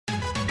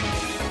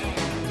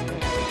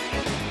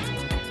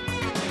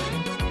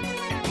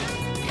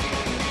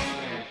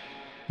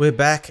We're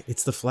back.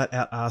 It's the Flat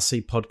Out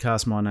RC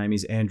podcast. My name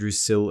is Andrew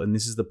Sill, and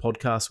this is the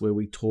podcast where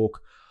we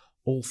talk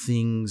all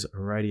things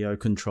radio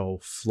control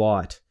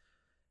flight.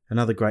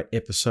 Another great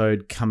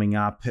episode coming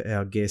up.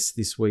 Our guest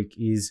this week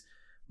is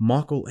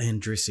Michael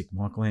Andrisic.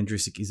 Michael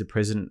Andrisic is the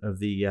president of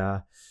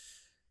the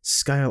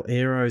Scale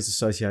Aeros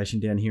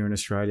Association down here in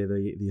Australia,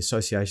 the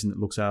association that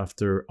looks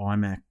after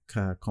IMAC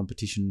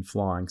competition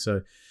flying. So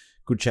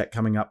good chat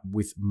coming up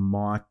with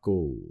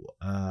Michael.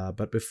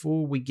 But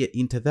before we get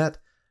into that,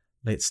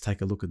 let's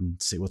take a look and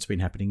see what's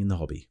been happening in the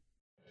hobby.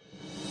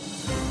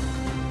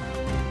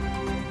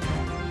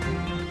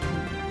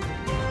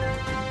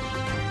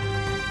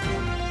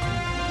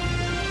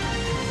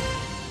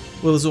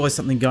 Well, there's always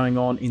something going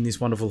on in this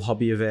wonderful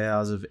hobby of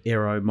ours of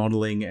aero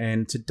modelling,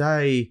 and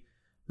today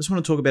I just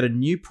want to talk about a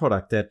new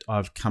product that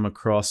I've come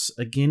across,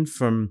 again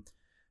from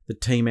the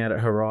team out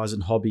at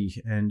Horizon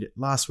Hobby. And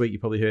last week you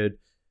probably heard,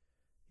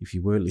 if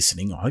you were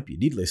listening, I hope you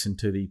did listen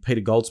to the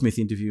Peter Goldsmith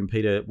interview, and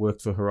Peter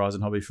worked for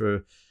Horizon Hobby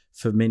for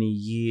many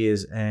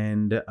years,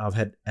 and I've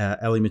had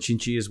Ali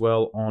Machinchi as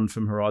well on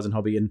from Horizon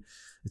Hobby, and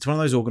it's one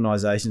of those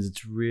organisations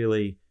that's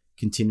really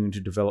continuing to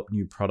develop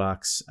new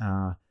products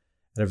at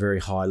a very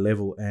high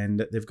level,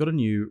 and they've got a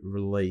new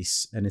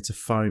release, and it's a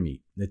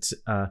foamy. It's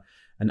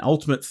an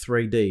Ultimate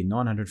 3D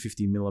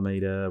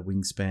 950mm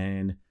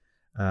wingspan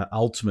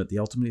Ultimate. The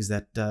Ultimate is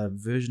that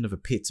version of a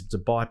Pitts. It's a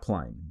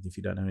biplane. If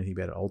you don't know anything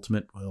about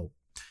Ultimate, well,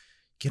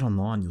 get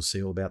online, you'll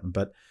see all about them.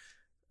 But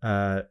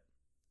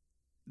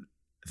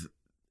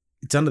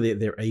it's under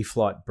their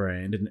E-Flite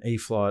brand, and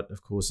E-Flite,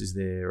 of course, is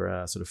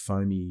their sort of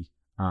foamy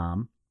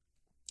arm.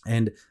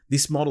 And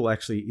this model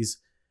actually it's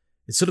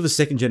sort of a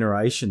second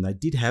generation. They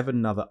did have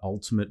another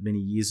Ultimate many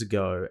years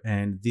ago,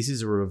 and this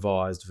is a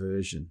revised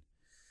version.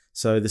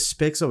 So the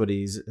specs of it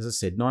is, as I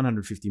said,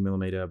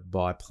 950mm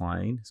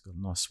biplane. It's got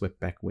a nice swept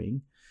back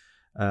wing,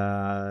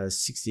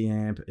 60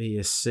 amp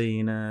ESC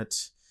in it.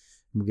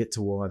 We'll get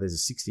to why there's a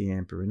 60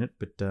 amper in it,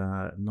 but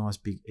nice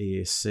big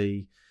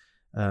ESC.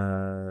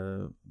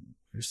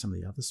 Here's some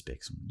of the other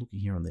specs. I'm looking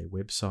here on their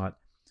website.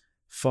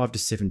 5 to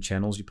 7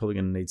 channels. You're probably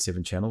going to need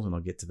 7 channels, and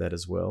I'll get to that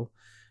as well.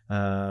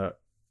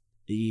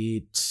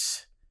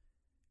 It's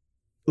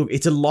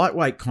a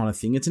lightweight kind of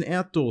thing. It's an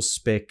outdoor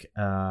spec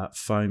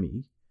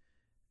foamy.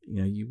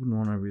 You know, you wouldn't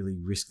want to really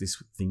risk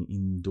this thing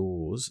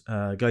indoors.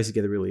 It goes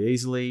together really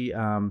easily.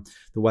 The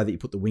way that you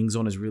put the wings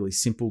on is really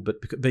simple,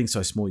 but being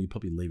so small, you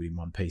probably leave it in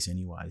one piece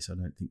anyway. So I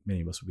don't think many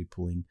of us will be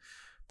pulling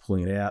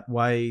it out.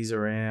 Weighs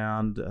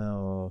around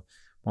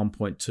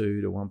 1.2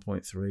 to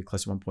 1.3,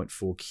 close to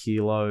 1.4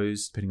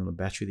 kilos, depending on the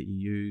battery that you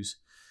use.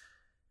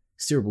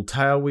 Steerable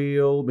tail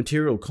wheel,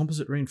 material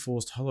composite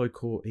reinforced hollow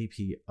core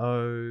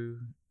EPO,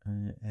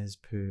 as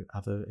per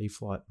other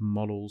E-Flite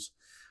models.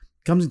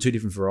 Comes in 2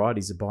 different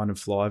varieties: the bind and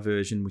fly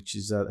version, which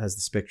is has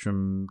the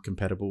Spectrum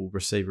compatible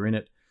receiver in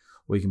it,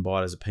 or you can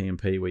buy it as a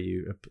PMP where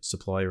you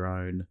supply your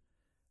own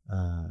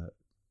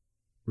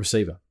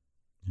receiver.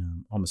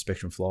 I'm a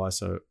Spectrum flyer,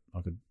 so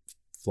I could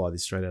fly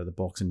this straight out of the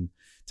box and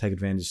take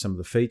advantage of some of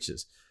the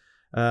features.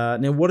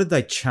 Now, what did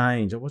they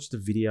change? I watched the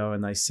video,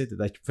 and they said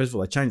that first of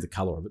all, they changed the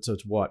colour of it, so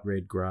it's white,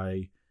 red,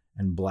 grey,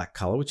 and black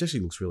colour, which actually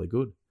looks really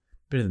good.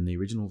 Better than the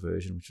original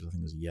version, which I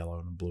think was yellow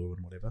and blue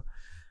and whatever.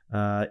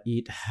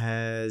 It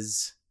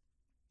has...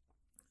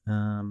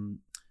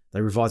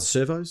 they revised the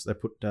servos. They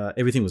put...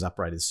 everything was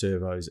upgraded: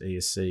 servos,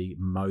 ESC,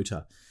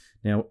 motor.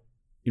 Now,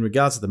 in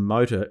regards to the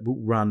motor, it will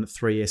run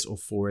 3S or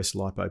 4S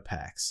LiPo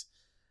packs.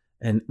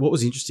 And what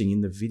was interesting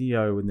in the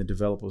video when the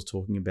developer was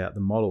talking about the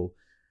model,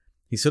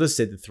 he sort of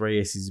said the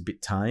 3S is a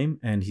bit tame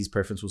and his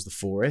preference was the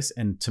 4S.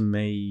 And to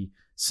me,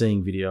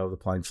 seeing video of the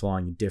plane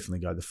flying, you definitely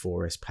go the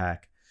 4S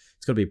pack.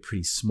 It's got to be a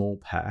pretty small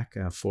pack,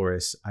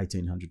 4S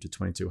 1800 to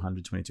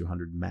 2200,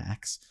 2200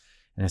 max.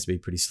 And it has to be a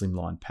pretty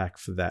slimline pack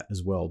for that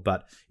as well.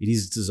 But it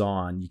is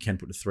designed, you can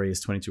put a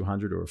 3S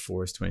 2200 or a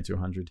 4S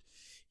 2200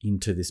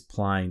 into this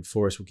plane.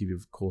 4S will give you,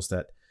 of course,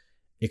 that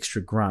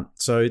extra grunt.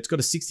 So it's got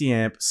a 60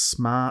 amp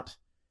smart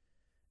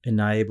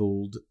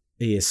enabled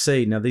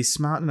ESC. Now, these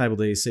smart enabled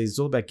ESCs, it's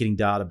all about getting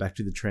data back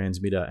to the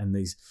transmitter, and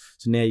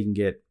so now you can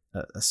get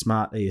a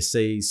smart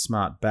ESC,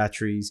 smart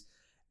batteries,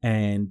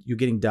 and you're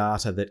getting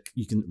data that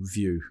you can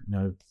view,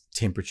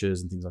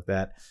 temperatures and things like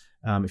that.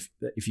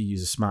 If you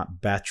use a smart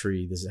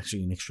battery, there's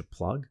actually an extra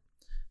plug.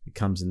 It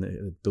comes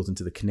built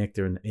into the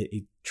connector, and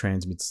it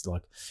transmits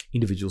like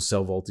individual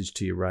cell voltage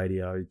to your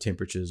radio,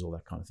 temperatures, all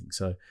that kind of thing.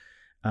 So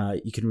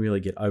you can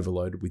really get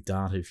overloaded with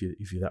data if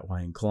you're that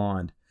way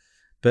inclined.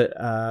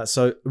 But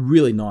so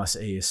really nice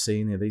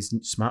ESC in there. These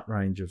smart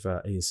range of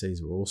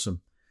ESCs are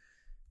awesome.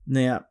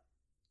 Now,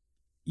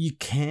 you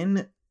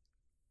can,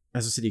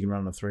 as I said, you can run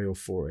on a 3 or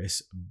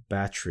 4S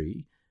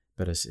battery,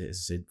 but as I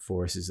said,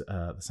 4S is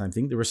the same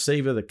thing. The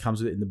receiver that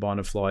comes with it in the bind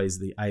and fly is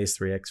the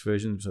AS3X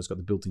version, so it's got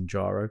the built-in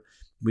gyro,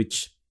 and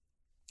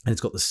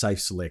it's got the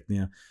Safe Select.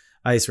 Now,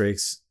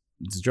 AS3X,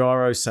 it's a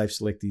gyro. Safe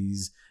Select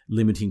is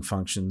limiting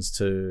functions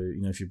to,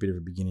 if you're a bit of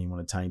a beginner, you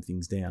want to tame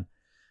things down.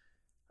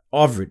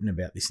 I've written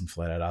about this in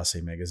Flat Out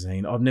RC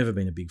Magazine. I've never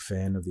been a big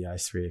fan of the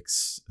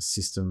AS3X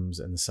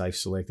systems and the Safe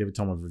Select. Every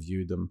time I've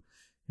reviewed them,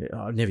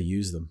 I never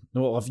use them.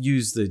 Well, I've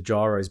used the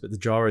gyros, but the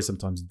gyros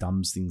sometimes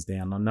dumbs things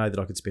down. I know that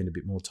I could spend a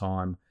bit more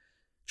time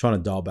trying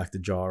to dial back the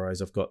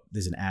gyros.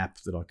 There's an app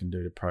that I can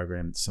do to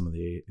program some of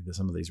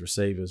these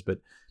receivers, but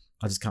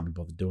I just can't be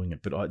bothered doing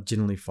it. But I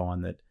generally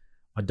find that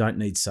I don't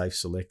need safe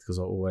select because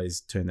I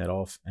always turn that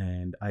off.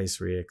 And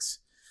AS3X,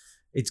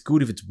 it's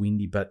good if it's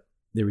windy, but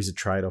there is a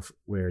trade-off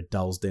where it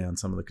dulls down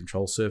some of the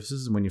control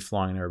surfaces. And when you're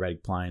flying an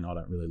aerobatic plane, I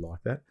don't really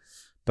like that.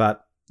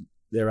 But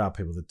there are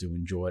people that do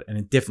enjoy it. And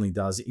it definitely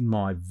does. In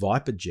my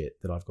Viper jet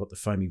that I've got, the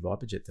foamy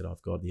Viper jet that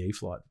I've got, the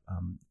E-flite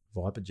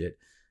Viper jet,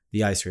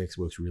 the AS3X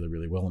works really,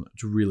 really well. And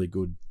it's really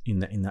good in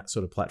that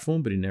sort of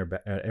platform. But in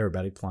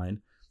aerobatic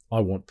plane,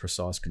 I want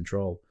precise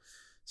control.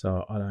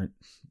 So I don't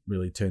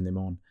really turn them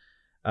on.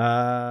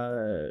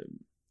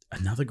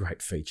 Another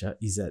great feature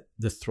is that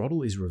the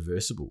throttle is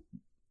reversible.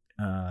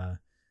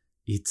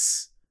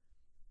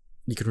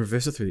 You can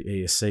reverse it through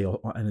the ESC,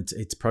 and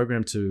it's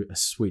programmed to a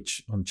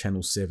switch on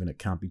channel 7. It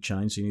can't be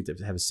changed, so you need to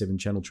have a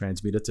 7-channel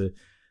transmitter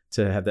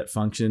to have that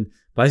function.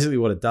 Basically,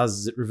 what it does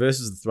is it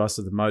reverses the thrust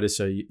of the motor,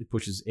 so it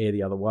pushes air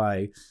the other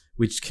way,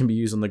 which can be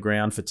used on the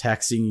ground for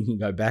taxiing. You can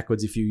go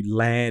backwards if you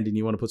land and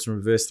you want to put some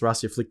reverse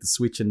thrust. You flick the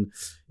switch, and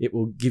it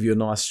will give you a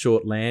nice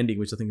short landing,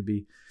 which I think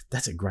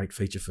that's a great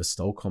feature for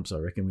stall comps, I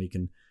reckon, where you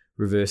can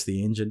reverse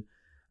the engine.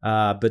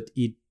 But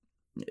you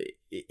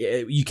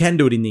can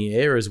do it in the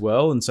air as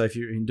well. And so if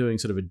you're doing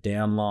sort of a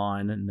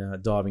downline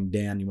and diving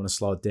down, you want to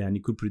slow it down,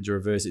 you could put it into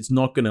reverse. It's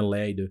not going to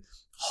allow you to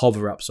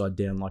hover upside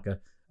down like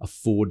a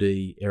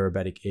 4D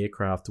aerobatic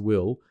aircraft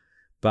will,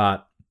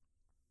 but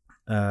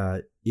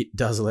it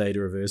does allow you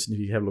to reverse. And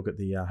if you have a look at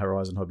the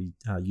Horizon Hobby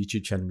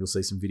YouTube channel, you'll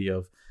see some video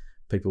of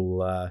people,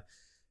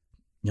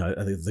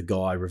 the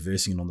guy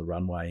reversing it on the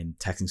runway and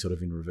taxiing sort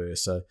of in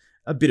reverse. So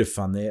a bit of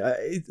fun there.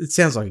 It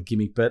sounds like a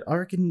gimmick, but I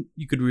reckon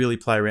you could really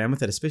play around with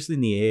that, especially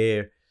in the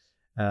air,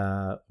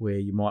 where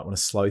you might want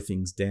to slow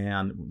things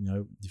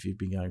down. If you've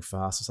been going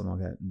fast or something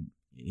like that, and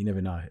you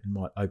never know, it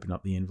might open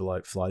up the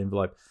flight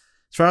envelope.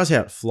 As far as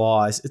how it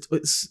flies,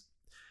 it's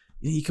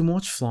you can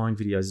watch flying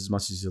videos as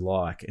much as you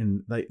like,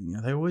 and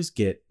they always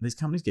these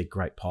companies get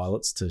great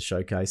pilots to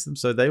showcase them,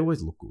 so they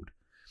always look good.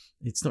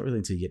 It's not really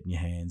until you get in your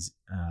hands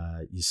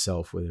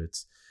yourself whether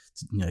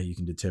you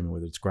can determine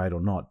whether it's great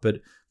or not.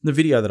 But the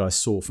video that I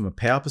saw, from a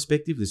power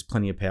perspective, there's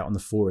plenty of power on the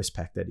 4S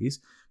pack, that is.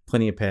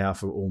 Plenty of power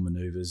for all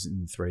maneuvers in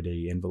the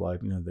 3D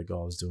envelope. The guy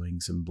was doing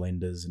some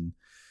blenders and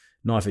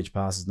knife edge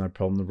passes, no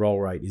problem. The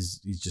roll rate is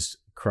just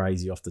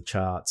crazy, off the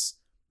charts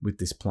with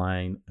this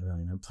plane.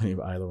 Plenty of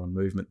aileron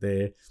movement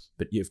there.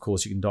 But of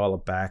course, you can dial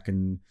it back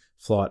and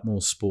fly it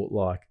more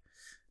sport-like.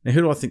 Now,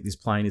 who do I think this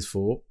plane is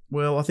for?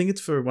 Well, I think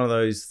it's for one of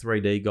those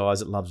 3D guys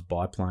that loves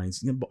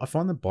biplanes. I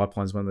find that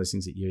biplane is one of those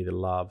things that you either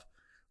love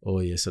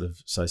or you're sort of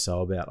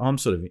so-so about. I'm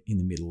sort of in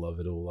the middle of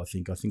it all, I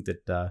think. I think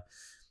that I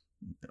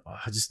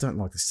just don't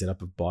like the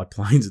setup of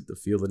biplanes at the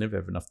field. I never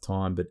have enough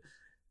time, but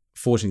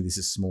fortunately this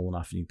is small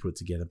enough and you can put it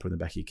together, put it in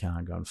the back of your car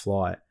and go and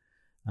fly it.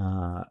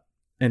 And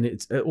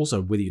it's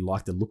also whether you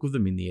like the look of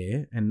them in the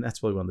air, and that's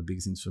probably one of the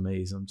biggest things for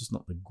me is I'm just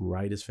not the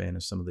greatest fan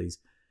of some of these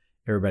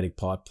aerobatic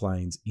pipe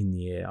planes in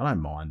the air. I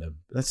don't mind them,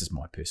 but that's just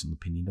my personal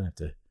opinion. You don't have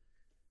to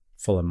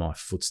follow my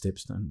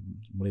footsteps.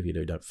 Whatever you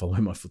do, don't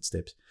follow my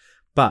footsteps.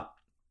 But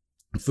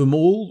from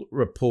all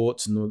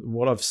reports and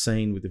what I've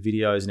seen with the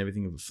videos and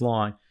everything of it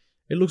flying,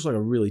 it looks like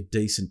a really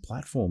decent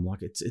platform.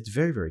 Like it's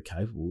very, very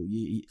capable.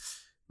 It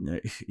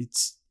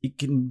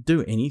can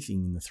do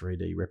anything in the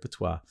 3D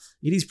repertoire.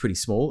 It is pretty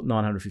small,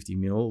 950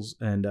 mils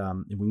and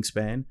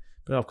wingspan,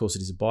 but of course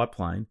it is a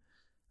biplane.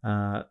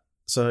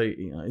 So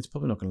it's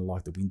probably not going to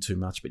like the wind too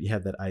much, but you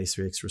have that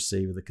AS3X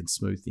receiver that can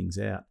smooth things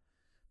out.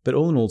 But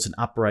all in all, it's an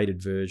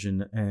uprated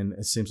version, and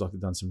it seems like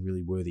they've done some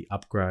really worthy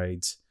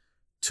upgrades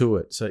to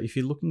it. So if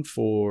you're looking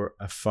for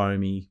an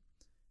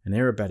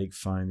aerobatic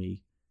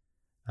foamy,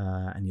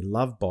 and you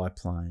love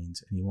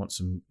biplanes, and you want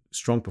some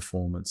strong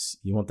performance,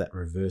 you want that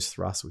reverse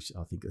thrust, which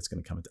I think that's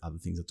going to come into other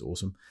things. That's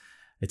awesome.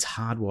 It's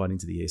hardwired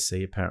into the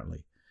ESC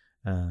apparently.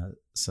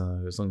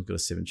 So as long as you've got a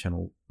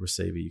 7-channel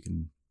receiver, you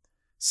can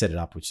set it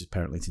up, which is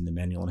apparently it's in the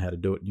manual on how to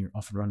do it, and you're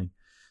off and running.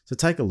 So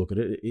take a look at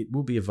it. It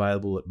will be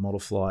available at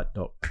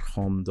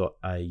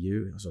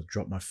modelflight.com.au. As I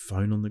dropped my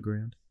phone on the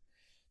ground.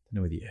 Don't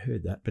know whether you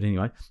heard that, but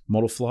anyway,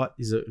 Model Flight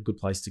is a good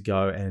place to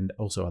go, and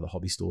also other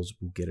hobby stores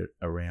will get it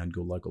around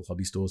your local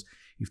hobby stores.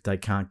 If they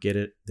can't get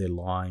it, they're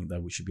lying. They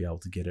should be able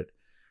to get it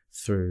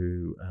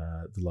through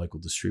the local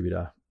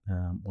distributor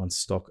once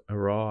stock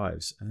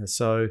arrives.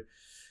 So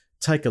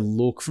take a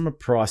look from a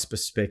price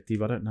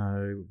perspective. I don't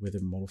know whether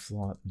Model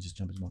Flight, let me just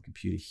jump into my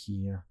computer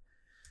here.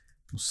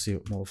 We'll see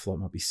what Model Flight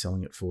might be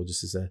selling it for,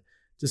 just an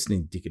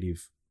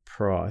indicative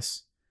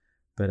price.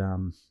 But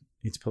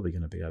it's probably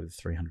going to be over the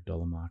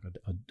 $300 mark,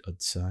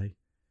 I'd say.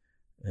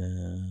 Let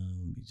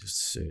me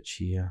just search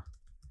here.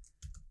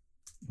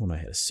 We'll know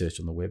how to search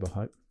on the web, I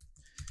hope.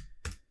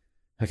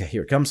 Okay,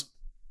 here it comes.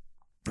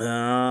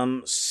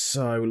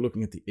 So we're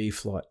looking at the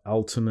E-flite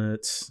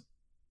Ultimate.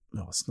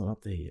 Oh, it's not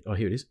up there yet. Oh,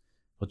 here it is.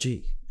 Oh,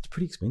 gee, it's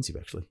pretty expensive,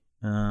 actually.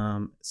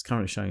 It's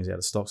currently showing us out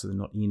of stock, so they're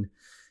not in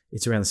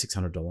It's around the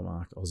 $600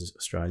 mark,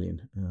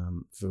 Australian,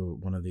 for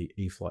one of the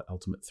E-flite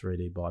Ultimate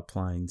 3D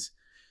biplanes.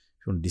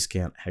 If you want a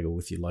discount, haggle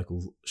with your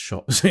local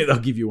shop. They'll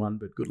give you one,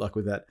 but good luck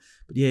with that.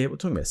 But yeah, we're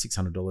talking about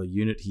 $600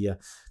 unit here.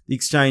 The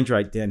exchange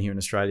rate down here in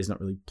Australia is not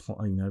really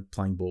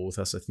playing ball with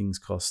us, so things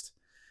cost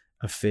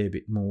a fair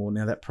bit more.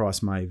 Now, that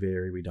price may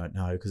vary. We don't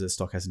know because the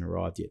stock hasn't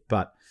arrived yet.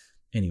 But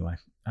anyway,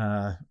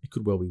 it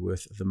could well be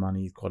worth the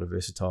money. Quite a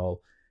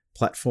versatile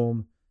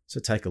platform. So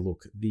take a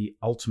look. The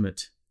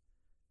Ultimate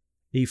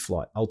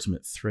E-flite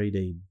Ultimate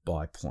 3D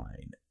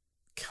biplane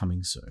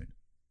coming soon.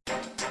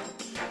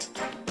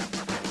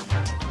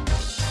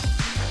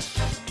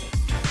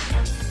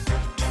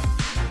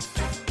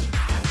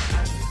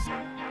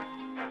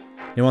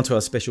 Now on to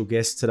our special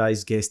guest.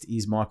 Today's guest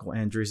is Michael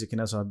Andrusik,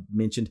 and as I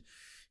mentioned,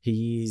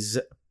 he is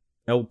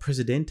El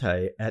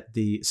Presidente at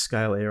the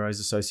Scale Aeros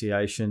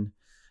Association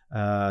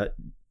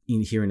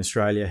here in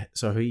Australia.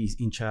 So he's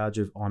in charge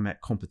of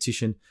IMAC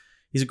competition.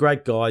 He's a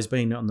great guy. He's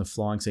been on the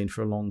flying scene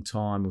for a long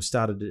time. We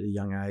started at a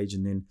young age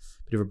and then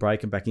a bit of a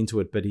break and back into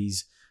it, but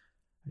he's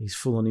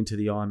full on into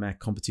the IMAC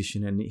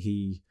competition, and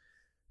he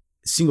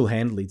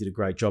single-handedly did a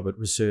great job at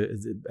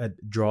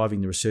driving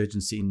the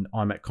resurgence in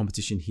IMAC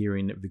competition here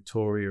in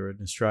Victoria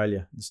and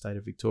Australia, the state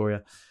of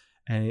Victoria.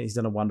 And he's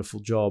done a wonderful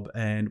job.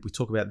 And we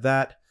talk about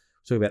that.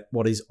 We talk about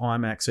what is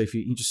IMAC. So if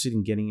you're interested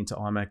in getting into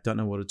IMAC, don't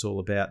know what it's all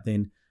about,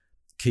 then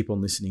keep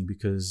on listening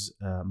because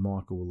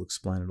Michael will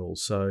explain it all.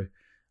 So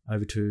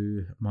over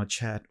to my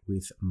chat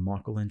with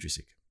Michael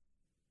Andrusik.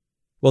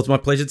 Well, it's my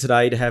pleasure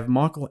today to have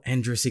Michael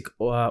Andrusik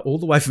all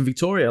the way from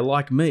Victoria,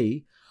 like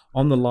me,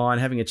 on the line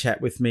having a chat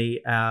with me.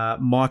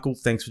 Michael,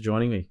 thanks for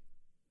joining me.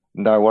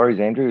 No worries,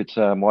 Andrew. It's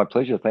my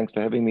pleasure. Thanks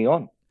for having me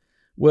on.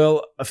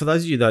 Well, for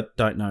those of you that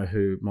don't know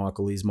who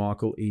Michael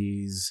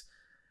is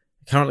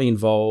currently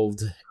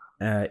involved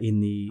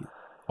in the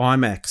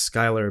IMAC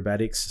Scale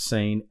Aerobatics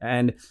scene,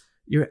 and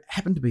you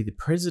happen to be the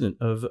president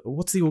of,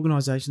 what's the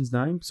organisation's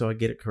name, so I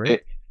get it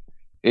correct?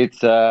 It's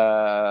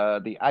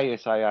the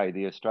ASAA,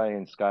 the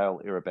Australian Scale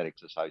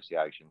Aerobatics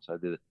Association. So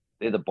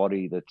they're the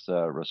body that's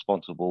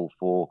responsible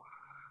for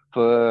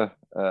or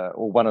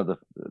one of the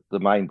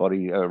main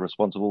body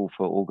responsible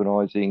for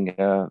organising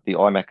the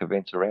IMAC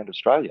events around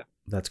Australia.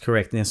 That's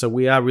correct. Now, so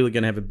we are really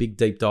going to have a big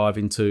deep dive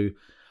into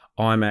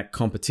IMAC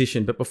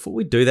competition. But before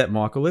we do that,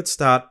 Michael, let's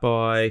start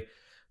by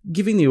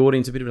giving the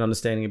audience a bit of an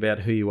understanding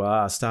about who you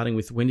are, starting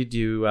with how did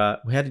you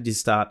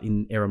start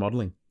in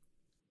aeromodelling?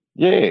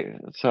 Yeah,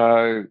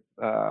 so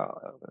I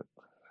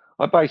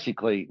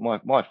basically,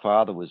 my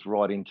father was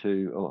right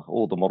into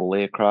all the model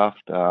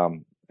aircraft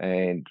and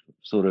I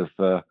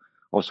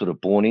was sort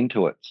of born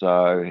into it.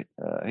 So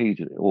he's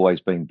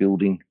always been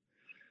building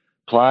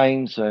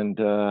planes, and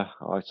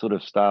I sort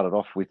of started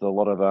off with a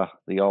lot of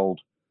the old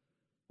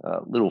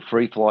little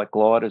free flight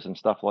gliders and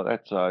stuff like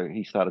that. So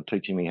he started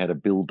teaching me how to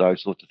build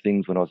those sorts of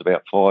things when I was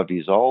about 5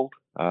 years old,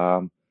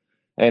 and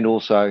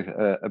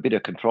also a bit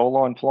of control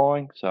line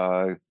flying.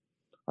 So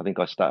I think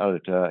he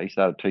started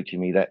teaching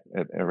me that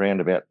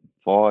around about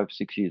 5,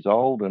 6 years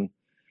old, and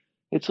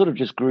it sort of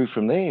just grew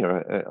from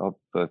there.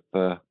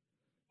 I've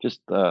just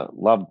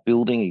loved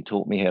building. He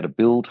taught me how to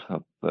build.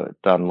 I've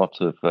done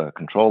lots of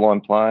control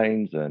line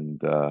planes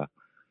and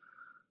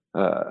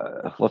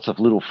lots of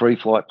little free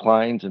flight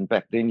planes. And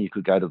back then you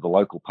could go to the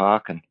local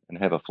park and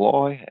have a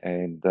fly.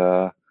 And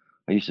I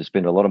used to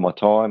spend a lot of my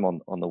time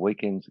on the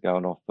weekends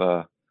going off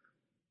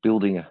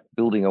building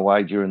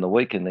away during the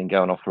week, and then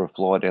going off for a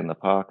fly down the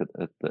park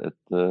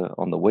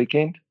on the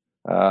weekend.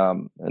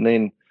 And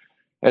then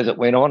as it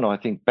went on, I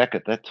think back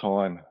at that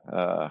time,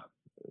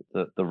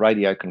 the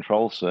radio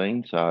control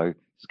scene, so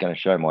it's going to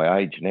show my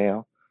age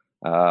now,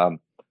 it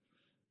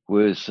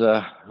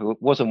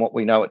wasn't what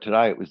we know it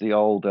today. It was the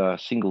old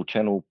single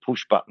channel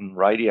push button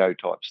radio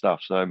type stuff.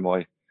 So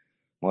my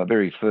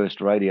very first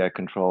radio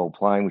control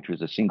plane, which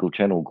was a single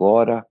channel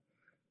glider,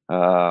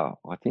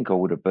 I think I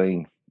would have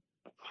been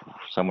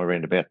somewhere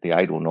around about the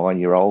 8 or 9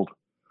 year old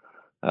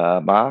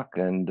mark.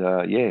 And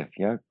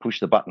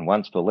push the button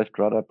once for left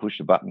rudder, push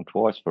the button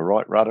twice for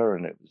right rudder,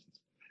 and it was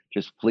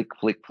just flick,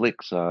 flick,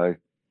 flick. So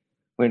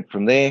went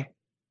from there.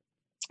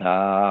 Then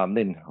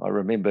I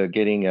remember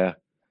getting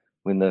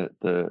when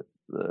the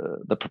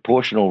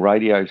proportional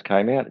radios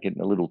came out,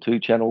 getting a little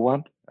 2-channel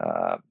one,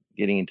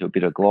 getting into a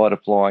bit of glider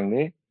flying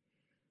there,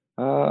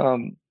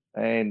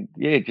 and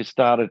just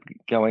started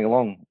going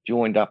along.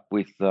 Joined up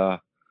with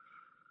back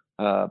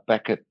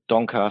at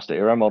Doncaster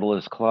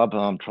Aeromodelers Club.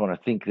 I'm trying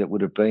to think, that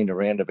would have been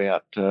around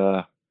about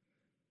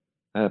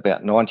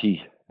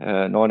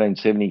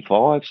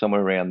 1975,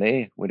 somewhere around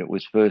there, when it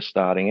was first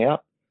starting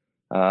out.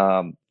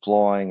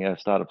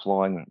 Started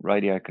flying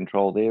radio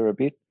control there a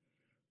bit,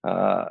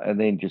 and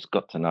then just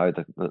got to know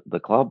the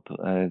club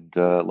and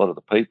a lot of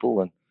the people,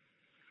 and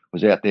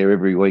was out there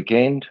every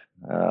weekend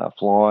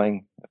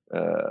flying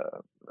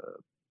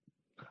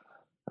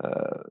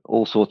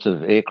all sorts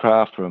of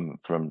aircraft from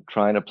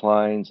trainer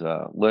planes.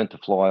 Learned to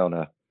fly on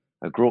a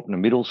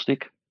Groughton middle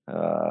stick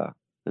that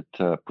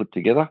put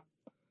together.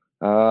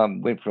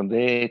 Went from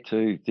there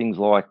to things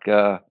like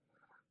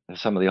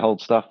some of the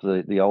old stuff,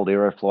 the old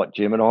Aeroflight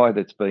Gemini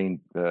that's been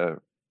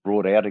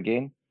brought out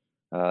again.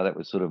 That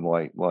was sort of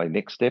my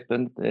next step,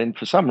 and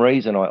for some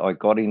reason I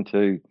got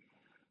into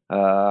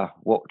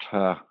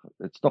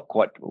it's not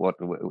quite what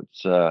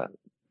it's.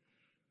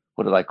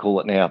 What do they call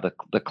it now?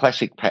 The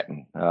classic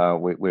pattern,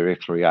 where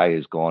F3A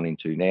has gone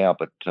into now,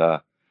 but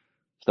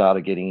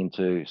started getting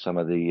into some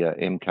of the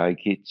MK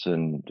kits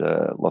and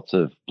lots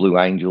of Blue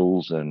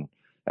Angels and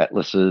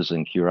Atlases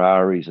and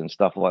Curaris and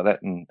stuff like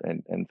that,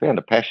 and found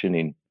a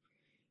passion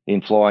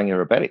in flying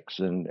aerobatics,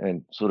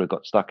 and sort of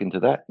got stuck into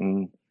that,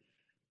 and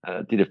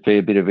did a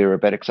fair bit of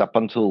aerobatics up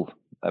until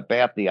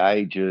about the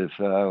age of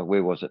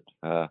where was it?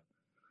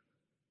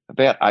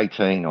 About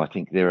 18, I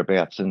think,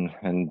 thereabouts,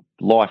 and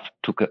life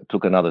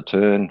took another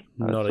turn.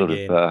 Not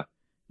again.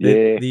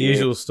 The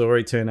usual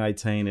story: turn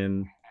 18,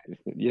 and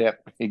yeah,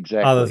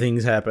 exactly. Other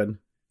things happen.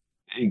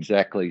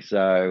 Exactly.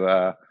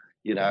 So,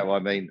 I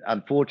mean,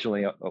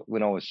 unfortunately,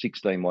 when I was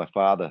 16, my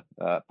father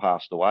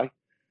passed away.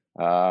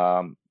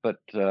 But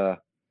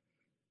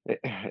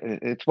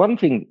it's one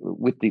thing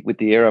with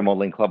the Aero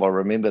Modelling Club. I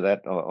remember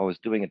that I was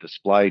doing a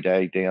display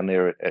day down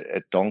there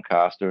at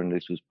Doncaster, and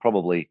this was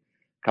probably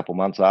a couple of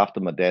months after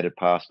my dad had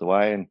passed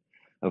away. And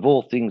of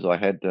all things, I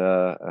had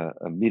a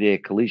mid-air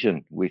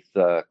collision with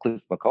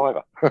Cliff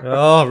McIver.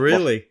 Oh,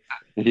 really?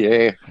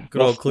 Yeah.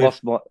 Good old Cliff.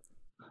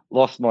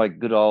 Lost my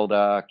good old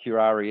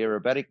Curari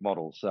aerobatic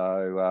model.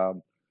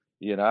 So,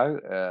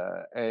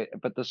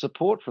 but the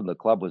support from the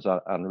club was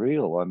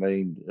unreal. I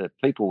mean,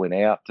 people went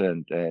out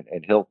and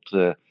helped,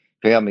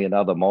 found me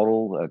another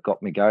model,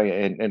 got me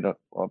going. And I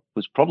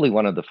was probably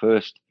one of the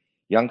first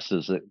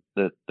youngsters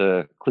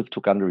that Cliff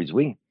took under his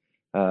wing,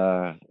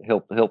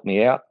 helped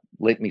me out,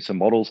 lent me some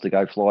models to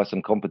go fly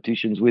some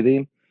competitions with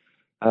him.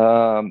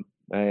 And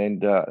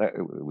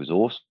it was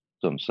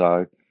awesome.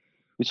 So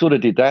we sort of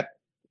did that.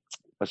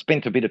 I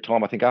spent a bit of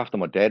time, I think, after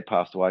my dad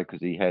passed away,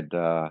 because he had,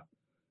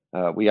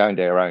 we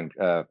owned our own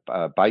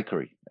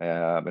bakery.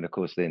 And of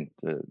course, then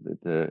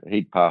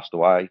he'd passed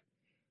away.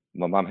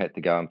 My mum had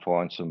to go and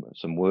find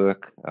some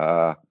work.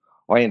 I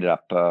ended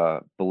up,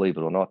 believe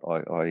it or not,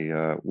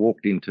 I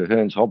walked into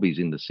Hearns Hobbies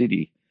in the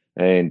city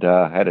and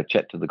had a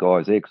chat to the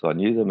guys there because I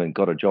knew them, and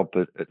got a job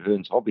at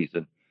Hearns Hobbies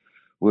and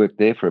worked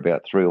there for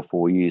about 3 or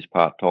 4 years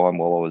part-time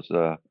while I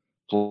was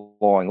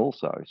flying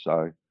also.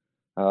 So,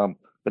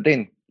 but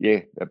then, yeah,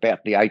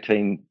 about the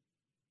 18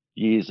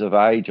 years of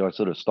age, I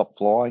sort of stopped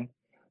flying,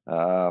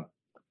 got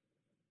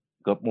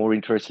more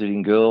interested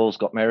in girls,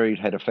 got married,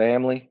 had a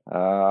family.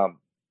 One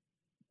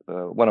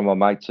of my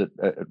mates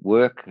at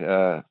work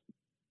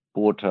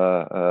bought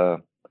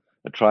a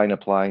trainer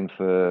plane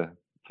for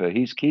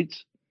his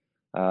kids.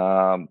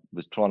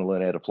 Was trying to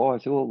learn how to fly. I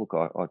said, well, look,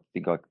 I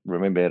think I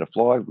remember how to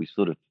fly. We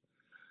sort of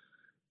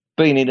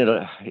been in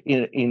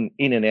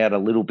and out a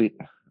little bit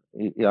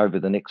over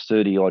the next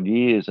 30 odd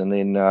years. And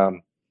then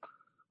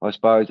I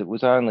suppose it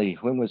was only,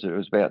 when was it? It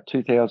was about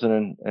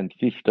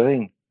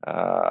 2015.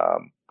 I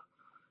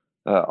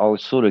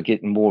was sort of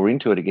getting more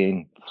into it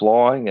again,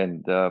 flying,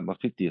 and my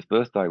 50th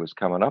birthday was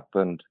coming up,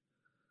 and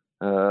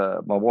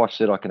my wife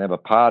said I can have a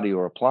party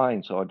or a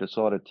plane. So I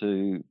decided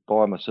to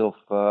buy myself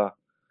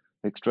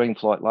Extreme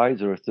Flight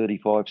Laser, a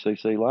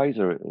 35cc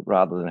laser,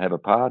 rather than have a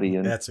party.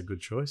 And that's a good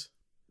choice.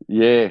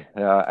 Yeah,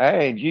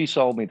 and you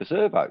sold me the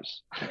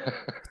servos.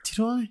 Did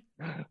I?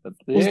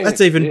 Well, that's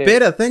even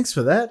better. Thanks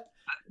for that.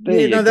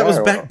 That was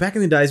back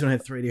in the days when I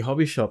had 3D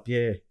Hobby Shop.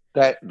 Yeah,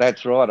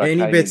 that's right.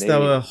 Any bets they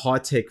were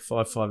high-tech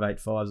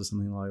 5585s or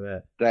something like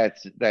that.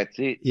 That's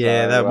it.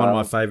 Yeah, they're one of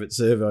my favourite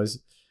servos.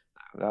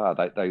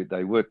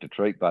 They worked a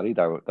treat, buddy.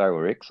 They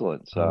were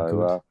excellent.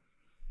 So,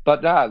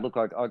 but no, look,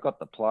 I got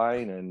the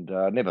plane, and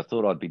never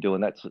thought I'd be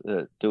doing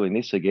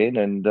this again,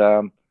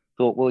 and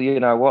thought, well, you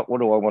know what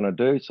do I want to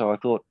do? So I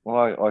thought, well,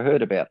 I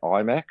heard about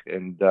IMAC,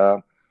 and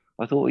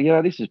I thought,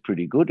 well, this is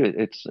pretty good.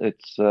 It's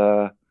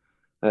the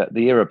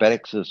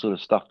aerobatics are sort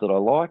of stuff that I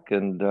like,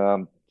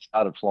 and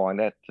started flying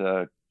that.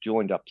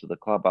 Joined up to the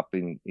club up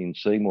in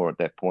Seymour at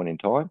that point in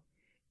time,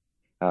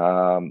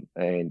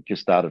 and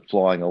just started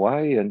flying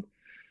away, and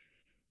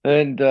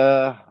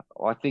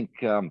I think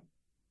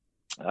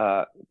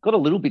got a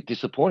little bit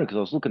disappointed because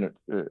I was looking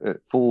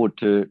forward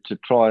to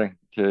trying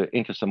to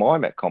enter some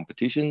IMAC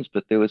competitions,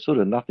 but there was sort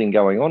of nothing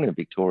going on in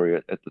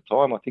Victoria at the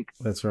time. I think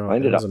that's right. I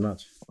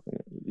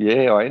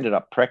ended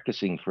up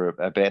practicing for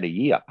about a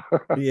year.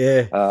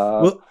 Yeah.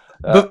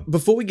 But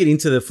before we get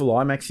into the full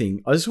IMAC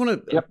thing, I just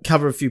want to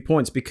cover a few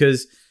points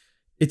because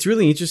it's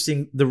really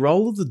interesting. The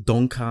role of the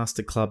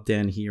Doncaster Club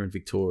down here in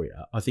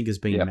Victoria, I think, has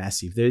been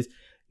massive.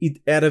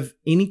 Out of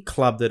any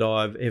club that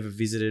I've ever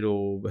visited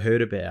or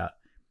heard about,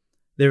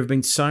 there have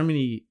been so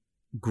many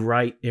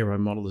great aero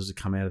modelers that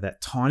come out of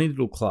that tiny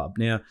little club.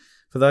 Now,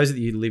 for those of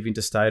you who live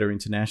interstate or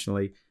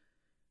internationally,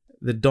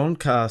 the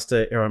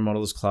Doncaster Aero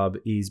Modelers Club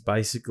is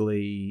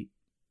basically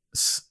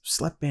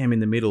slap bam in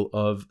the middle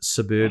of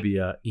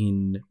suburbia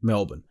in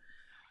Melbourne.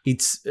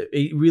 It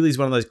really is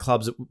one of those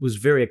clubs that was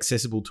very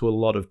accessible to a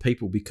lot of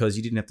people because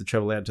you didn't have to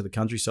travel out to the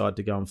countryside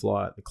to go and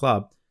fly at the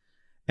club.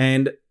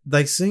 And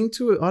they seem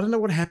to, I don't know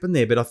what happened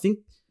there, but I think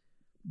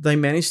they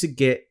managed to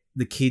get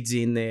the kids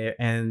in there,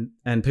 and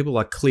people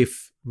like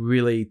Cliff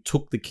really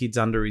took the kids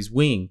under his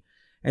wing.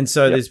 And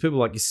so there's people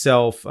like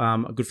yourself,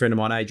 a good friend of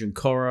mine, Adrian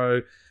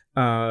Corro,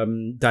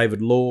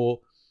 David Law,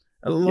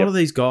 a lot of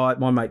these guys,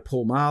 my mate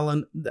Paul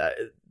Marlin,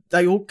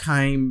 they all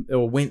came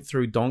or went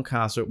through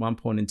Doncaster at one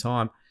point in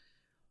time.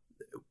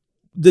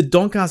 The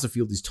Doncaster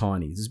field is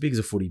tiny. It's as big as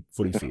a footy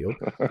field.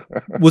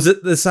 Was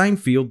it the same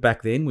field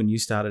back then when you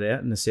started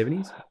out in the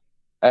 70s?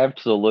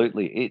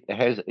 Absolutely.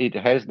 It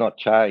has not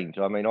changed.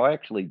 I mean, I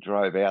actually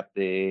drove out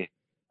there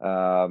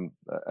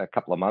a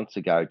couple of months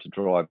ago to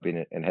drive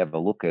in and have a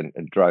look, and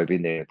drove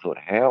in there and thought,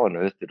 how on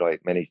earth did I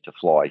manage to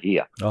fly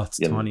here? Oh, it's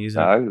tiny,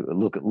 isn't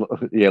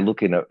it?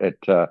 Looking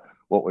at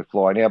what we're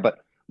flying now. But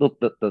look,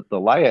 the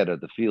layout of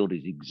the field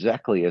is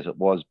exactly as it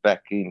was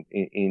back in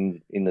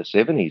the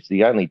 70s.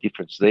 The only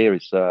difference there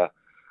is I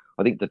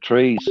think the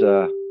trees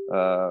on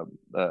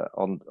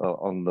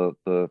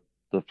the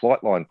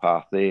flight line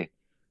path there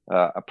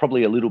are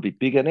probably a little bit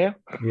bigger now.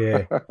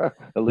 Yeah,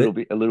 a little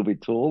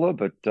bit taller,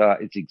 but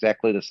it's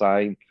exactly the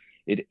same.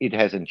 It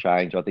hasn't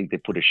changed. I think they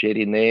put a shed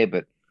in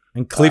there,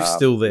 and Cliff's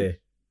still there.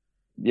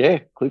 Yeah,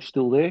 Cliff's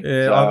still there.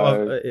 Yeah,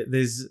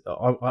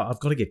 so, I've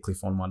got to get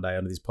Cliff on one day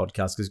under this podcast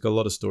because he's got a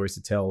lot of stories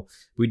to tell.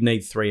 We'd need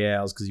 3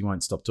 hours because he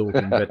won't stop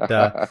talking.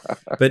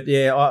 But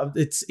yeah,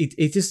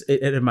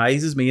 it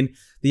amazes me. And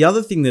the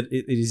other thing that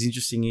it is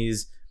interesting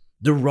is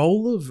the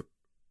role of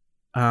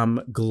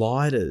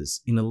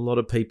gliders in a lot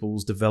of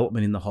people's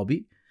development in the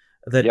hobby.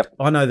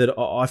 I know that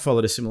I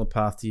followed a similar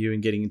path to you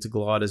in getting into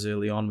gliders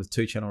early on with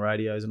 2-channel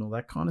radios and all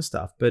that kind of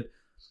stuff. But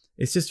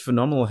it's just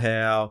phenomenal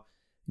how,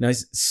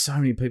 so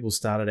many people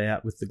started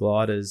out with the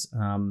gliders,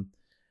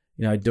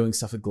 doing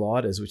stuff with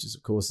gliders, which is,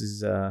 of course,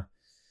 is a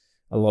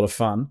lot of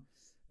fun.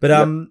 But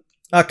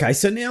okay,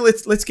 so now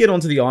let's get on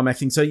to the IMAC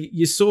thing. So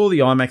you saw the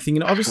IMAC thing,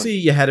 and obviously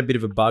you had a bit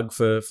of a bug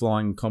for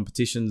flying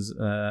competitions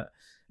and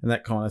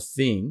that kind of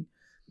thing.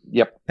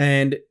 Yep.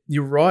 And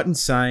you're right in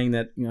saying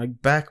that,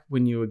 back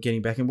when you were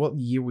getting back in, what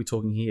year are we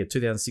talking here?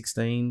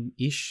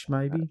 2016-ish,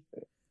 maybe?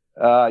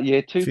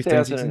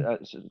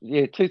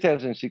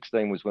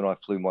 2016 was when I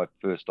flew my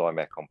first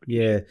IMAC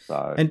competition. Yeah.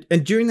 So. And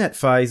during that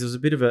phase, there was a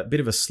bit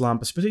of a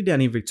slump, especially down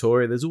in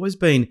Victoria. There's always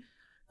been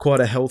quite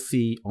a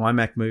healthy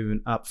IMAC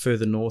movement up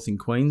further north in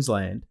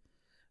Queensland.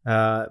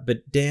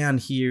 But down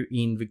here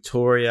in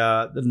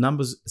Victoria, the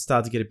numbers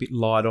start to get a bit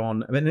light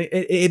on. I mean,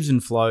 it ebbs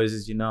and flows,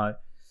 as you know.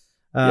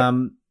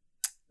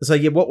 So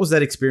what was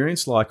that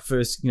experience like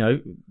first?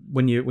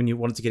 When you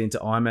wanted to get into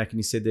IMAC, and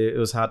you said that it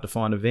was hard to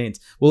find events.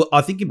 Well,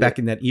 I think back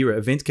in that era,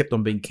 events kept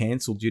on being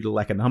cancelled due to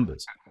lack of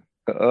numbers.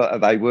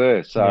 They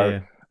were.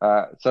 So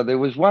there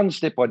was one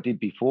step I did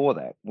before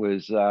that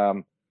was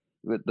the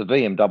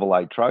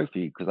VMAA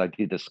trophy, because I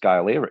did the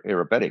scale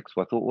aerobatics.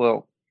 So I thought,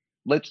 well,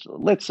 let's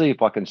see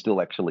if I can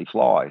still actually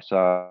fly.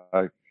 So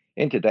I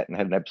entered that and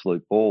had an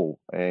absolute ball,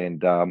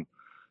 and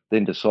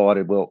then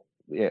decided, well,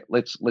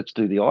 let's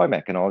do the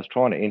IMAC. And I was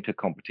trying to enter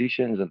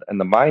competitions, and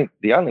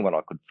the only one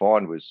I could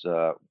find was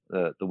the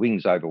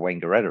Wings over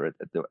Wangaratta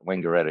at the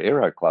Wangaratta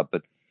Aero Club.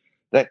 But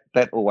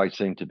that always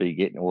seemed to be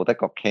that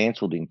got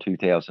cancelled in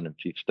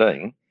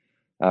 2015,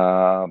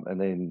 and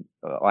then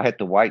I had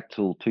to wait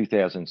till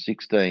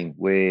 2016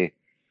 where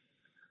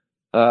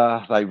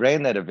they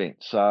ran that event.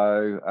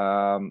 So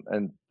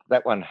and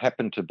that one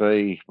happened to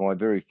be my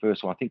very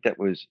first one. I think that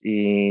was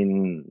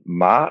in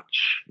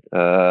March.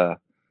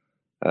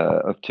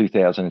 Of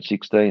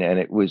 2016, and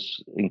it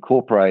was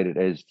incorporated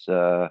as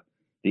the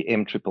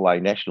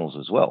MAAA Nationals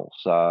as well.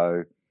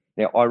 So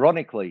now,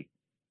 ironically,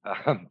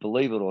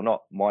 believe it or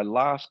not, my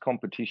last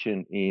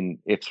competition in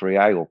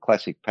F3A or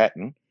Classic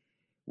Pattern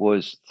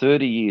was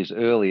 30 years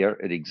earlier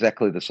at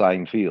exactly the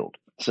same field.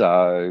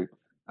 So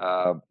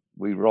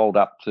we rolled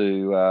up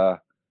to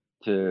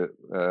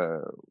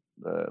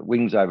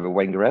Wings over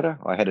Wangaratta.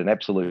 I had an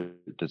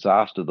absolute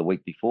disaster the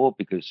week before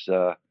because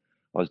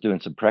I was doing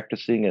some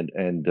practicing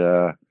and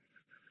for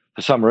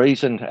some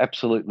reason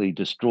absolutely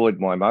destroyed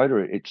my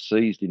motor. It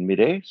seized in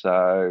midair,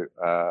 so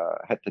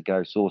had to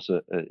go source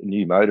a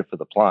new motor for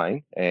the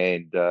plane,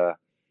 and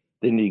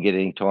didn't get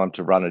any time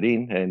to run it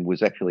in, and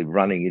was actually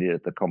running it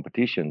at the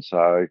competition.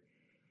 So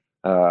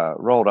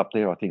rolled up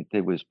there. I think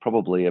there was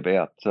probably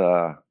about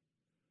I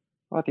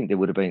think there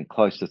would have been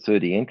close to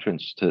 30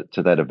 entrants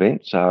to that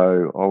event.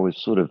 So I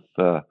was sort of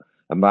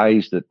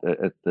amazed at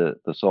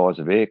the size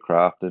of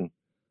aircraft and a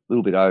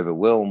little bit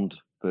overwhelmed,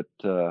 but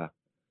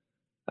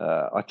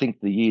I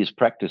think the year's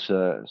practice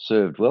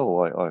served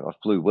well. I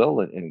flew well,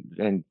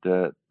 and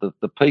the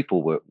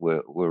people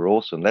were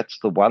awesome. That's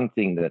the one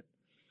thing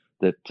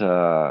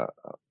that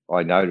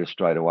I noticed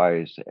straight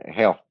away is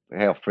how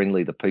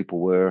friendly the people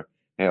were,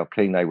 how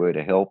keen they were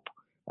to help,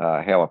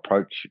 how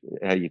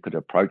you could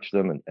approach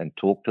them and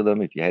talk to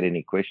them if you had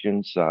any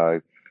questions.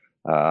 So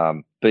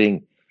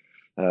being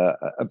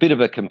a bit of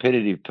a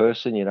competitive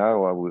person, I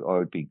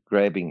would be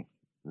grabbing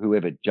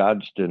whoever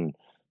judged and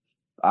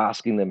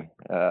asking them,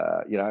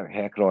 how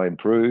can I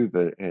improve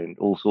and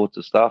all sorts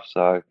of stuff.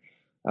 So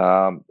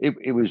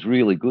it was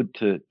really good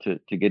to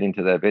get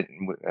into that event,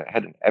 and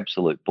had an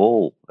absolute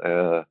ball.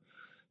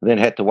 then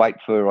had to wait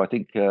for, I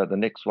think the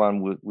next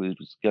one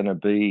was going to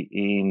be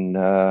in,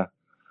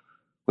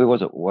 where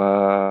was it?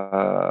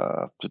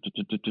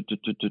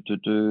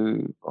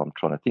 I'm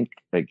trying to think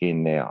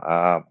again now.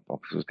 I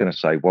was going to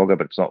say Wagga,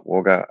 but it's not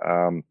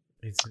Wagga.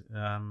 It's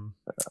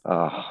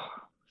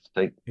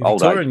old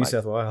Victoria, age, New mate.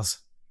 South Wales.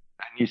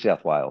 New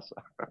South Wales.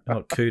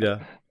 Oh,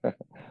 Kuta.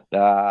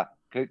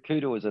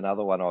 Kuta was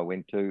another one I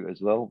went to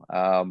as well.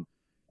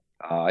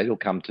 It'll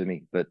come to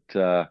me, but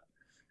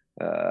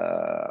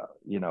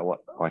you know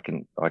what? I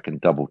can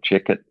double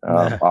check it.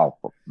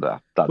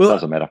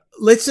 Doesn't matter.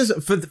 Let's just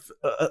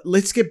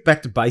let's get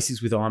back to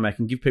basics with IMAC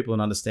and give people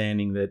an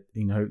understanding that,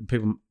 you know,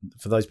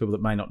 for those people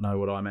that may not know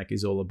what IMAC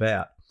is all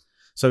about.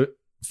 So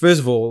first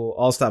of all,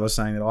 I'll start by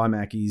saying that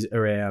IMAC is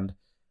around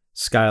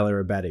scale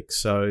aerobatics.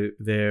 So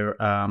there,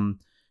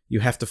 you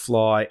have to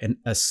fly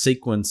a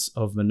sequence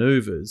of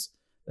maneuvers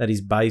that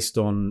is based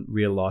on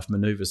real life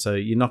maneuvers. So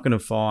you're not going to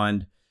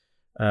find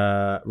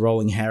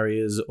rolling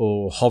Harriers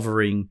or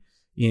hovering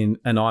in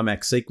an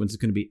IMAC sequence.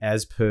 It's going to be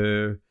as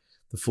per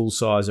the full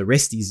size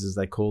Arresties, as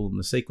they call them,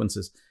 the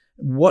sequences.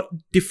 What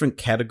different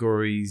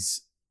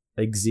categories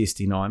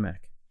exist in IMAC?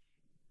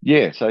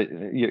 Yeah, so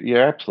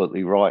you're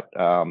absolutely right.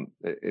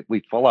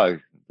 We follow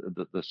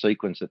the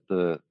sequence that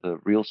the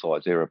real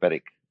size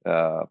aerobatic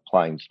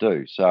planes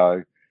do.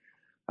 So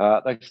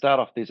they start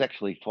off, there's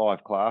actually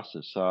 5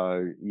 classes,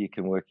 so you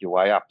can work your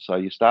way up. So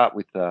you start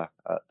with the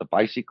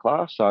basic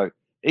class. So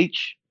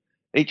each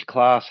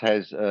class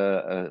has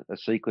a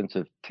sequence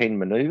of 10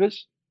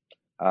 maneuvers.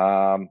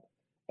 And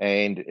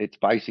it's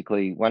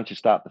basically, once you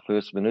start the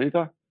first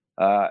maneuver,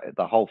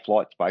 the whole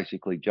flight's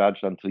basically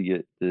judged until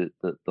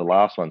the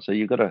last one. So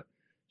you've got to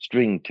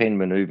string 10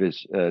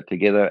 maneuvers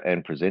together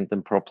and present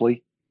them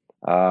properly.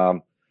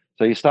 So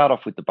you start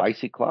off with the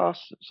basic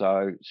class.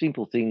 So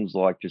simple things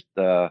like just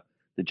the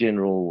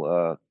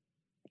general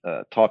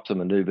types of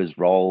maneuvers: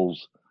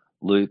 rolls,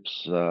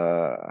 loops,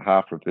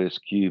 half reverse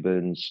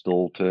Cubans,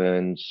 stall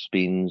turns,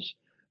 spins,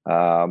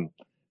 and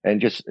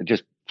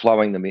just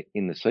flowing them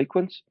in the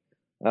sequence.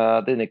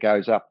 Then it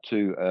goes up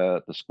to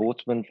the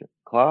sportsman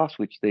class,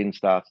 which then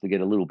starts to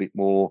get a little bit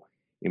more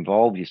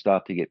involved. You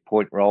start to get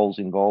point rolls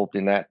involved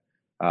in that.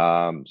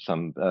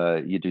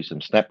 You do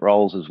some snap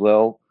rolls as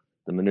well.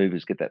 The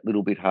maneuvers get that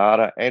little bit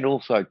harder. And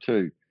also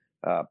too,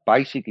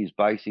 basic is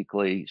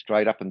basically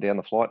straight up and down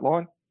the flight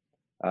line.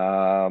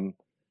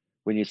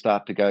 When you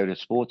start to go to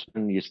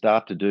sportsman, you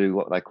start to do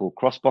what they call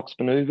crossbox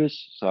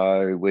maneuvers.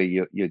 So where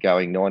you're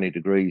going 90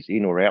 degrees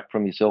in or out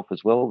from yourself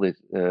as well.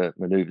 There's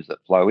maneuvers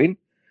that flow in.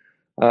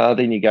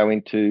 Then you go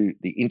into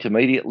the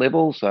intermediate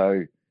level.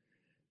 So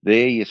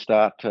there you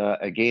start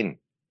again,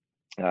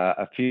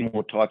 a few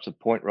more types of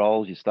point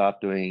rolls. You start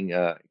doing,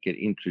 get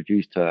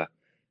introduced to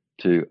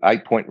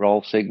 8-point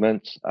roll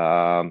segments.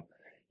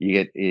 You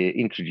get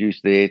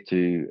introduced there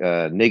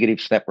to negative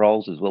snap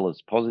rolls as well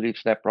as positive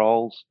snap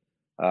rolls,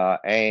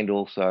 and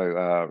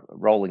also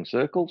rolling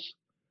circles.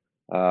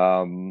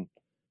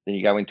 Then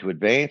you go into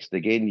advanced.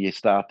 Again, you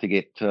start to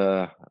get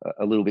a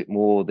little bit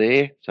more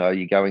there. So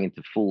you're going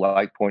into full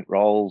 8-point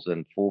rolls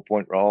and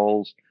 4-point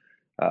rolls.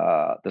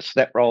 The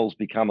snap rolls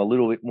become a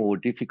little bit more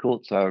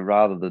difficult. So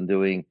rather than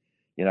doing,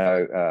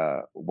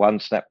 one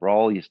snap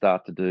roll, you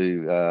start to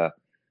do,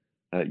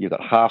 you've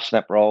got half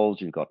snap rolls,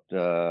 you've got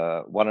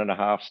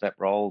 1.5 snap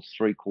rolls,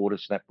 3/4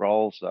 snap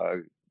rolls.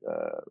 So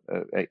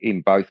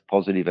in both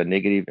positive and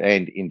negative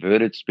and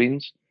inverted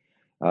spins.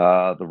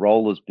 The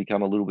rollers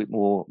become a little bit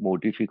more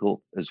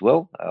difficult as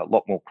well, a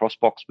lot more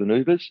crossbox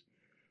maneuvers.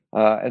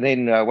 And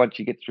then once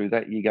you get through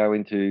that, you go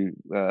into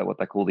what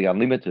they call the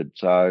unlimited.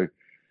 So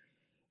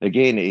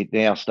again, it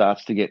now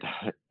starts to get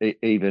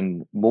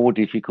even more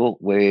difficult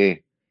where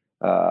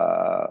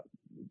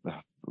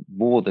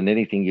more than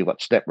anything, you've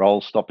got step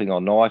rolls stopping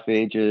on knife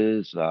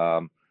edges,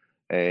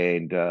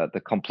 and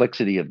the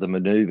complexity of the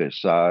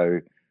maneuvers. So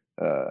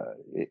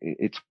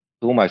it's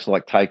almost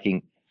like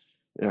taking...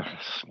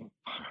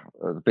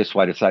 the best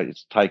way to say it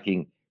is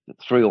taking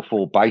 3 or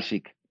 4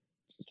 basic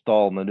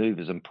style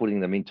maneuvers and putting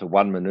them into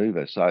one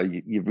maneuver. So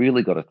you've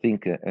really got to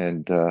think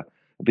and a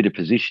bit of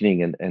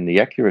positioning and the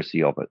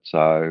accuracy of it.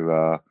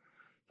 So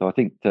I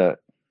think that,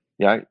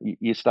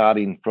 you're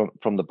starting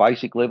from the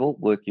basic level,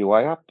 work your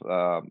way up.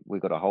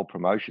 We've got a whole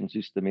promotion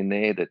system in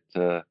there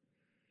that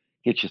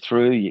gets you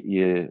through.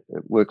 It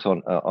works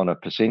on a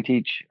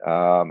percentage,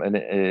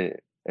 and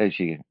as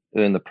you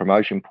earn the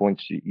promotion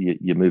points,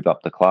 you move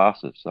up the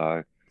classes.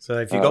 So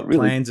if you've got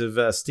plans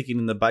of sticking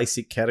in the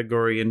basic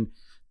category and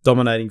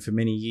dominating for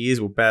many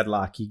years, well, bad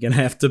luck. You're going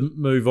to have to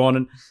move on.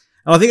 And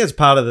I think that's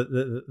part of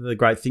the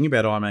great thing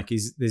about IMAC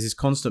is there's this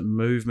constant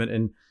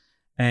movement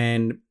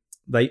and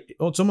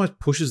it's almost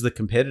pushes the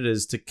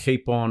competitors to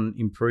keep on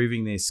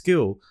improving their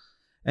skill.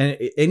 And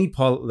any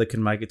pilot that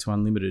can make it to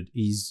unlimited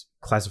is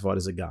classified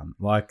as a gun.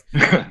 Like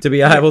to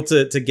be able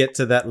to get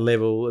to that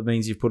level, it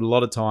means you've put a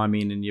lot of time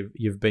in and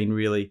you've been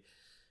really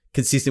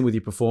consistent with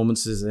your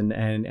performances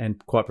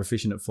and quite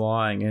proficient at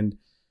flying. And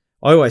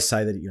I always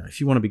say that,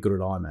 if you want to be good at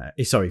IMAC,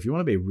 if you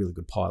want to be a really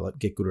good pilot,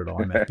 get good at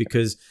IMAC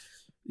because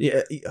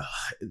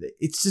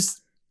it's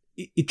just,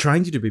 it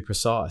trains you to be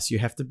precise. You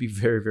have to be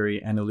very,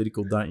 very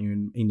analytical, don't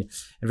you? And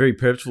very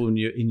purposeful in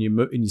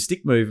your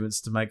stick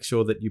movements to make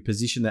sure that you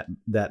position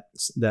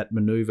that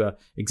maneuver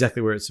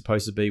exactly where it's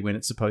supposed to be when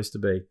it's supposed to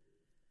be.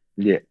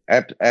 Yeah,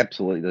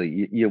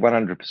 absolutely. You're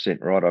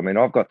 100% right. I mean,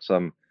 I've got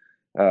some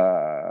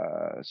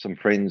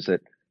friends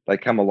that they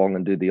come along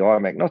and do the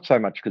IMAC, not so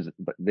much because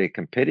they're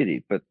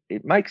competitive, but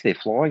it makes their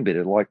flying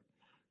better. Like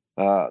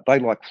they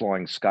like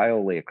flying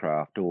scale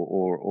aircraft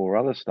or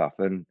other stuff,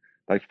 and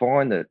they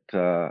find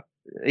that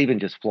even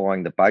just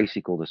flying the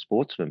basic or the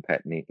sportsman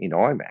pattern in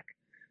IMAC,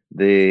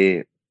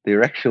 their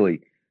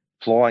actually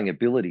flying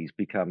abilities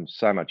become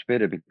so much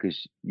better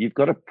because you've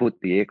got to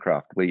put the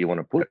aircraft where you want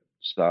to put it.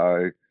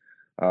 So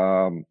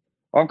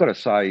I've got to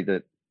say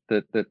that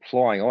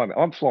flying,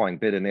 I'm flying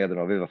better now than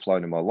I've ever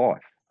flown in my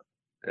life.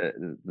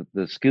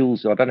 The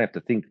skills, I don't have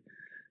to think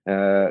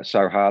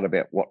so hard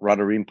about what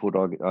rudder input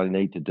I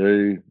need to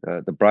do.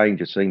 The brain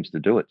just seems to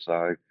do it.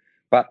 So,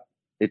 but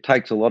it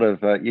takes a lot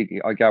of.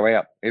 I go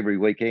out every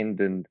weekend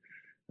and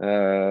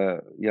I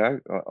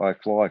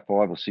fly 5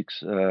 or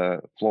 6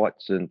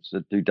 flights and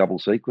do double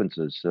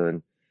sequences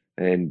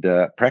and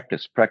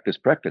practice.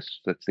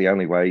 That's the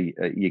only way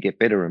you get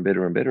better and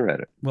better and better at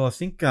it. Well, I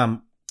think I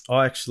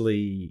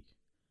actually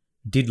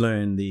did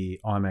learn the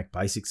IMAC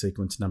basic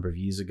sequence a number of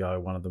years ago.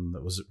 One of them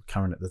that was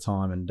current at the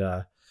time,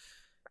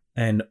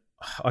 and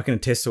I can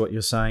attest to what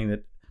you're saying,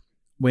 that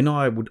when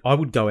I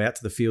would go out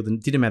to the field, and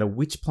it didn't matter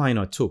which plane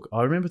I took.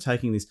 I remember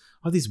taking this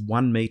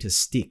 1 meter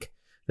stick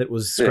that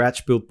was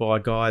scratch built by a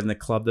guy in the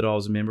club that I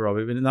was a member of,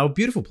 and they were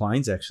beautiful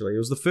planes. Actually, it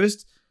was the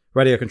first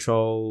radio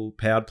control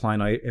powered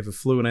plane I ever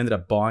flew, and I ended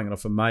up buying it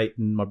off a mate,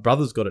 and my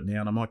brother's got it now,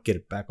 and I might get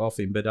it back off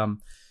him. But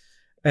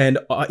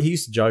he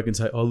used to joke and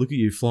say, "Oh, look at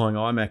you flying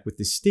IMAC with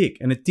this stick,"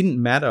 and it didn't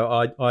matter.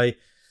 I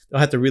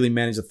had to really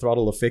manage the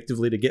throttle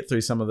effectively to get through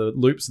some of the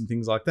loops and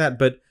things like that.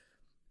 But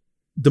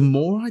the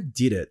more I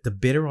did it, the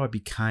better I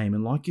became,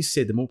 and like you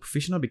said, the more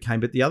proficient I became.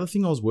 But the other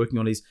thing I was working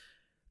on is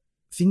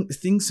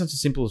things such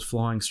as simple as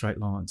flying straight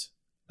lines,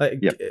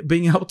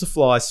 being able to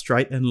fly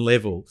straight and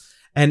level.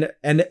 And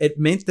it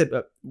meant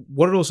that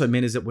what it also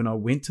meant is that when I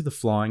went to the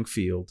flying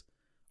field,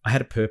 I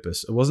had a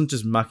purpose. It wasn't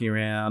just mucking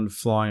around,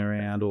 flying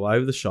around all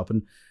over the shop.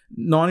 And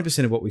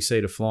 90% of what we see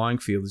at a flying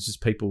field is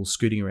just people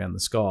scooting around the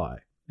sky.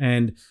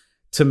 And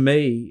to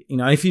me,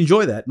 if you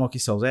enjoy that, knock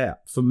yourselves out.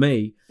 For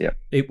me,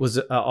 it was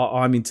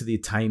I'm into the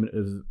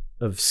attainment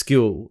of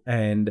skill,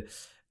 and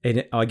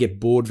I get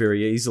bored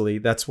very easily.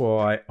 That's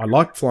why I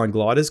like flying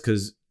gliders,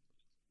 because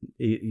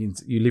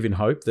you live in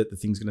hope that the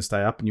thing's going to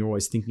stay up, and you're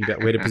always thinking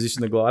about where to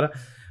position the glider.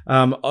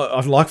 I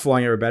like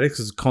flying aerobatics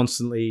because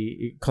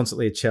it's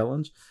constantly a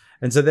challenge,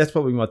 and so that's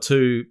probably my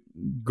two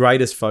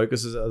greatest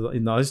focuses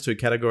in those two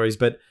categories.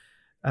 But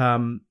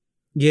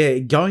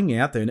going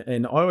out there,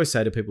 and I always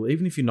say to people,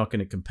 even if you're not going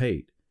to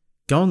compete,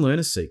 go and learn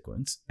a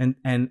sequence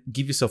and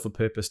give yourself a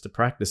purpose to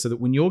practice, so that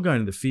when you're going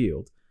to the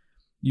field,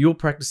 you're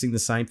practicing the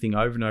same thing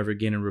over and over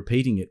again and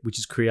repeating it, which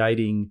is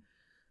creating,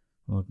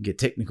 well, I can get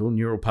technical,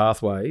 neural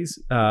pathways,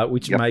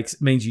 which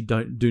means you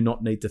do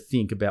not need to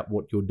think about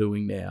what you're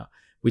doing now,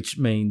 which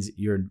means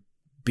you're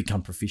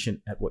become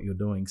proficient at what you're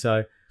doing.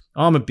 So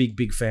I'm a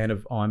big fan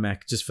of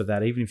IMAC just for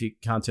that, even if you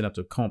can't turn up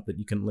to a comp, that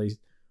you can at least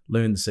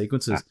learn the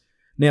sequences.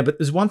 Now, but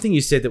there's one thing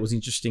you said that was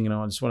interesting, and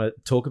I just want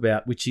to talk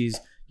about, which is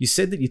you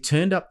said that you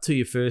turned up to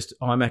your first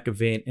IMAC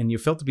event and you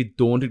felt a bit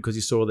daunted because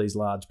you saw these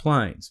large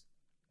planes.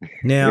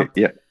 Now,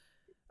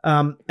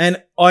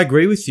 and I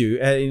agree with you.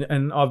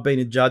 And I've been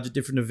a judge at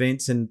different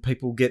events, and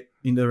people get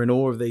in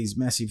awe of these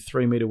massive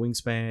 3 meter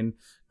wingspan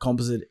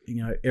composite,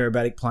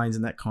 aerobatic planes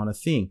and that kind of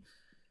thing.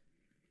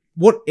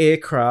 What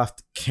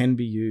aircraft can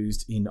be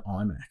used in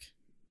IMAC?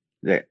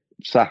 Yeah.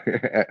 So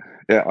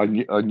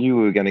I knew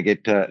we were going to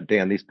get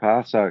down this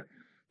path. So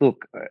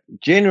look,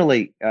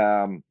 generally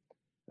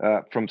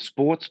from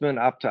sportsman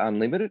up to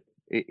unlimited,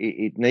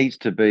 it needs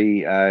to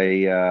be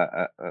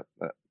a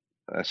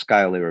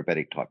scale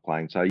aerobatic type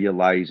plane. So your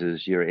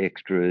lasers, your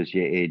extras,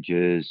 your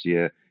edges,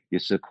 your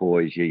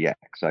sequoias, your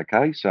yaks.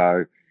 Okay.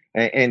 So,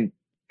 and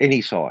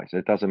any size,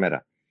 it doesn't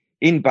matter.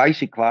 In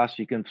basic class,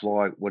 you can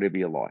fly whatever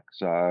you like.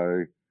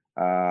 So,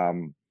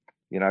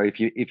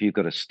 if you've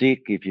got a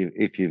stick, if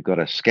you've got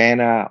a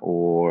scanner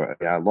or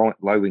a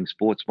low wing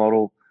sports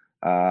model,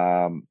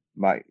 that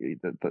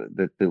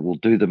will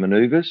do the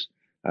maneuvers.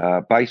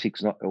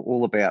 Basics not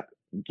all about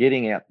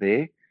getting out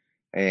there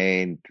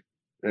and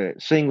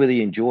seeing whether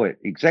you enjoy it.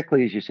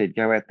 Exactly as you said,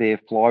 go out there,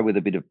 fly with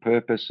a bit of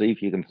purpose, see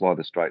if you can fly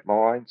the straight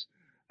lines.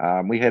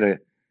 We had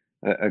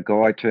a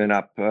guy turn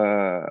up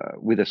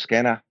with a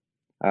scanner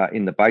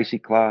in the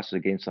basic class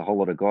against a whole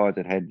lot of guys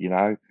that had,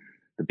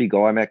 the big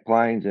IMAC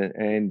planes,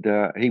 and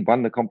he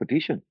won the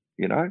competition,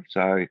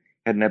 so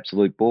had an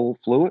absolute ball,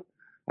 flew it.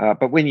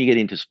 But when you get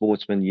into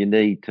sportsmen, you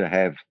need to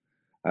have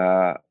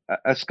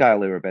a scale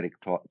aerobatic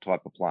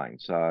type of plane.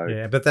 So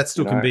yeah, but that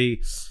still can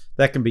be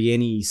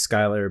any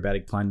scale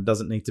aerobatic plane. It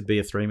doesn't need to be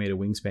a 3 meter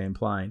wingspan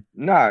plane.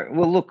 No,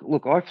 well,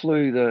 look, I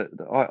flew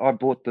I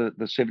bought the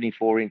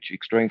 74-inch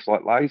extreme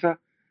flight laser,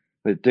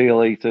 the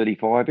DLE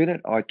 35 in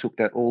it. I took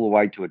that all the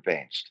way to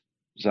advanced.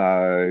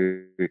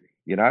 So,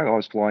 I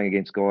was flying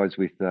against guys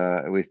with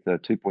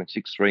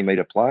 2.63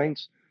 meter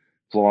planes,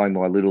 flying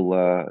my little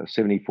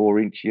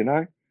 74-inch.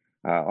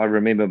 I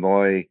remember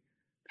my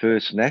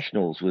first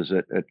nationals was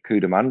at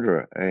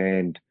Cootamundra,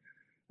 and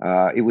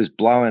it was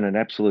blowing an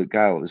absolute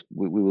gale.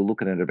 We were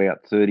looking at about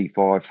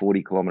 35,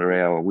 40 kilometre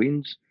hour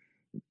winds,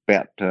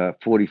 about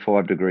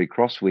 45-degree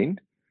crosswind,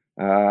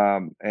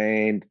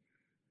 and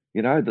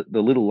the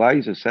little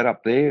laser sat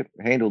up there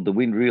handled the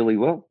wind really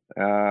well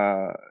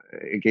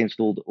against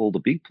all the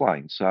big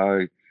planes.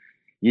 So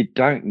you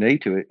don't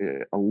need to.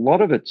 A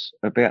lot of it's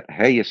about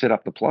how you set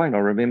up the plane. I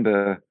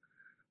remember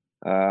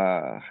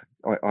I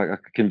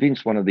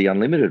convinced one of the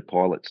unlimited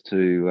pilots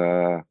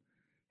to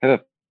have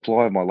a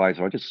fly of my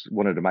laser. I just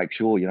wanted to make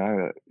sure,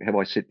 have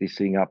I set this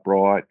thing up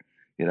right,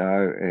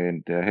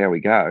 and how we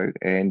go.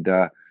 And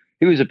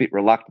he was a bit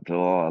reluctant.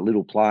 Oh, a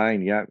little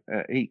plane,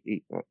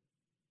 he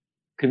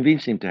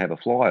convinced him to have a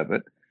fly of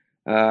it.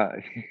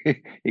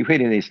 He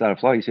went in there and started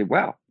flying. He said,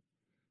 wow,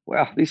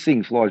 this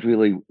thing flies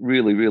really,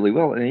 really, really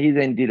well. And he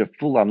then did a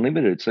full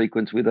unlimited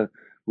sequence with a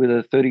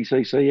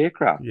 30cc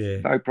aircraft.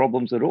 Yeah. No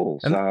problems at all.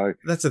 And so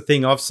that's the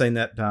thing. I've seen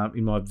that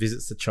in my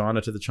visits to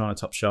China, to the China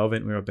Top Show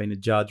event where I've been a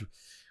judge.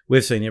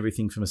 We've seen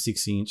everything from a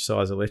 60-inch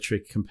size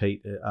electric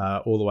compete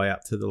all the way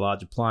up to the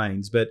larger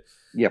planes. But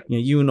yep.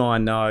 You and I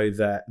know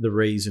that the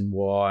reason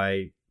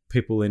why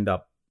people end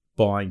up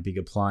buying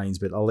bigger planes,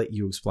 but I'll let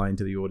you explain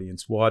to the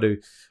audience why do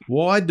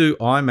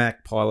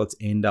IMAC pilots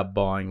end up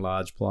buying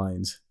large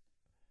planes?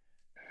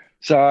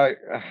 So,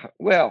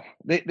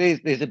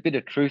 there's a bit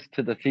of truth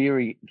to the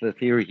theory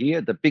here.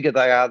 The bigger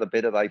they are, the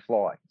better they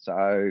fly.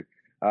 So,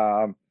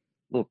 they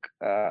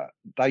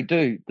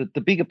do.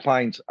 The bigger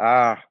planes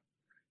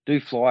do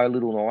fly a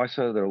little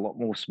nicer. They're a lot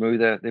more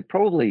smoother. They're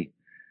probably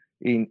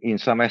in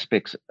some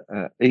aspects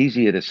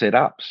easier to set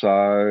up.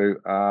 So,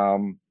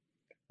 and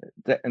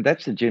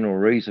that's the general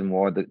reason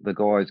why the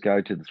guys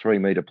go to the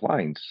 3-meter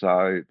planes,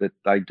 so that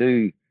they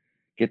do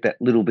get that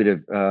little bit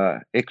of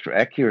extra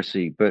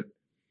accuracy. But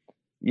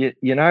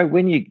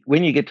when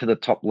you get to the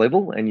top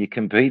level and you're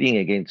competing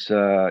against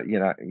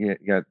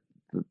the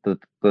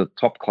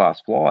top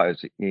class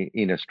flyers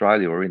in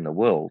Australia or in the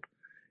world,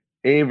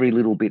 every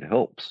little bit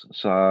helps.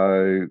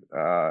 So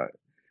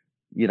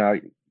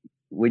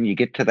when you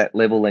get to that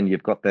level and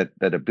you've got that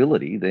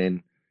ability,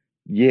 then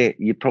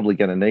you're probably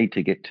going to need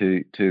to get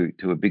to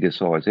a bigger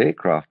size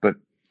aircraft. But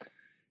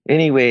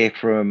anywhere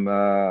from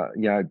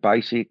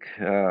basic,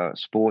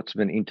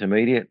 sportsman,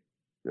 intermediate,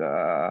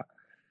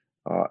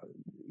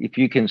 if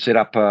you can set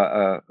up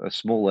a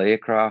small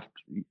aircraft,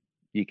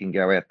 you can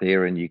go out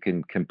there and you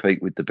can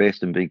compete with the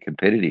best and be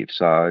competitive.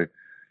 So,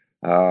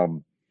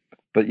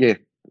 but yeah,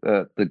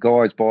 the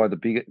guys buy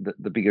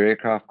the bigger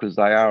aircraft because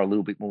they are a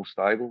little bit more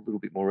stable, a little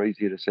bit more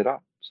easier to set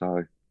up.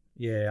 So.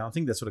 Yeah, I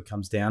think that's what it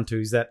comes down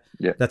to, is that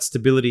Yeah. that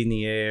stability in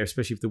the air,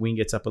 especially if the wing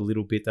gets up a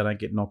little bit, they don't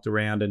get knocked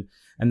around, and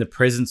the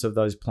presence of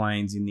those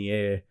planes in the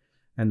air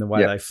and the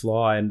way Yeah. they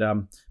fly. And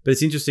but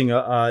it's interesting,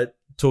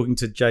 talking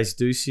to Jace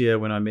Ducia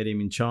when I met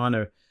him in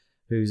China,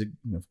 who's,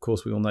 of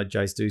course, we all know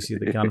Jace Ducia,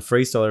 the gun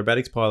freestyle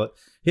aerobatics pilot.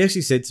 He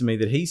actually said to me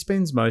that he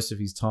spends most of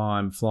his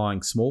time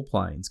flying small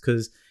planes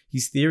because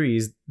his theory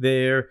is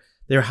they're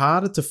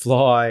harder to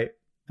fly,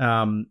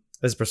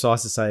 as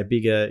precise as, say, a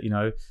bigger,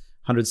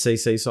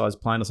 100cc size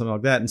plane or something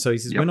like that. And so he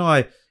says, Yep. when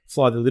I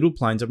fly the little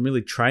planes, I'm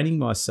really training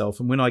myself.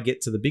 And when I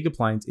get to the bigger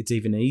planes, it's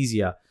even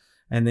easier.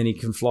 And then he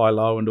can fly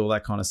low and all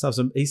that kind of stuff.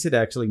 So he said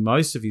actually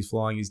most of his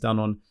flying is done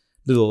on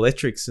little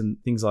electrics and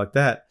things like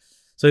that.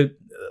 So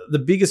the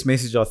biggest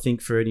message, I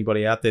think, for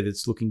anybody out there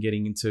that's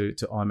getting into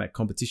IMAC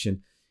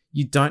competition,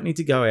 you don't need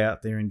to go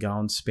out there and go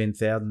and spend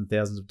thousands and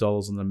thousands of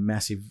dollars on a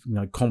massive,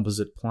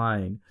 composite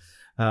plane.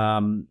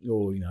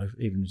 Or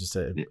even just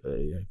a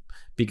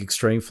big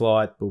extreme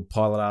flight or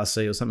pilot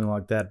RC or something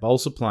like that,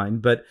 balsa plane.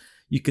 But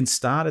you can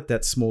start at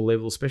that small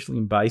level, especially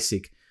in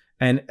basic,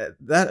 and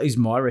that is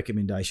my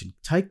recommendation.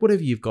 Take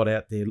whatever you've got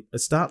out there,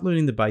 start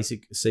learning the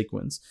basic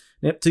sequence.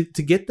 Now, to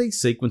get these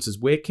sequences,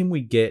 where can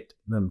we get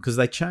them? Because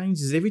they change.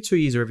 Is it every 2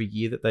 years or every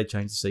year that they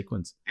change the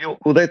sequence?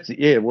 Well, that's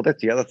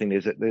the other thing,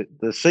 is that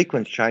the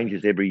sequence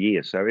changes every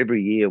year. So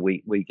every year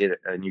we get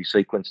a new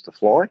sequence to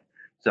fly.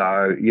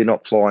 So you're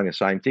not flying the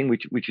same thing,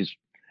 which is,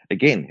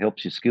 again,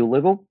 helps your skill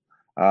level.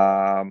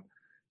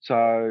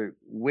 So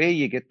where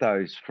you get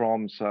those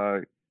from,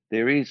 so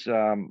there is,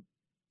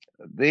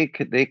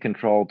 they're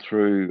controlled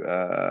through,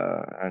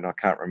 and I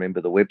can't remember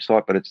the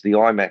website, but it's the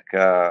IMAC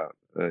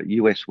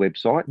US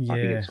website. Yeah. I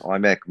think it's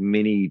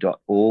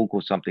imacmini.org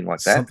or something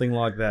like that. Something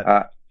like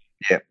that.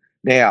 Yeah.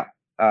 Now,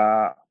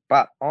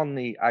 but on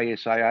the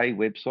ASAA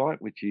website,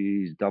 which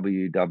is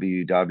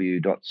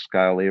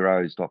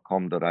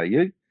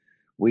www.scaleaeros.com.au,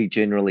 we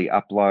generally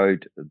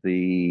upload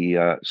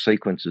the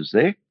sequences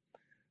there.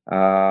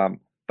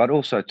 But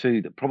also,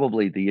 too,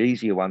 probably the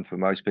easier one for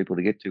most people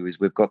to get to is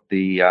we've got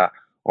the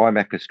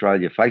IMAC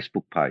Australia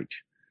Facebook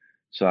page.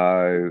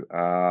 So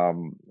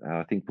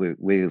I think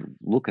we're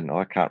looking,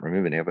 I can't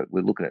remember now, but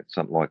we're looking at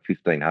something like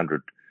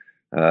 1,500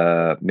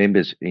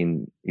 members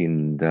in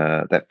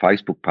that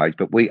Facebook page.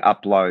 But we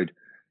upload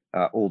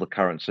all the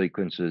current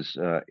sequences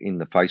in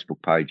the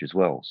Facebook page as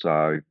well.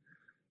 So,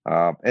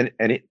 and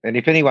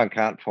if anyone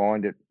can't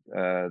find it,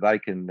 they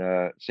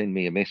can send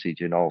me a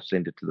message and I'll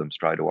send it to them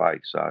straight away.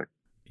 So,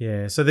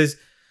 yeah. So there's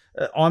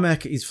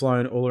IMAC is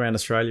flown all around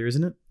Australia,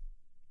 isn't it?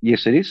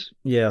 yes, it is.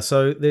 Yeah.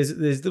 So there's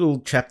little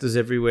chapters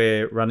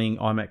everywhere running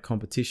IMAC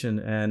competition,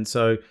 and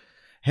so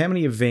how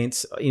many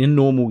events in a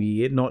normal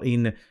year, not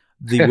in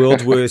the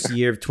world's worst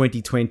year of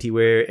 2020,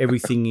 where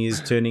everything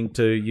is turning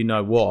to you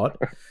know what?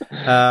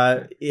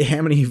 How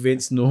many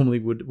events normally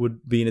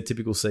would be in a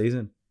typical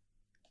season?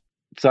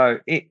 So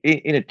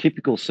in a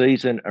typical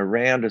season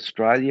around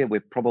Australia, we're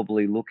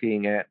probably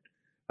looking at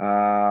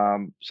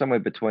somewhere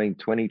between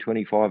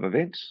 20-25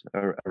 events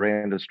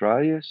around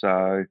Australia.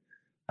 So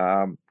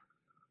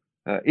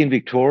in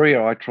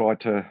Victoria, I try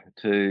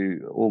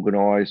to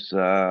organise.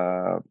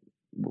 The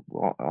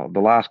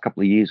last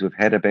couple of years, we've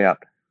had about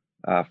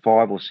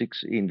 5 or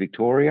 6 in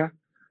Victoria.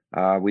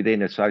 We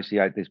then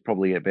associate. There's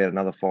probably about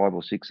another 5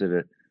 or 6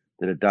 that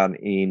are done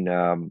in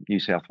New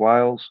South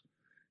Wales.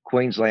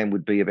 Queensland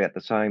would be about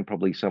the same,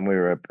 probably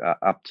somewhere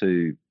up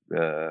to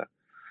the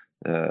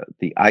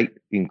 8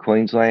 in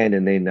Queensland,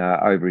 and then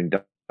over in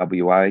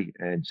WA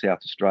and South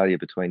Australia,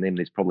 between them,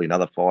 there's probably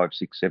another 5,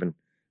 6, 7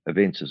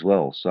 events as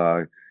well.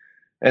 So,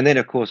 and then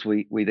of course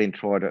we then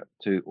try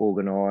to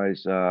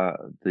organise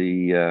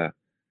the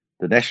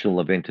national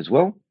event as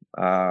well,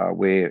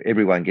 where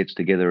everyone gets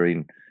together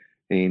in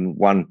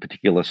one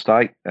particular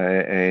state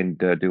and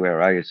do our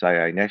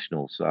ASAA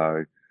national.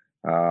 So.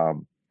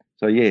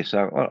 So yeah,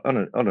 so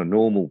on a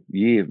normal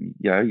year,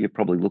 you're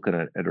probably looking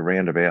at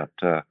around about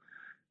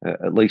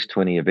at least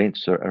 20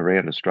 events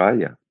around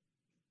Australia.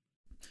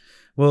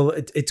 Well,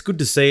 it's good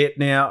to see it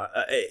now.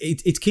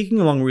 It's kicking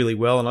along really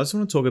well, and I just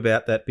want to talk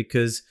about that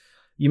because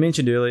you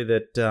mentioned earlier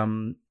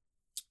that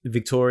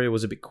Victoria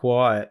was a bit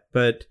quiet,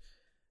 but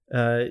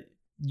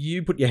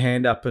you put your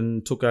hand up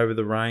and took over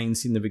the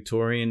reins in the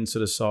Victorian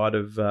sort of side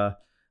of the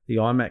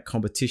IMAC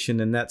competition,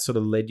 and that sort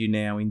of led you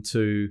now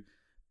into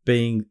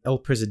being El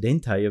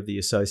Presidente of the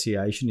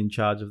association, in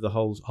charge of the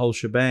whole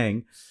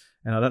shebang.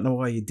 And I don't know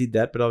why you did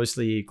that, but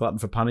obviously you're glutton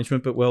for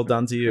punishment, but well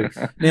done to you.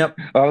 Now,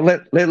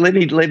 let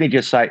me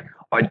just say,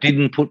 I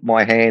didn't put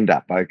my hand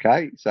up,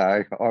 okay?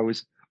 So I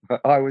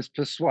was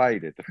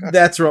persuaded.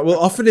 That's right. Well,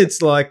 often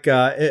it's like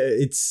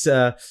it's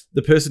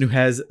the person who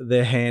has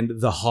their hand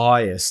the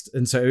highest,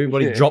 and so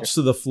everybody drops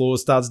to the floor,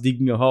 starts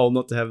digging a hole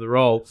not to have the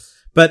role.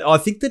 But I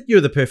think that you're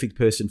the perfect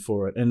person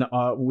for it. And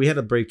we had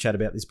a brief chat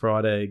about this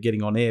prior to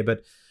getting on air,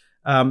 but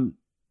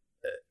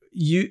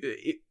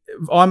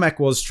IMAC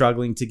was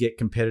struggling to get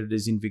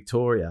competitors in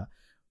Victoria.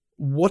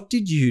 What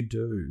did you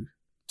do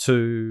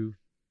to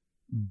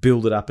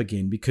build it up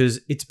again?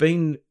 Because it's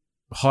been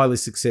highly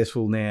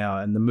successful now,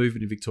 and the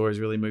movement in Victoria has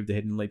really moved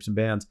ahead in leaps and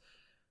bounds.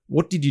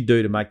 What did you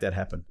do to make that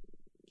happen?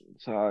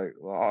 So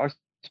I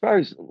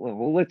suppose,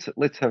 well,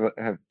 let's have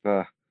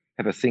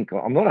a think.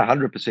 I'm not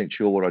 100%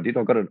 sure what I did.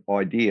 I got an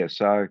idea.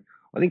 So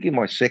I think in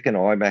my second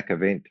IMAC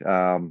event,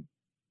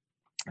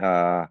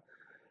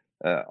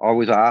 I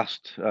was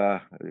asked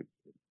by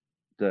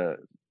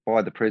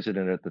the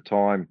president at the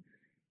time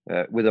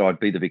whether I'd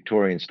be the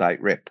Victorian state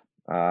rep.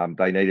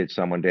 They needed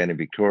someone down in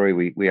Victoria.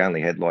 We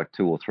only had like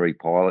 2 or 3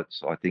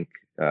 pilots, I think,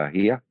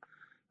 here.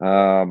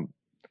 And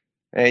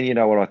you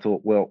know what, I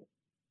thought, well,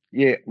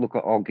 yeah, look,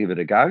 I'll give it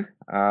a go.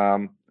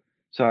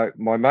 So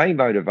my main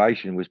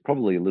motivation was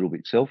probably a little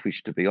bit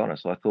selfish, to be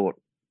honest. I thought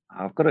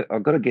I've got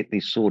to get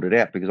this sorted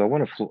out because I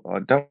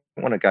don't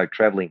want to go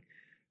travelling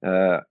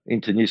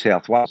into New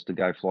South Wales to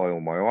go fly all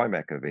my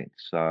IMAC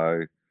events.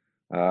 So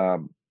I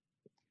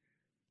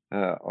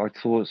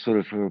thought sort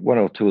of 1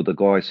 or 2 of the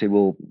guys said,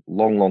 well,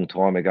 long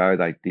time ago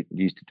they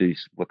used to do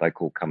what they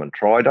call come and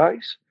try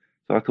days.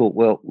 So I thought,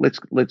 well,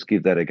 let's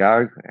give that a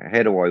go.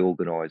 How do I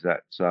organise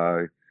that?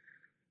 So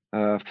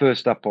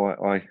first up,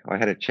 I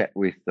had a chat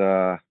with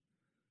the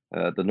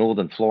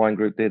Northern Flying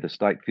Group there, the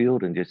state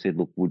field, and just said,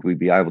 look, would we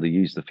be able to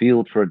use the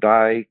field for a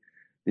day?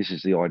 This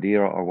is the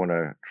idea. I want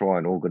to try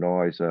and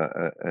organise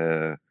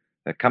a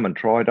come and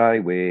try day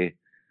where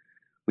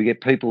we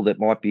get people that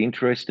might be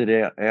interested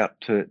out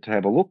to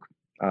have a look,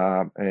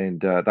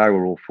 and they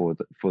were all for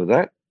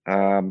that.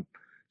 So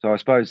I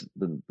suppose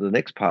the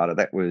next part of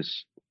that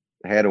was,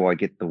 how do I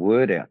get the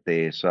word out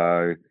there?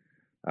 So,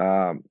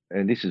 and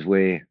this is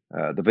where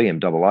the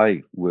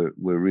VMAA were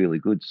really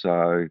good.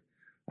 So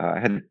I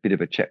had a bit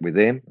of a chat with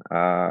them.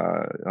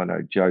 I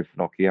know Joe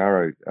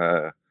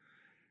Finocchiaro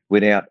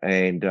went out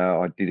and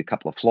I did a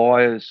couple of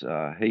flyers. He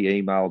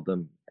emailed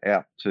them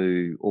out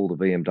to all the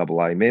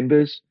VMAA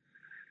members.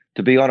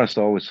 To be honest,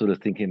 I was sort of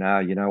thinking,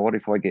 you know what,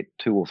 if I get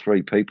 2 or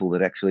 3 people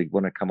that actually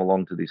want to come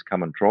along to this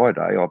come and try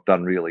day, I've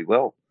done really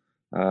well.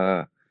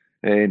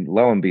 And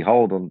lo and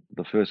behold, on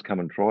the first come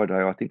and try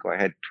day, I think I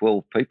had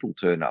 12 people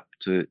turn up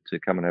to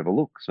come and have a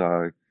look.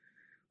 So,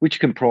 which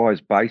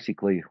comprised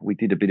basically, we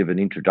did a bit of an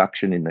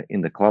introduction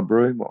in the club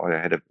room. I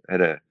had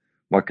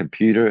my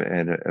computer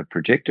and a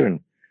projector, and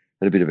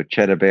had a bit of a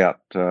chat about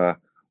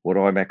what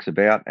IMAC's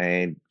about,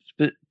 and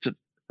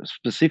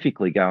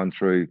specifically going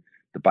through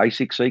the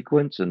basic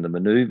sequence and the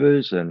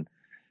manoeuvres and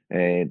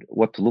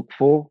what to look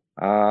for.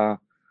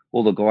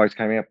 All the guys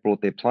came out,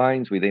 brought their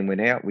planes. We then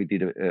went out. We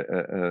did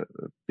a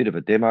bit of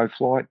a demo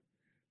flight.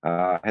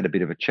 Had a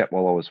bit of a chat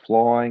while I was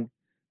flying,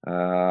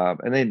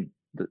 and then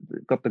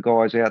got the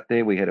guys out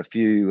there. We had a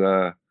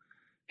few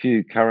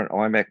current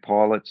IMAC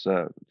pilots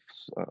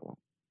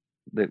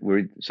that were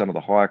in some of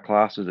the higher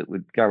classes that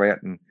would go out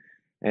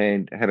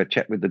and have a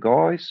chat with the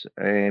guys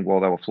and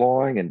while they were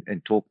flying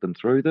and talk them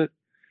through that.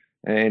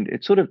 And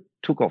it sort of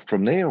took off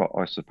from there,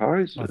 I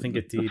suppose. I think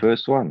it did. The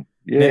first one.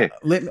 Yeah.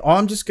 Now,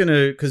 I'm just going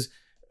to, because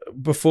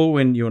before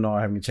when you and I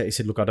were having a chat, you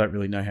said, look, I don't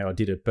really know how I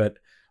did it, but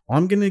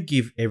I'm going to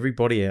give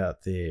everybody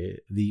out there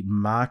the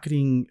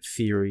marketing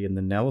theory and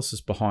the analysis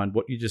behind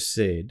what you just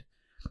said,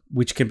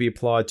 which can be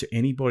applied to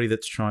anybody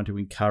that's trying to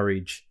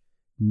encourage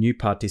new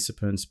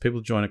participants,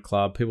 people to join a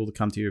club, people to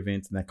come to your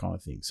events and that kind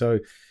of thing. So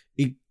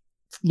it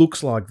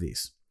looks like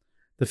this.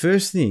 The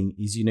first thing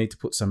is you need to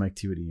put some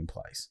activity in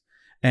place.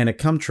 And a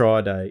come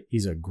try day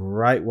is a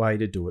great way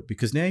to do it,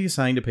 because now you're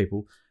saying to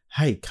people,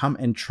 hey, come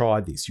and try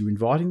this. You're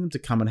inviting them to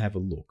come and have a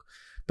look.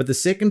 But the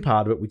second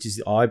part of it, which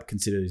is I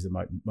consider is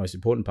the most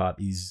important part,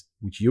 is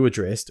which you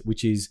addressed,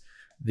 which is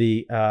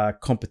the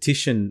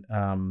competition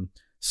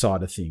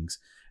side of things.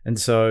 And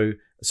so,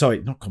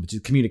 sorry, not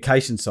competition,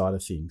 communication side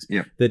of things.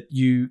 Yeah. That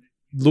you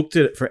looked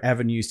at it for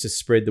avenues to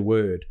spread the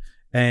word,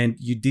 and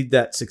you did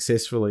that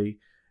successfully.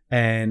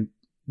 And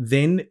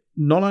then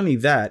not only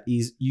that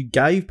is you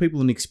gave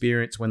people an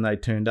experience when they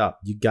turned up.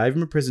 You gave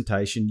them a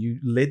presentation. You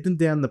led them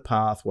down the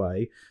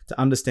pathway to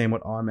understand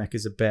what IMAC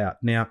is about.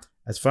 Now,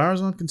 as far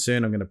as I'm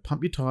concerned, I'm going to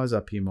pump your tires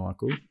up here,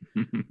 Michael.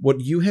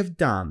 What you have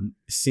done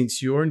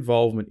since your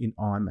involvement in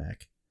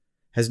IMAC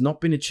has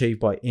not been achieved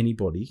by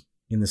anybody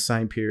in the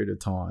same period of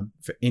time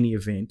for any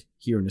event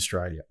here in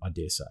Australia, I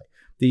dare say.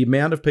 The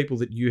amount of people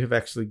that you have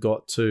actually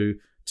got to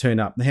turn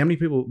up. How many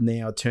people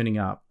now are turning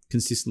up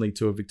consistently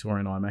to a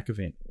Victorian IMAC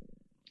event?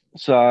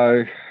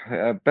 So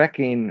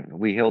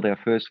we held our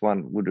first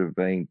one, would have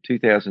been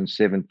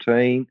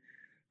 2017.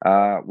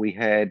 We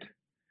had,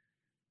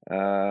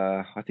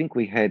 I think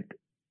we had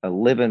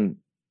 11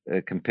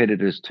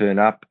 competitors turn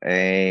up,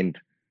 and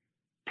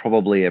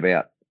probably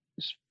about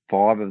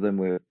 5 of them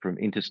were from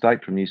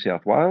interstate, from New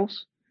South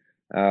Wales.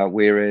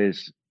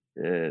 Whereas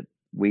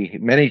we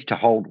managed to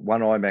hold one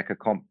IMAC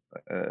comp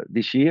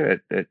this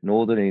year at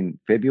Northern in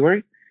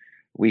February.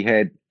 We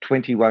had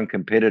 21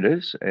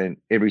 competitors, and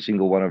every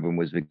single one of them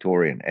was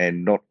Victorian,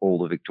 and not all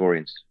the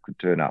Victorians could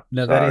turn up.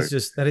 No,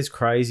 that is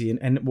crazy.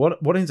 And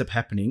what ends up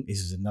happening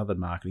is another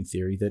marketing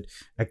theory, that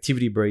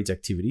activity breeds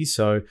activity.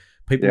 So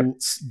people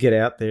get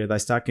out there, they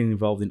start getting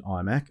involved in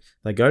IMAC,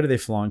 they go to their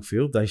flying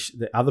field,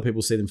 the other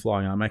people see them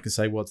flying IMAC and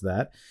say, what's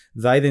that?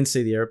 They then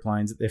see the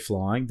airplanes that they're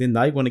flying, then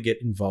they want to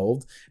get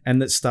involved, and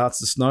that starts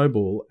to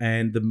snowball,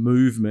 and the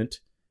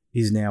movement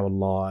is now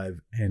alive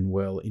and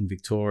well in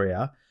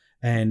Victoria.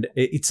 And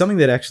it's something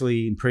that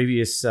actually in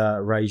previous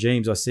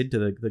regimes, I said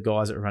to the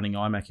guys that are running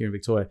IMAC here in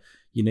Victoria,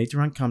 you need to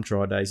run come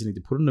try days, you need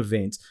to put on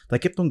events. They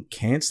kept on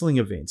cancelling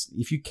events.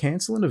 If you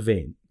cancel an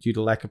event due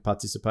to lack of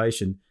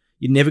participation,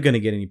 you're never going to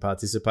get any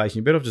participation.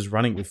 You're better off just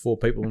running with 4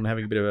 people and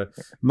having a bit of a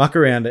muck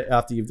around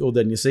after you've all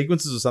done your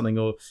sequences or something,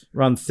 or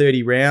run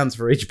 30 rounds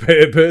for each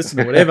person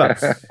or whatever.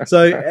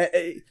 So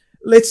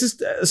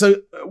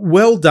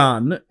well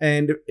done,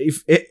 and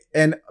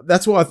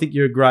that's why I think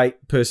you're a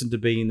great person to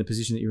be in the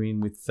position that you're in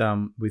with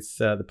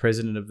the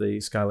president of the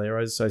Scale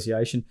Aeros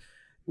Association.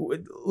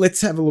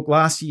 Let's have a look.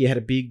 Last year you had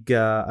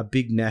a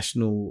big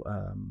national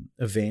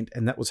event,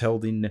 and that was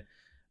held in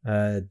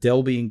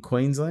Dalby in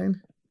Queensland.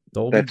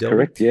 Dalby.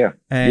 Correct, yeah.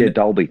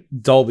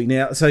 Dalby.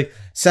 Now, so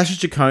Sasha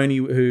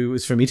Ciccone, who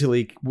was from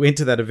Italy, went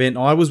to that event.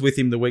 I was with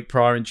him the week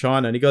prior in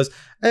China, and he goes,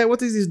 hey,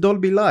 what is this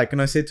Dalby like?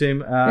 And I said to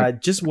him,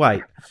 just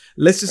wait.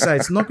 Let's just say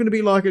it's not going to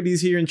be like it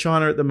is here in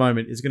China at the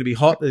moment. It's going to be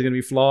hot. There's going to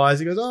be flies.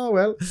 He goes, oh,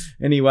 well.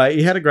 Anyway,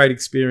 he had a great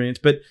experience.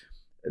 But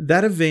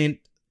that event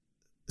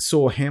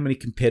saw how many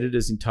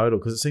competitors in total?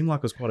 Because it seemed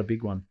like it was quite a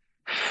big one.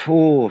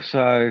 So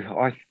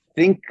I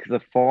think the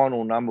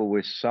final number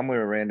was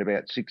somewhere around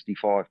about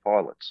 65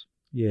 pilots.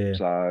 Yeah.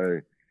 So,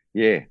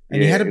 yeah.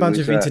 And you had a bunch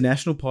of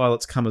international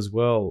pilots come as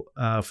well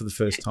for the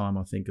first time,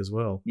 I think, as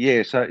well.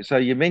 Yeah. So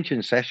you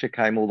mentioned Sasha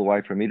came all the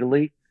way from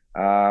Italy.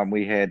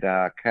 We had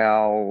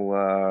Carl,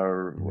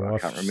 I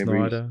can't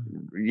remember. Snyder.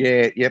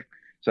 Yep.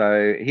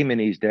 So him and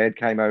his dad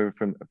came over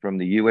from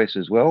the US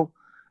as well.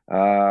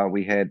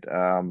 We had,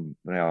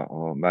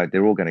 mate,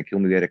 they're all going to kill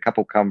me. We had a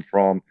couple come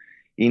from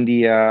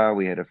India.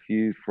 We had a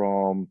few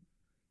from...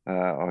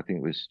 I think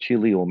it was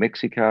Chile or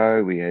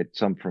Mexico. We had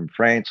some from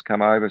France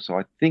come over. So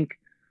I think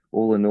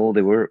all in all,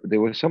 there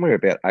were somewhere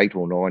about 8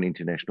 or 9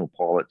 international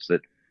pilots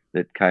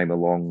that came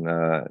along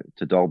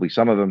to Dalby.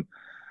 Some of them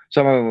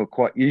were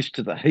quite used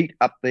to the heat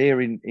up there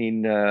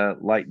in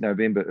late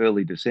November,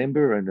 early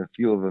December, and a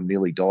few of them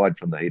nearly died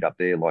from the heat up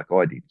there, like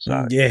I did.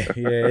 So yeah.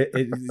 Where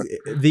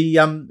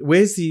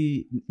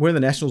are the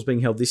nationals being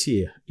held this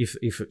year? If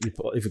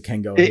it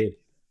can go ahead.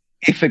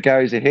 If it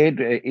goes ahead,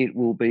 it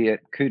will be at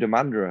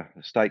Cootamundra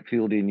State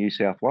Field in New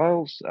South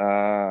Wales.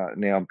 Now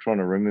I'm trying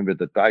to remember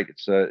the date.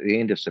 It's the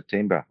end of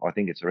September. I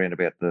think it's around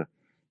about the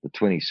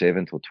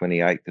 27th or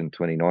 28th and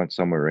 29th,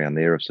 somewhere around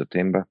there of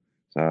September.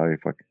 So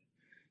if I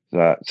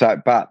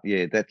but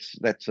yeah,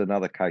 that's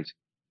another case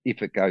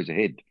if it goes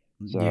ahead.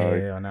 So,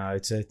 yeah, I know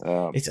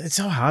it's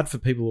so hard for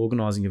people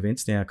organising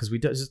events now because we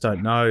just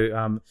don't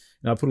know.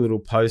 I put a little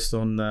post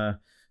on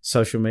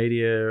social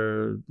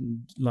media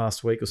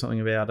last week or something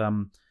about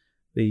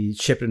the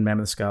Shepherd and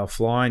Mammoth Scale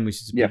Flying,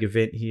 which is a big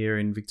event here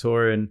in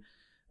Victoria,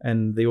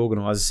 and the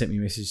organiser sent me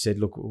a message, said,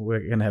 look, we're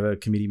going to have a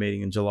committee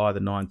meeting in July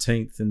the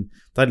 19th, and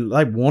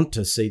they want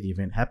to see the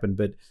event happen,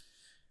 but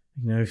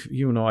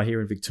you and I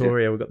here in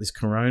Victoria, we've got this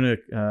corona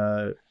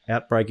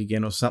outbreak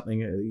again or something.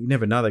 You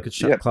never know, they could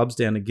shut clubs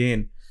down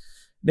again.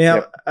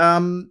 Now,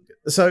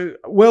 so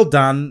well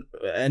done,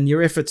 and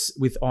your efforts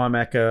with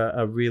IMAC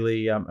are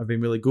really have been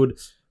really good.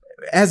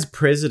 As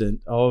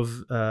president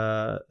of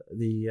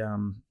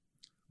the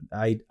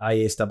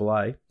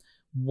ASAA,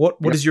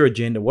 what is your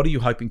agenda? What are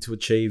you hoping to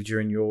achieve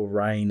during your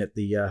reign at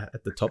the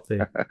top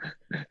there?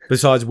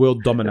 Besides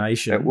world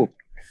domination.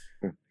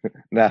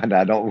 No,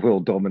 not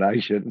world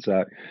domination.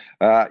 So,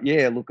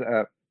 look,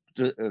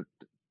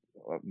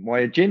 my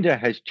agenda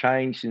has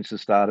changed since the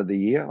start of the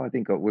year. I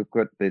think we've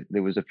got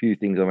there was a few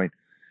things. I mean,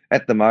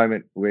 at the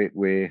moment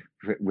we're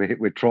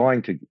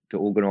trying to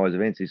organise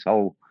events. This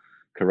whole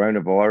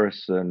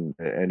coronavirus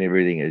and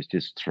everything has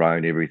just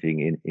thrown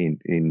everything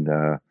in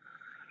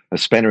a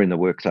spanner in the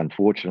works,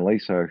 unfortunately.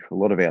 So a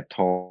lot of our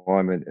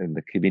time and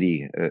the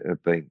committee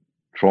have been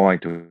trying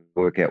to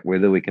work out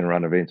whether we can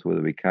run events,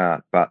 whether we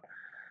can't. But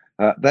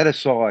that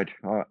aside,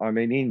 I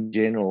mean, in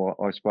general,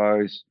 I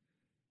suppose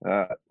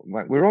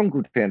we're on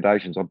good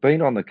foundations. I've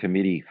been on the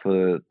committee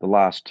for the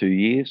last 2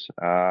 years.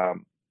 A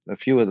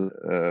few of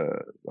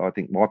I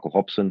think Michael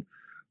Hobson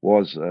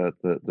was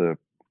the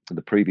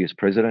previous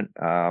president.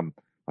 I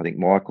think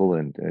Michael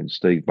and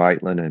Steve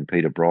Maitland and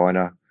Peter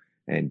Bryner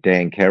and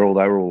Dan Carroll,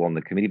 they were all on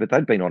the committee, but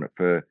they'd been on it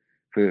for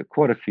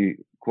quite a few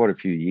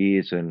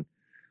years, and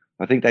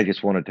I think they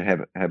just wanted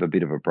to have a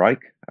bit of a break.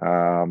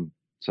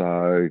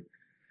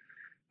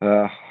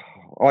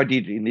 I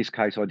did, in this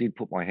case, I did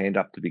put my hand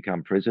up to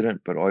become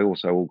president, but I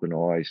also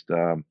organised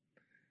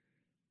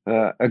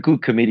a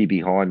good committee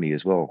behind me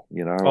as well.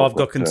 I've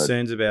got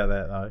concerns about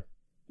that though.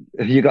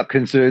 You got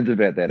concerns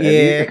about that?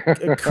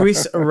 Yeah,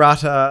 Chris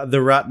Rutter, the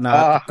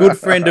Rutnut, good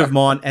friend of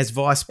mine, as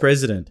vice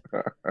president.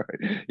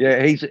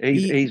 Yeah,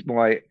 he's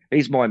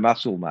my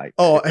muscle mate.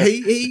 Oh,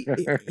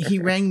 he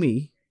rang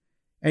me,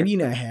 and you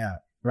know how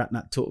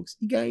Rutnut talks.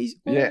 He goes,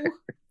 I'm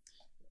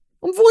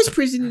vice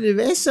president of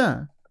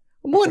ESSA.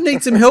 I might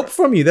need some help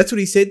from you. That's what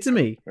he said to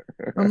me.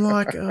 I'm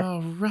like,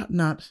 oh,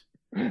 Rutnut,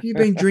 you've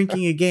been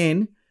drinking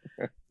again.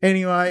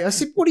 Anyway, I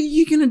said, what are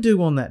you going to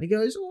do on that? He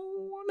goes,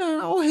 oh, no,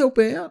 I'll help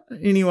out.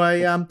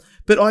 Anyway,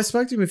 but I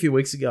spoke to him a few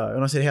weeks ago,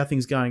 and I said, how are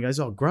things going? He goes,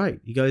 oh,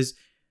 great. He goes,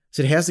 I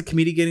said, how's the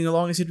committee getting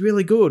along? I said,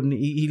 really good. And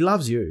he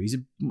loves you. He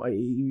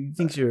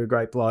thinks you're a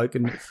great bloke.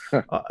 And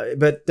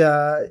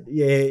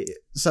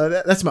so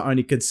that's my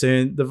only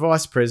concern. The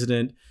vice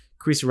president,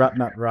 Chris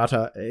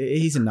Rutter,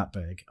 he's a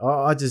nutbag.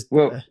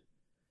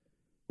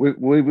 We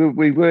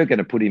were going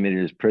to put him in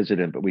as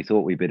president, but we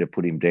thought we better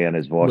put him down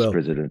as vice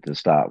president to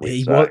start with.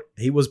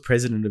 He was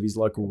president of his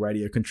local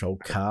radio-controlled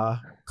car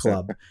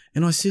club.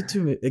 And I said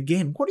to him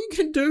again, what are you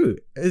going to do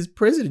as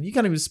president? You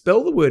can't even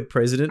spell the word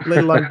president,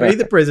 let alone be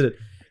the president.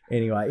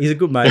 Anyway, he's a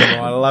good mate of mine.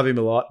 I love him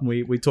a lot, and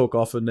we talk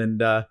often,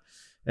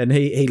 and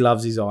he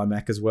loves his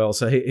iMac as well.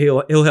 So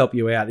he'll help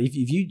you out. If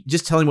you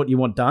just tell him what you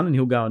want done, and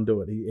he'll go and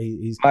do it.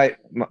 He's a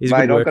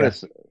good worker.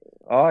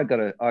 I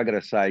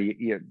gotta say,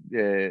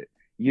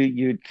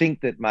 you'd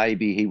think that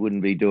maybe he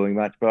wouldn't be doing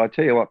much, but I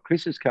tell you what,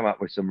 Chris has come up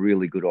with some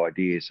really good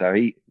ideas. So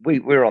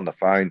we're on the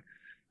phone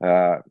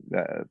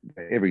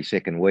every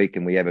second week,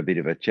 and we have a bit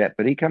of a chat.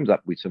 But he comes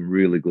up with some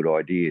really good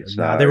ideas.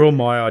 No, they're all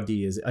my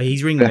ideas.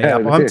 He's ringing me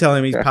up. I'm telling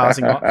him he's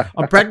passing on.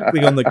 I'm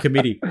practically on the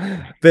committee.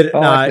 But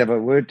I have a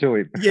word to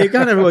him. Yeah, you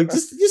can't have a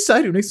just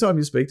say to him next time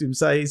you speak to him.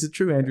 Say, is it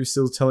true Andrew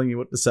Still's telling you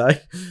what to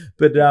say?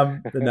 But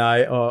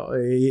no,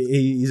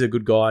 he's a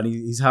good guy, and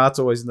his heart's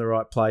always in the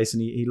right place,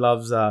 and he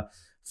loves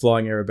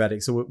flying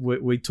aerobatics. So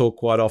we talk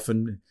quite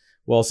often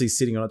whilst he's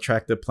sitting on a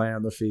tractor playing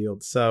on the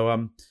field.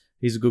 So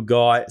he's a good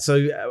guy.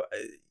 So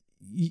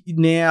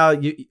now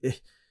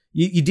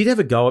you did have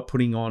a go at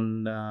putting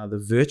on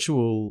the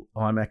virtual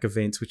IMAC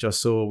events, which I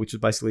saw, which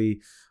was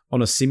basically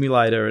on a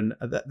simulator, and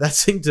that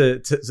seemed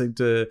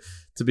to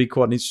be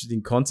quite an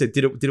interesting concept.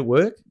 Did it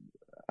work?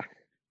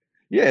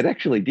 Yeah, it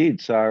actually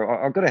did. So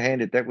I've got to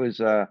hand it. That was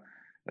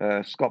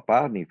Scott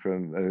Bardney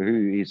from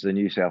who is the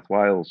New South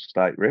Wales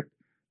state rep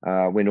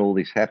when all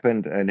this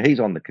happened, and he's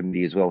on the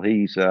committee as well.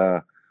 He's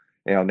our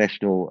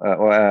national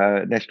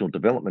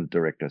development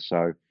director.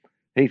 So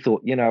he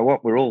thought, you know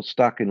what, we're all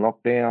stuck in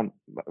lockdown,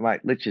 mate.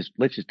 Let's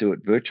just do it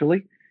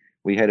virtually.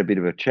 We had a bit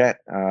of a chat,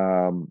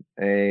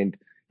 and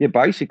yeah,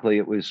 basically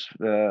it was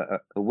a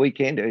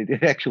weekend.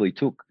 It actually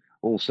took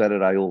all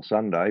Saturday, all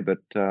Sunday, but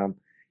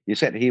you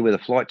sat here with a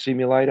flight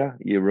simulator,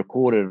 you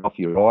recorded it off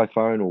your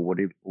iPhone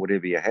or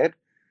whatever you had.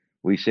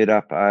 We set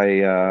up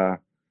a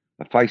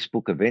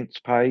Facebook events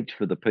page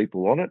for the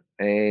people on it,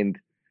 and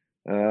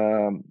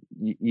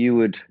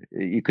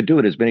you could do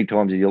it as many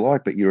times as you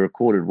like, but you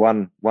recorded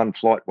one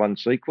flight, one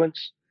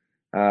sequence,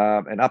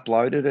 and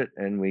uploaded it,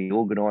 and we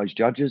organised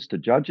judges to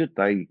judge it.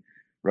 They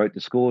wrote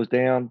the scores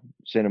down,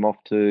 sent them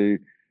off to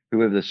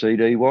whoever the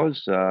CD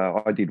was.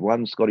 I did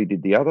one, Scotty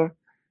did the other,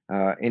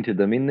 entered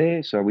them in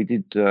there. So we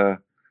did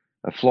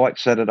a flight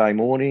Saturday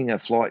morning, a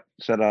flight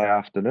Saturday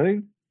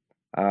afternoon,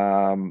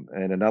 and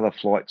another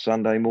flight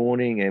Sunday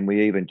morning, and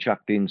we even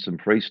chucked in some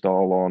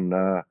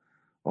freestyle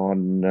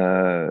on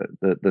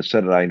the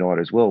Saturday night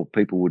as well.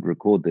 People would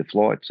record their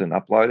flights and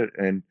upload it,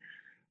 and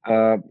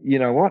you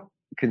know what?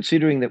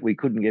 Considering that we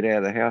couldn't get out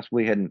of the house,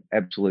 we had an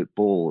absolute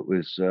ball.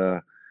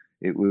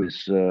 It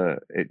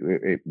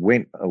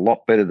went a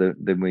lot better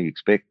than we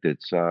expected.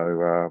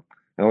 So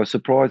I was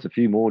surprised a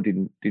few more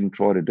didn't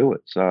try to do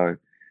it. So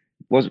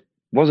it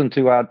wasn't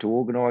too hard to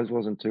organise,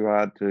 wasn't too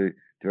hard to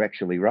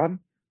actually run.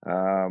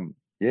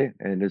 Yeah,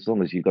 and as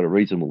long as you've got a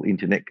reasonable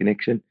internet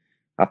connection,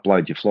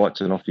 upload your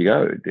flights and off you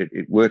go.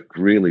 It worked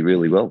really,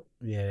 really well.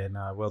 Yeah,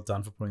 no, well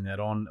done for putting that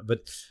on.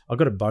 But I've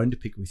got a bone to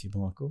pick with you,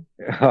 Michael.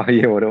 Oh,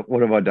 yeah,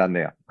 what have I done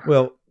now?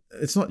 Well,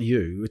 it's not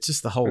you. It's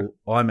just the whole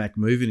IMAC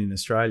movement in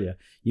Australia.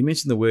 You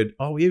mentioned the word,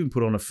 we even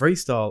put on a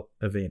freestyle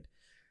event.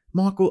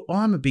 Michael,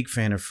 I'm a big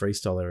fan of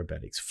freestyle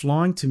aerobatics.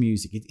 Flying to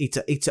music.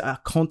 It's a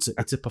concert.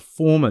 It's a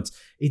performance.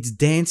 It's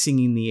dancing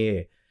in the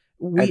air.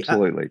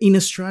 Absolutely. In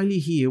Australia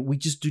here, we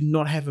just do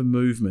not have a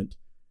movement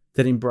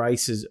that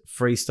embraces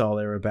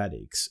freestyle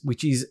aerobatics,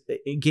 which is,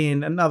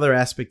 again, another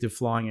aspect of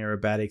flying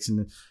aerobatics and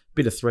a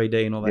bit of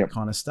 3D and all that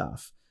kind of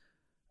stuff.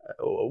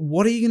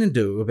 What are you going to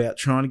do about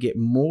trying to get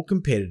more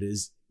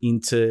competitors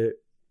into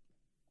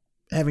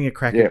having a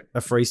crack at a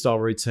freestyle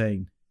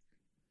routine?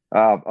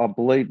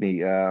 Believe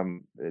me, I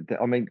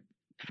mean,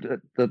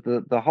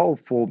 the whole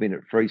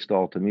 4-minute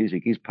freestyle to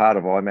music is part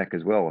of IMAC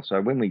as well.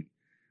 So when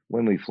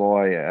we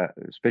fly,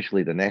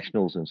 especially the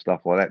nationals and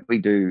stuff like that, we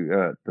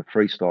do the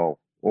freestyle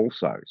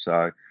also.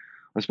 So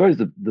I suppose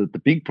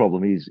the big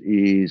problem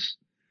is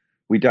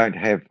we don't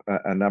have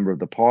a number of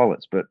the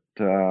pilots, but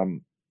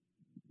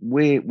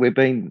we've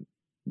been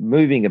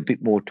moving a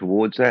bit more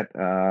towards that.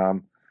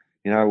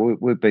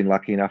 We've been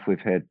lucky enough. We've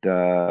had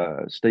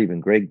Stephen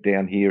Gregg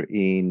down here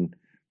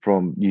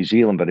from New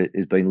Zealand, but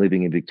has been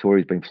living in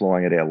Victoria. He's been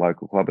flying at our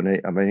local club, and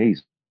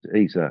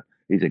he's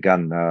a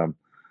gun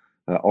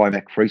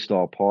IMAC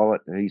freestyle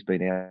pilot. He's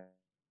been out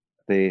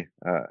there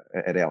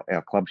at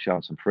our club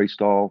showing some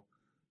freestyle.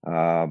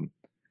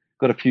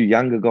 Got a few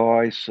younger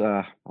guys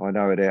I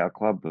know at our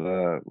club.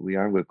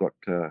 We've got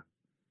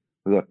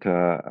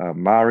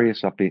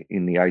Marius up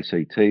in the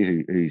ACT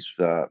who's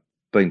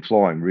been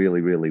flying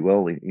really, really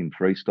well in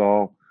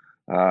freestyle.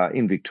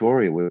 In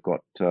Victoria, we've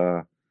got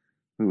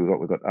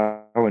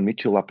Owen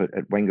Mitchell up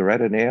at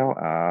Wangaratta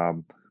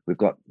now. We've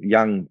got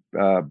young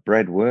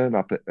Brad Worm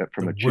up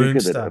from Echuca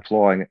that are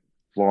flying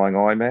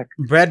IMAC.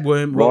 Brad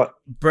Worm, right. Well,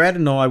 Brad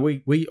and I,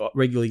 we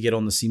regularly get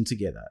on the sim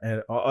together.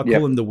 And I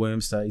call him the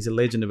Wormster. He's a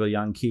legend of a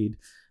young kid.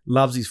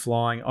 Loves his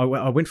flying.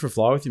 I went for a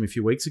fly with him a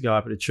few weeks ago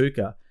up at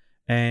Echuca,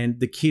 and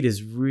the kid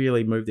has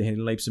really moved ahead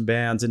in leaps and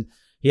bounds. And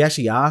he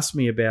actually asked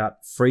me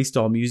about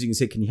freestyle music and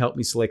said, "Can you help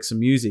me select some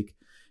music?"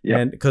 Yep.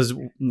 And because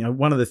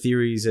one of the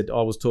theories that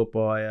I was taught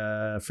by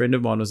a friend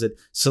of mine was that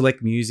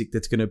select music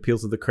that's going to appeal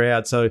to the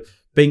crowd. So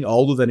being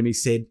older than him, he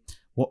said,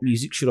 "What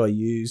music should I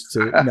use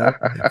to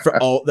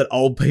that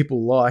old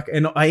people like?"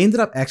 And I ended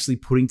up actually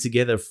putting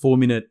together a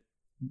 4-minute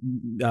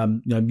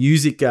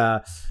music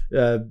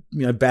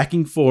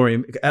backing for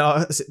him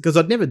because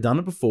I'd never done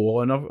it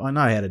before, and I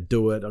know how to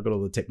do it. I've got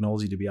all the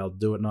technology to be able to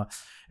do it, and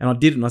I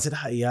did it. And I said,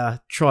 "Hey,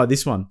 try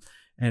this one."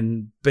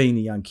 And being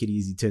the young kid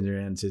he turns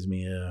around and says to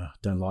me,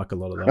 "Don't like a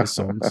lot of those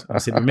songs." I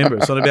said, "Remember,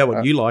 it's not about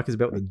what you like; it's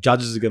about what the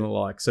judges are going to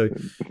like. So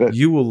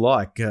you will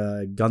like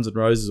Guns N'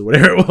 Roses or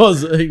whatever it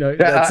was,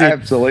 That's it."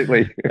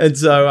 Absolutely. And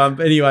so,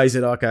 anyway, he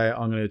said, "Okay,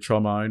 I'm going to try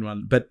my own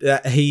one." But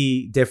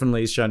he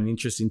definitely has shown an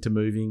interest into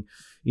moving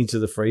into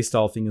the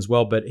freestyle thing as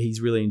well. But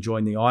he's really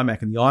enjoying the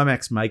IMAC, and the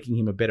IMAC's making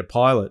him a better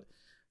pilot.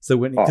 So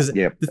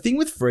the thing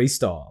with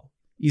freestyle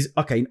is,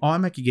 okay, in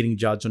IMAC you're getting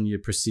judged on your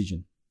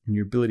precision and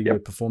your ability to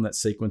perform that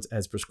sequence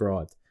as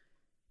prescribed.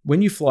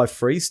 When you fly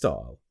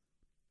freestyle,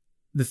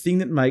 the thing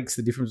that makes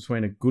the difference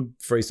between a good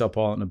freestyle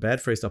pilot and a bad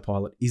freestyle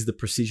pilot is the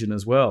precision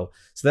as well.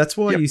 So that's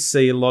why you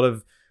see a lot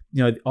of,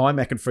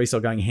 IMAC and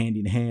freestyle going hand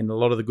in hand. A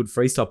lot of the good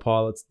freestyle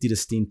pilots did a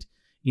stint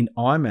in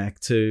IMAC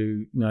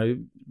to,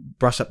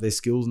 brush up their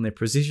skills and their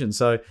precision.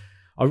 So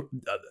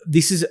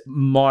this is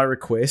my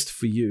request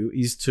for you,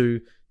 is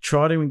to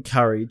try to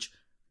encourage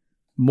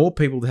more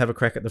people to have a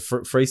crack at the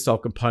freestyle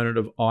component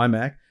of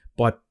IMAC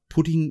by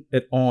putting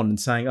it on and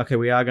saying, okay,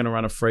 we are going to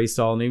run a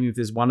freestyle, and even if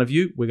there's one of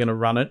you, we're going to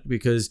run it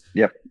because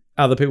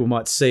other people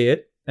might see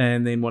it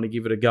and then want to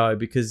give it a go,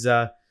 because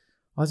I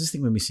just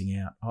think we're missing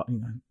out.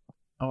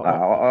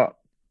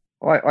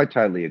 I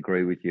totally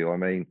agree with you. I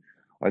mean,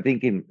 I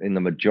think in the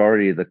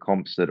majority of the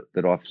comps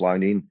that I've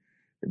flown in,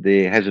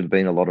 there hasn't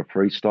been a lot of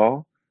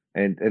freestyle,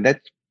 and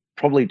that's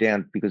probably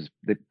down because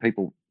the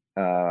people.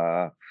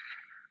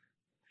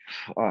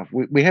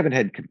 We haven't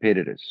had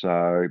competitors,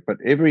 so but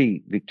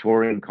every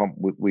Victorian comp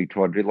we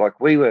tried to do,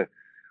 like we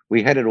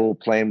had it all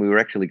planned. We were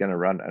actually going to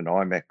run an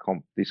IMAC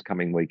comp this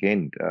coming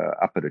weekend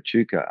up at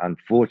Echuca.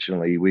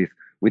 Unfortunately, with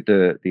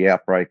the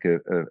outbreak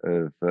of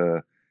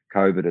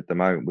COVID at the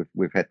moment,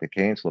 we've had to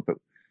cancel it. But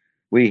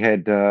we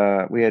had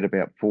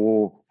about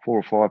four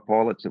or five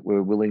pilots that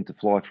were willing to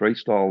fly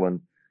freestyle,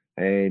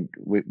 and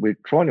we're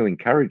trying to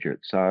encourage it.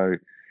 So.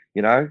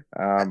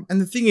 And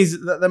the thing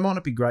is that they might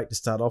not be great to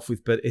start off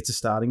with, but it's a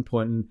starting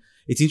point. And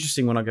it's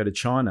interesting when I go to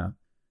China,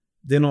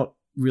 they're not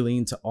really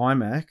into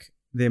IMAC.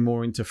 They're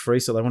more into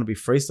freestyle. They want to be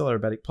freestyle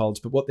aerobatic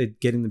pilots. But what they're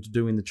getting them to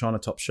do in the China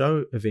Top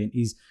Show event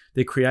is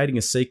they're creating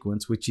a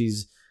sequence which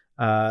is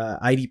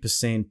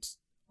 80%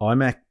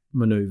 IMAC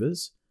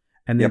maneuvers,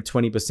 and then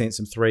 20%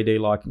 some 3D,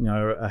 like,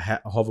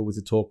 a hover with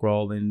a torque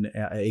roll and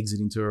exit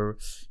into a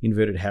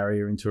inverted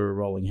Harrier, into a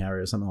rolling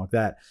Harrier or something like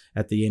that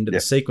at the end of the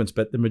sequence.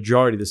 But the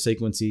majority of the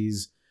sequence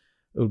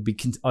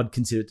I'd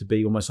consider it to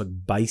be almost like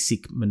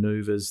basic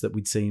maneuvers that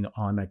we'd see in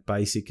IMAC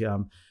basic,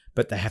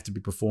 but they have to be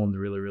performed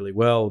really, really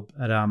well.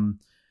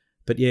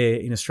 But yeah,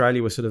 in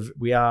Australia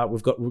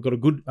we've got a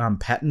good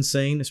pattern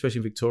scene, especially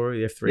in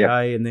Victoria, the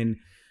F3A, and then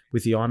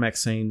with the IMAC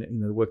scene,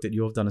 the work that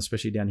you've done,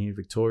 especially down here in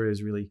Victoria,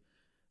 is really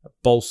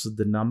bolstered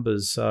the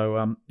numbers.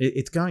 So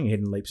it's going ahead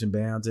in leaps and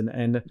bounds,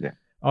 and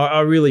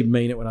I really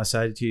mean it when I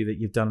say to you that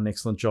you've done an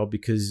excellent job,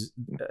 because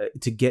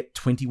to get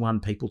 21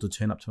 people to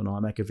turn up to an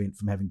IMAC event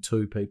from having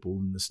 2 people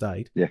in the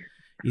state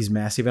is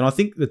massive. And I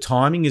think the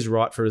timing is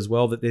right for it as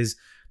well, that there's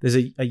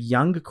a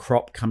younger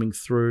crop coming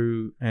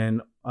through,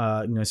 and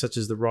such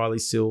as the Riley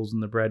Sills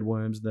and the Brad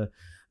Worms, the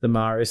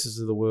Marises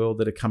of the world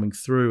that are coming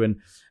through,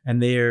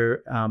 and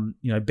they're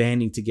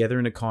banding together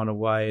in a kind of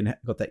way, and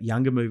got that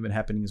younger movement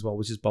happening as well,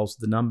 which has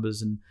bolstered the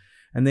numbers,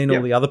 and then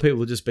all the other people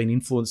have just been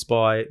influenced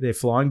by their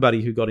flying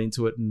buddy who got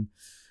into it, and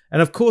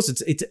of course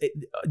it's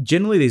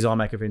generally these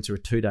IMAC events are a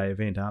 2-day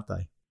event, aren't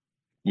they?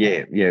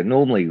 Yeah.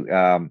 Normally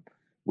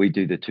we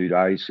do the 2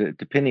 days,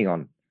 depending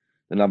on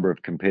the number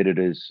of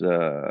competitors.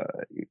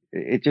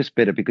 It's just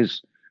better,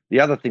 because the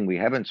other thing we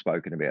haven't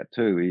spoken about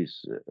too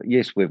is,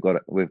 yes, we've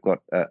got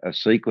a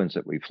sequence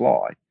that we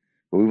fly,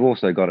 but we've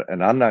also got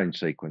an unknown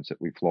sequence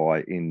that we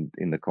fly in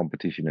the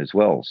competition as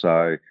well.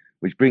 So,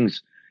 which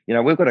brings,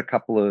 we've got a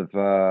couple of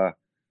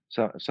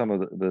some of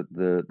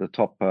the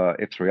top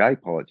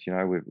F3A pilots.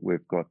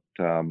 We've got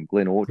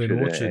Glenn Orchard,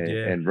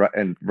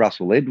 and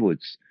Russell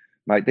Edwards,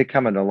 mate. They're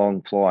coming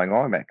along flying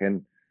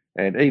IMAC,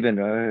 and even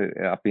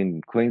up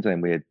in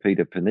Queensland we had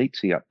Peter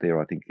Panizzi up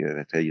there. I think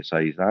that's how you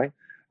say his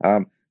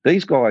name.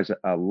 These guys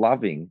are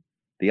loving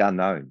the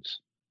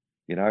unknowns.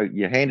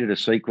 You're handed a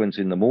sequence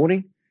in the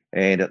morning,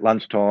 and at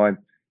lunchtime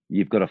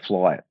you've got to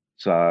fly it.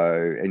 So,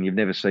 and you've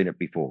never seen it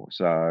before.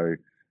 So,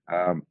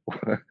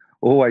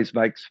 always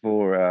makes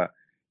for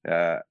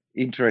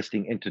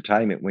interesting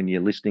entertainment when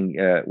you're listening,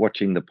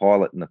 watching the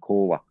pilot and the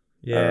caller.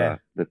 Yeah.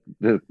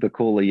 The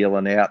caller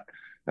yelling out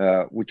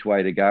which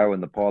way to go,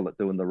 and the pilot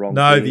doing the wrong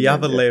thing. No, the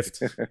other left.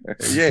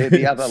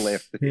 The other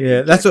left.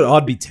 Yeah, that's what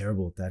I'd be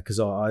terrible at that, because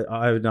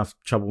I have enough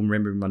trouble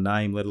remembering my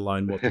name, let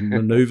alone what the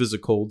maneuvers are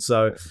called.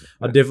 So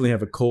I definitely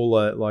have a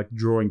caller like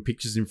drawing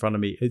pictures in front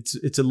of me.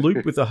 It's a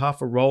loop with a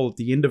half a roll at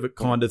the end of it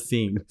kind of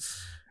thing.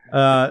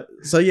 So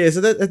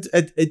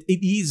that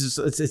it is.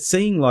 It's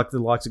seeing like the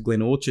likes of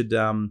Glenn Orchard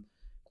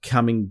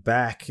coming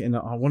back, and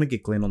I want to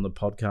get Glenn on the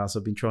podcast.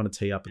 I've been trying to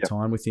tee up a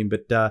time with him,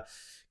 but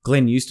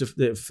Glenn used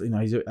to,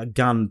 he's a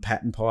gun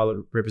pattern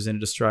pilot,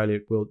 represented Australia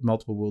at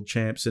multiple world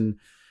champs, and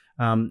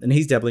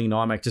he's dabbling in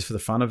IMAC just for the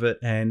fun of it.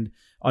 And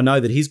I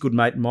know that his good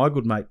mate, my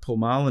good mate Paul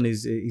Marlin,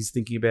 is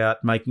thinking about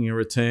making a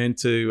return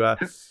to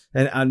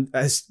and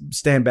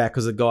stand back,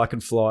 because the guy can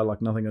fly like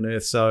nothing on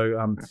earth. So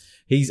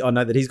I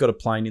know that he's got a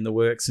plane in the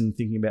works and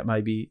thinking about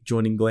maybe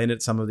joining Glenn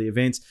at some of the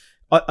events.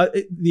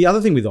 The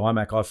other thing with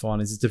IMAC I find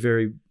is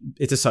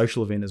it's a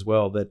social event as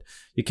well, that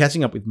you're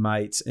catching up with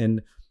mates,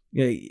 and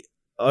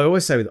I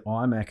always say with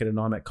IMAC at an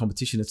IMAC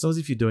competition, it's not as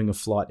if you're doing a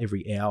flight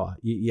every hour.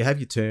 You have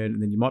your turn,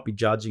 and then you might be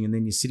judging, and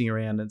then you're sitting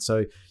around, and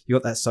so you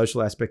got that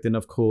social aspect, and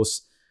of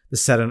course the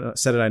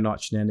Saturday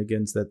night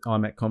shenanigans that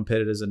IMAC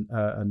competitors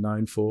are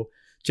known for,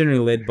 generally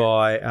led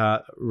by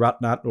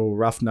Rutnut or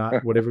Rough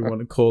Nut, whatever you want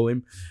to call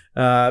him.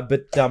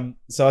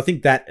 So I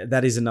think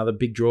that is another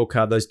big draw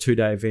card. Those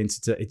 2-day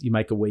events, you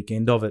make a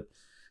weekend of it.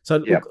 So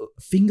look,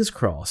 fingers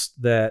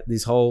crossed that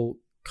this whole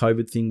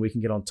COVID thing, we can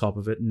get on top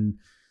of it and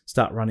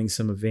start running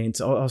some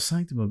events. I was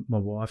saying to my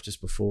wife just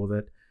before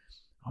that,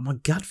 my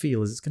gut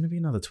feel is it's going to be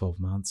another 12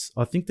 months.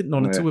 I think that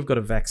not until we've got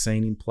a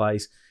vaccine in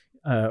place,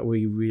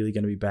 we're really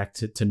going to be back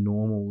to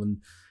normal.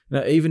 And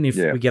even if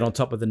we get on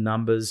top of the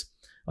numbers,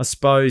 I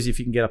suppose if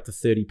you can get up to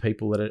 30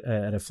 people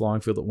at a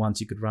flying field at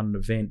once, you could run an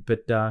event.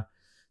 But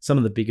some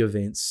of the big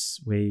events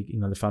where,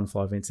 the fun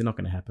fly events, they're not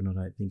going to happen, I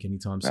don't think,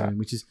 anytime soon,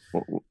 which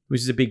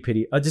is a big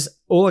pity.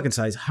 All I can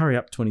say is hurry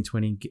up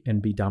 2020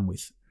 and be done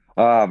with.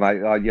 Oh,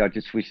 mate, I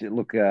just wish it.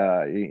 Look,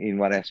 in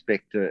one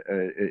aspect,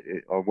 I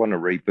want to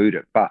reboot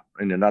it, but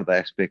in another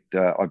aspect,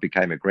 I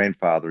became a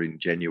grandfather in Well,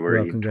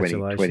 January in 2020.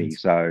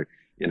 congratulations. So,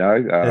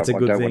 That's a I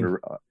good don't want thing.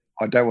 to.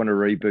 I don't want to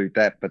reboot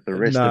that, but the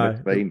rest of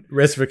it's No, the been,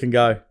 rest of it can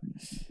go.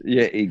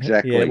 yeah, Yeah, we'll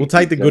exactly,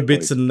 take the good exactly.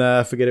 bits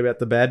and forget about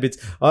the bad bits.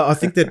 I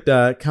think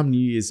that come New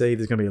Year's Eve,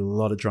 there's going to be a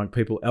lot of drunk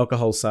people.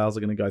 Alcohol sales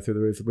are going to go through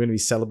the roof. We're going to be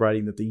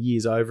celebrating that the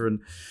year's over,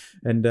 and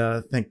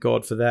thank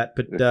God for that.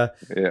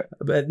 Yeah.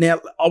 But now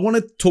I want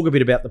to talk a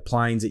bit about the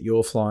planes that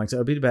you're flying.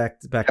 So a bit back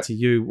to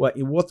you.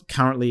 What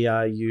currently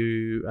are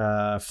you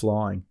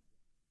flying?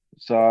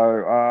 So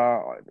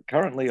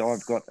currently,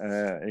 I've got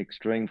an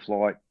Extreme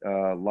Flight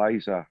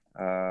laser,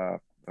 a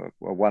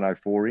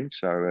 104 inch,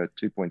 so a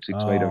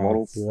 2.6 meter Oh,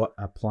 model. what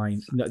a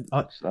plane! No,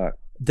 So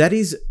that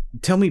is.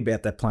 Tell me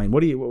about that plane. How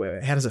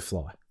does it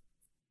fly?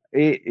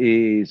 it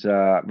is,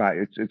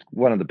 mate. It's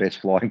one of the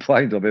best flying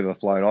planes I've ever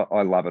flown.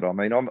 I love it. I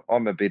mean, I'm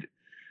a bit,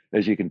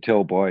 as you can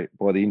tell by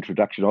the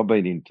introduction, I've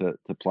been into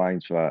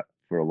planes for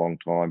a long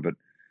time, but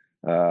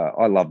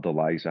I love the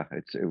laser.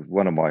 It was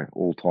one of my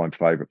all time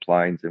favourite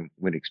planes, and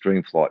when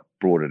Extreme Flight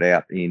brought it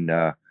out in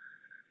the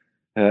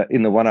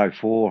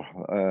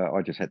 104,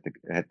 I just had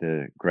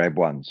to grab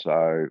one.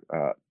 So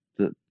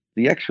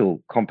the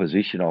actual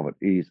composition of it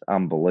is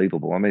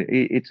unbelievable. I mean,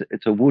 it's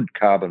a wood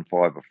carbon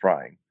fibre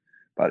frame,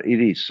 but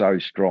it is so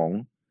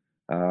strong.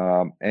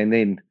 And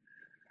then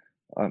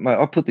mate,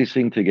 I put this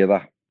thing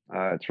together.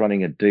 It's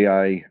running a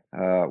DA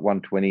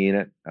 120 in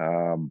it.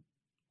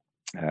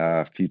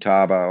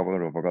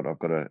 Futaba. I've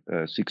got a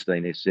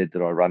 16SZ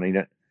that I run in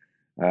it,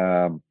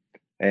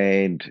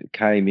 and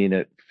came in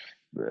at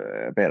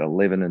about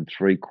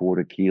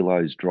 11.75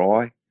 kilos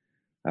dry.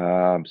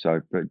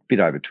 So a bit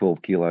over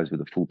 12 kilos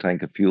with a full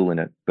tank of fuel in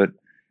it. But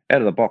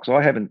out of the box,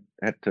 I haven't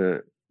had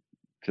to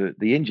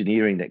the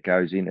engineering that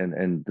goes in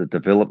and the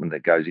development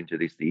that goes into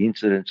this. The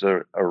incidents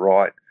are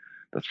right,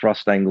 the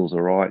thrust angles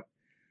are right.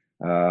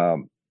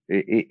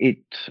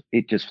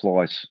 It just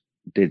flies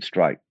dead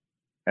straight.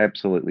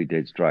 Absolutely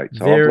dead straight.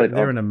 So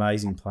They're an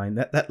amazing plane.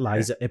 That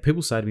laser.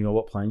 People say to me, "Well,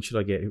 what plane should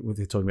I get?"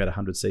 They're talking about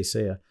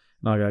 100cc,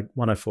 and I go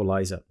 104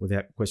 laser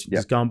without question.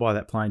 Just go and buy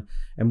that plane.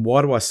 And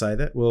why do I say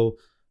that? Well,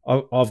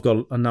 I've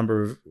got a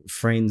number of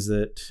friends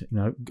that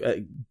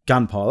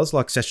gun pilots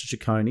like Sasha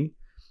Ciccone,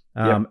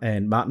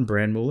 and Martin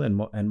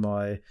Brandmuller and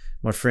my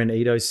friend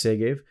Ido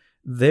Segev.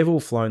 They've all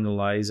flown the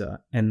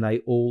laser, and they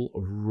all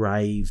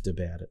raved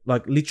about it.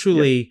 Like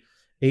literally.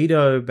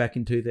 Ido back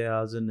in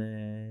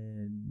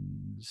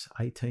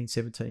 2018,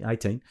 17,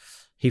 18,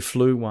 he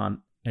flew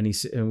one and we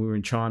were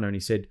in China and he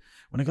said,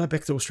 when I go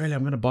back to Australia,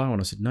 I'm going to buy one.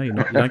 I said, no, you're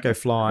not. You don't go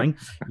flying.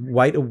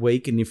 Wait a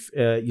week. And if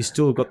you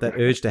still got that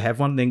urge to have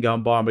one, then go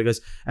and buy one. But he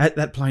goes,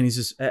 that plane is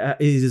just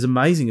is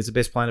amazing. It's the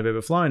best plane I've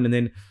ever flown. And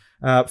then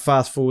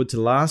fast forward to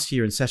last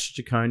year and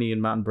Sasha Ciccone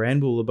and Martin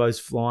Brandbull are both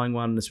flying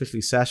one, especially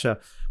Sasha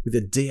with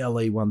a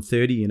DLE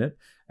 130 in it.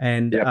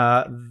 And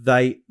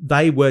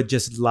they were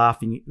just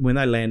laughing when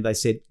they landed. They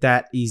said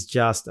that is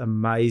just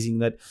amazing.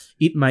 That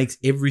it makes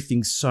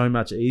everything so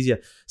much easier.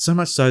 So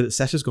much so that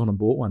Sasha's gone and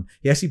bought one.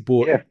 He actually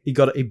bought. Yeah. He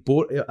bought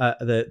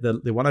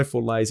the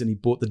 104 laser and he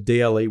bought the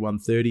DLE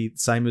 130,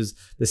 same as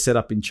the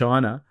setup in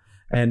China.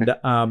 And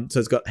so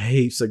it's got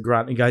heaps of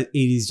grunt. And goes, it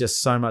is just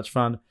so much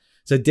fun.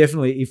 So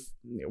definitely,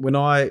 when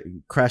I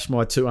crash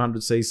my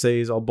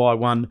 200cc's, I'll buy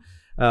one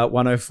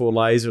 104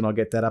 laser and I'll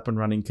get that up and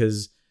running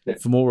because. Yeah.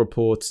 For more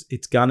reports,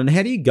 it's gun. And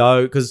how do you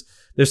go? Because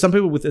there's some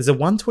people there's a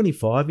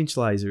 125-inch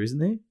laser, isn't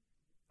there?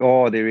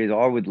 Oh, there is.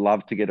 I would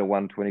love to get a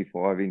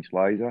 125-inch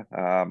laser.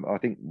 I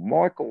think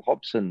Michael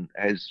Hobson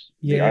has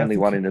the only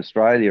one in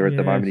Australia at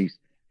the moment. He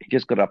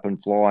just got up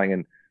and flying,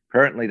 and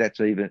apparently that's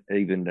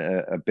even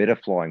a better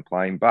flying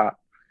plane. But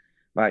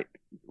mate,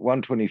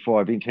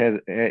 125-inch,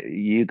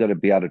 you got to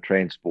be able to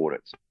transport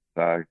it.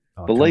 So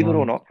believe it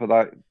or not, for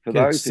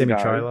those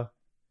semi-trailer.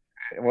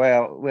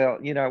 Well,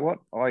 you know what?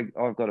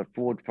 I've got a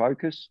Ford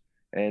Focus,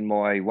 and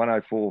my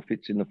 104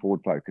 fits in the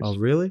Ford Focus. Oh,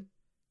 really?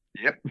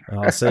 Yep.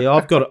 See,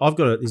 I've got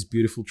this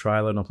beautiful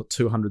trailer, and I put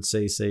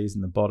 200cc's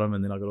in the bottom,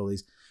 and then I got all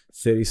these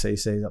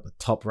 30cc's up the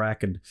top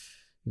rack, and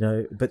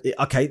But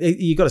okay,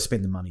 you got to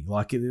spend the money.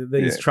 Like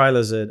these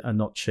trailers are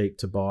not cheap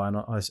to buy, and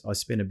I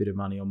spend a bit of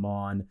money on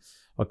mine.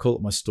 I call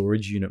it my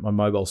storage unit, my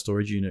mobile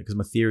storage unit, because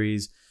my theory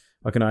is.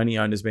 I can only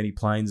own as many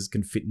planes as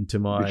can fit into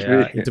my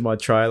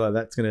trailer.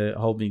 That's going to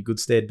hold me in good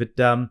stead. But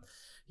that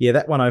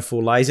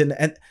 104 laser.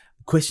 And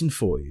question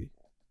for you,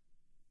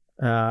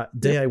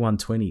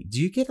 DA120. Do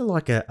you get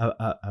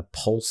a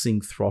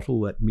pulsing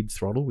throttle at mid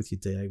throttle with your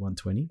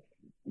DA120?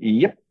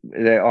 Yep,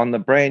 on the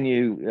brand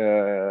new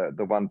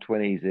the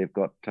 120s, they've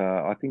got.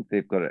 I think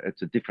they've got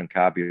it's a different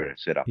carburetor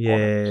setup on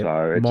it,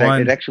 so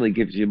it actually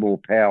gives you more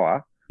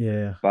power.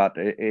 Yeah, but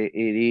it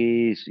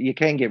is. You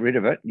can get rid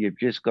of it. You've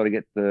just got to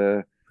get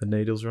the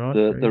needles right.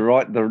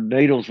 The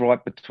needles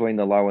right between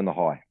the low and the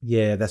high.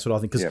 Yeah, that's what I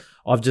think. Because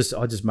I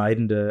just made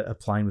into a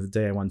plane with a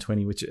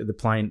DA120, which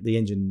the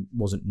engine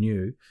wasn't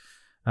new,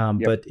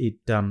 but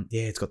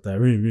it's got the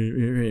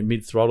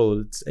mid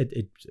throttle.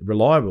 It's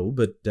reliable,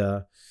 but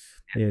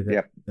Yeah,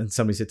 Yep. and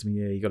somebody said to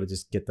me, "Yeah, you got to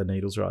just get the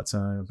needles right." So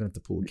I'm going to have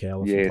to pull the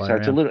cowl off and Yeah, play so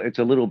around. it's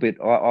a little bit.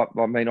 I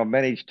mean, I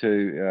managed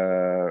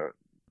to.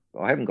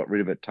 I haven't got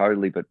rid of it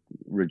totally, but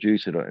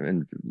reduce it,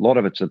 and a lot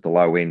of it's at the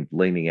low end,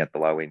 leaning at the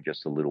low end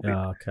just a little bit.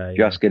 Oh, okay.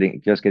 Just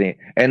getting,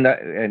 and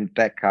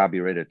that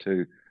carburetor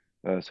too.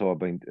 So I've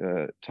been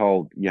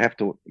told you have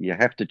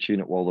to tune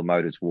it while the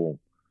motor's warm.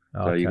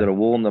 So you've got to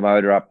warm the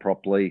motor up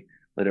properly,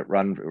 let it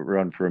run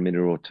for a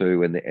minute or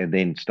two, and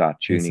then start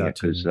tuning it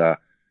because.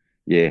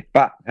 Yeah,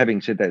 but having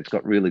said that, it's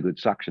got really good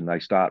suction. They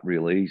start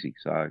real easy.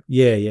 So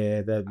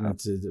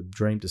that's a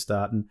dream to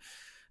start. And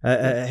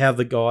how have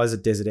the guys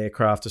at Desert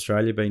Aircraft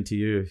Australia been to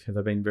you? Have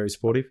they been very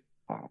supportive?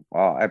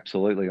 Oh,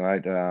 absolutely,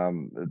 mate.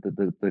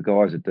 The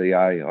guys at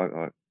DA,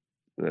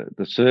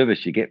 the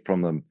service you get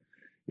from them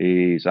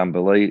is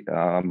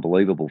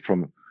unbelievable.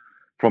 From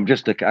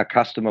just a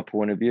customer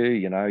point of view,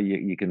 you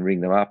can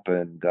ring them up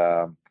and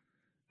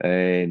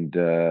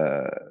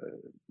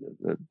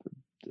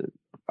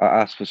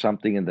ask for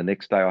something, and the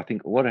next day, I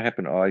think what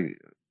happened, I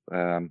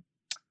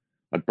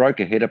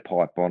broke a header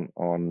pipe on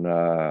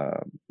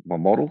my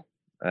model,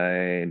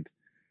 and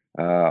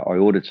I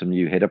ordered some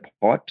new header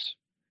pipes,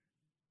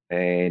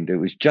 and it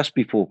was just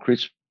before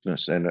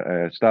Christmas, and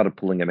I started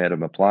pulling them out of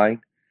my plane,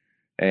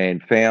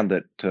 and found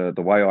that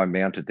the way I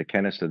mounted the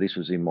canister, this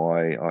was in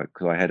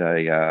because I had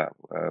a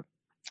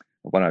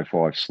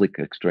 105 slick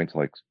extreme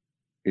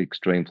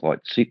flight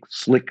 6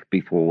 slick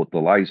before the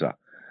laser.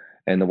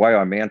 And the way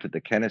I mounted the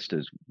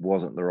canisters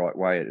wasn't the right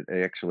way.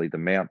 Actually, the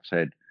mounts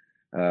had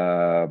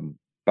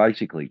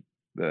basically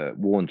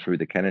worn through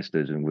the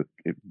canisters and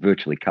it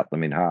virtually cut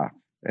them in half.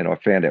 And I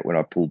found out when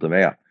I pulled them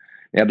out.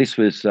 Now, this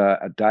was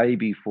a day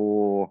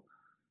before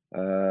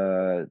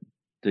DA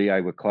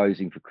were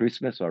closing for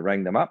Christmas. I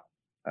rang them up.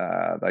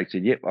 They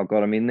said, "Yep, I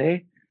got them in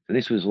there." So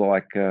this was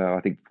like, I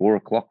think, 4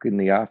 o'clock in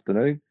the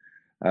afternoon.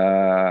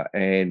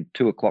 And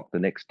 2 o'clock the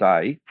next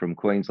day from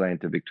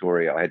Queensland to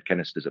Victoria, I had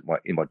canisters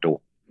in my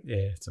door.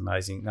 Yeah, it's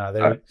amazing. No,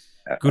 they're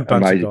a good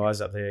bunch of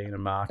guys up there.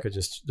 Mark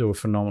just do a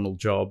phenomenal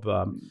job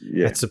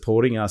at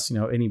supporting us.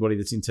 Anybody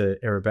that's into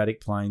aerobatic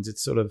planes,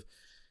 it's sort of,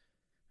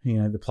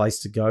 the place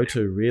to go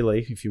to,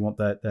 really, if you want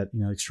that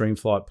extreme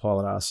flight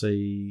pilot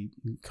RC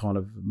kind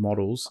of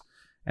models.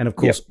 And, of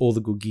course, all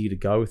the good gear to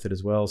go with it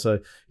as well. So,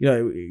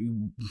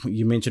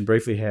 you mentioned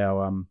briefly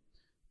how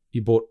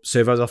you bought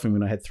servos off me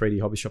when I had 3D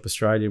Hobby Shop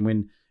Australia. And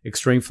when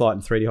Extreme Flight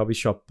and 3D Hobby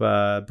Shop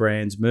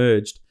brands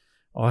merged,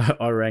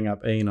 I rang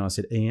up Ian and I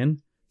said,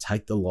 "Ian,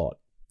 take the lot.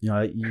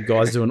 You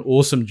guys do an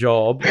awesome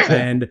job,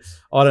 and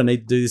I don't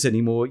need to do this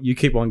anymore. You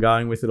keep on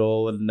going with it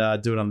all and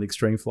do it on the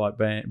Extreme Flight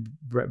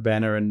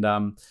banner." And,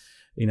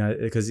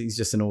 because he's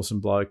just an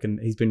awesome bloke,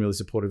 and he's been really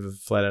supportive of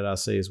Flat Out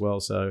RC as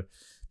well. So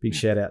big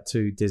shout out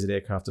to Desert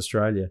Aircraft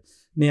Australia.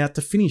 Now, to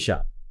finish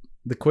up,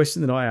 the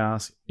question that I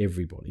ask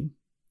everybody,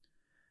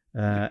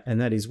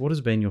 and that is, what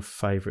has been your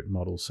favourite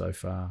model so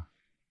far?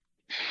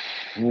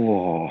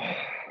 Whoa.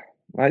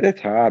 Mate,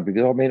 that's hard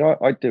because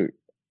I do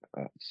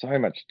so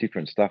much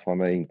different stuff. From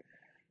my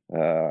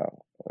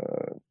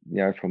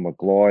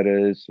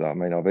gliders.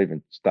 I've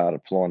even started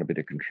flying a bit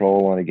of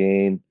control on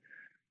again.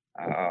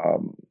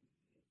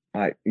 My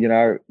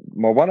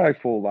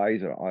 104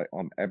 laser,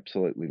 I'm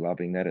absolutely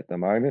loving that at the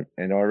moment,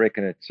 and I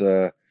reckon it's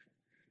a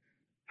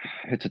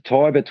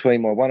tie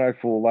between my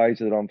 104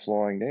 laser that I'm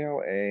flying now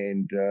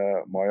and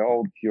my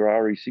old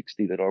Curari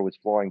 60 that I was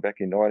flying back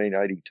in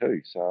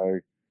 1982.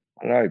 So.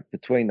 I don't know,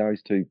 between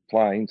those two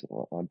planes,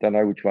 I don't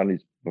know which one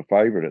is my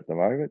favourite at the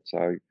moment. So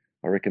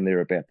I reckon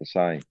they're about the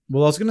same.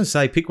 Well, I was going to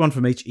say, pick one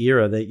from each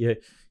era, that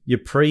your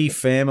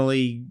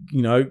pre-family,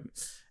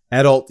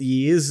 adult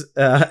years,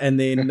 and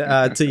then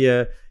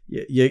to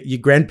your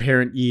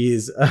grandparent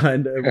years,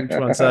 and which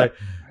one. So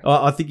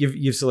I think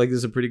you've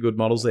selected some pretty good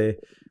models there.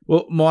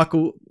 Well,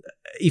 Michael,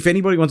 if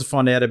anybody wants to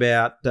find out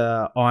about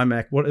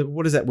IMAC,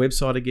 what is that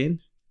website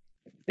again?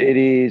 It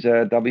is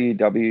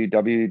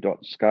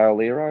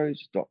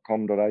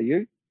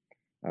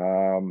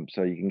www.scaleaeros.com.au.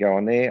 So you can go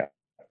on there.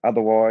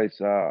 Otherwise,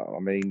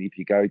 if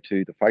you go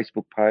to the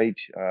Facebook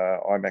page,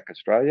 IMAC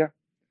Australia,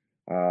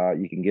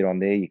 you can get on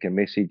there. You can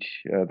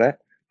message that.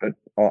 But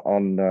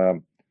on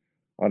our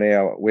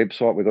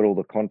website, we've got all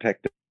the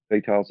contact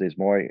details. There's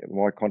my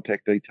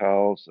contact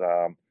details,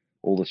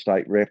 all the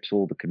state reps,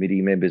 all the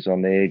committee members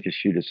on there. Just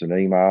shoot us an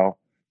email.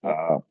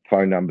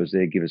 Phone numbers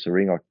there. Give us a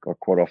ring. I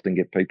quite often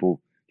get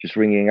people just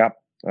ringing up,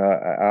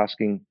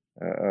 asking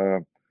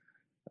about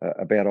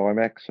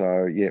IMAC.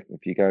 So,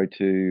 if you go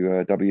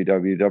to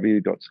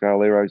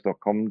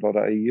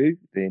www.scaleaeros.com.au,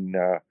 then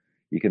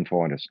you can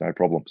find us. No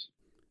problems.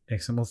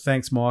 Excellent. Well,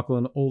 thanks, Michael,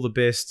 and all the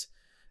best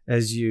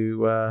as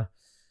you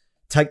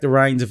take the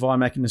reins of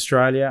IMAC in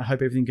Australia. I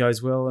hope everything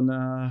goes well, and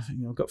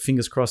I've got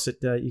fingers crossed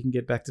that you can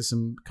get back to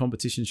some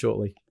competition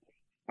shortly.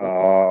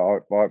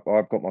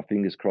 I've got my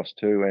fingers crossed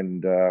too,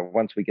 and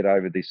once we get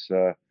over this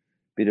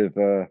bit of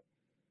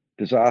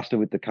disaster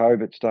with the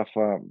COVID stuff,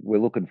 we're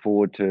looking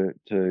forward to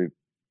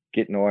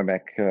getting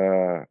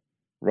IMAC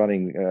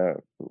running.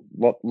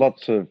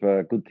 Lots of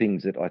good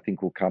things that I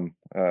think will come.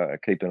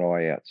 Keep an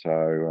eye out.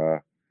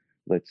 So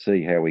let's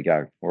see how we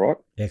go. All right.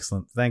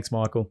 Excellent. Thanks,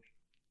 Michael.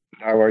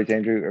 No worries,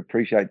 Andrew.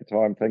 Appreciate the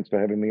time. Thanks for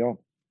having me on.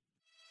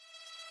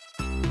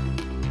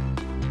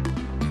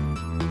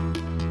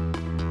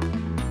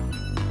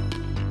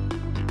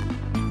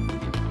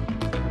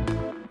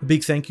 A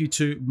big thank you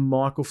to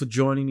Michael for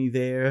joining me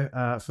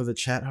there for the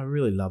chat. I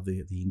really love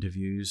the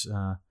interviews.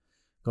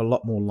 Got a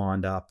lot more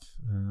lined up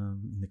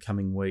in the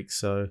coming weeks.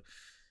 So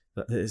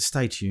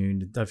stay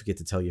tuned. Don't forget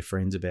to tell your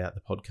friends about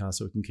the podcast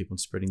so we can keep on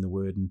spreading the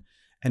word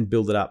and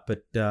build it up.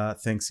 But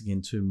thanks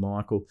again to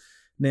Michael.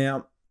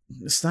 Now,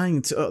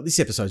 staying to this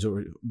episode's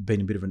already been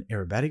a bit of an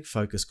aerobatic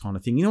focus kind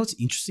of thing. You know what's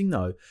interesting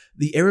though?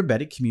 The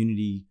aerobatic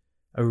community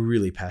are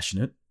really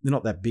passionate. They're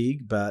not that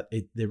big, but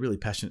they're really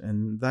passionate,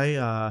 and they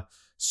are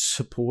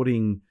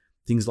supporting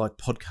things like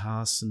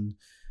podcasts and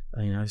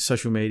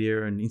social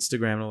media and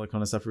Instagram and all that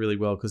kind of stuff really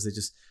well, because they're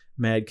just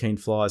mad keen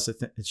flyers. So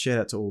shout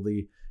out to all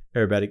the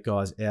aerobatic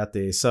guys out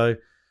there. So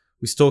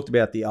we talked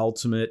about the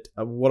ultimate.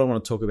 What I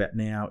want to talk about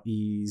now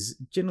is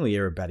generally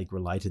aerobatic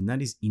related, and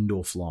that is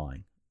indoor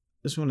flying.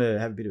 Just want to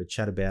have a bit of a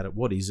chat about it.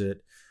 What is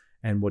it,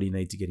 and what do you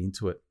need to get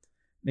into it?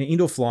 Now,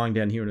 indoor flying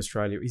down here in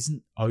Australia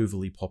isn't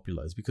overly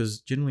popular. It's because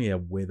generally our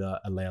weather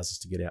allows us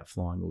to get out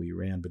flying all year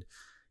round. But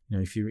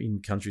if you're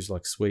in countries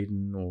like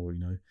Sweden or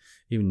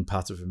even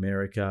parts of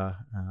America,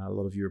 a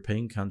lot of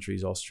European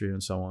countries, Austria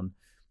and so on,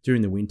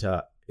 during the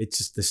winter, it's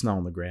just there's snow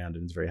on the ground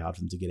and it's very hard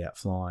for them to get out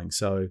flying.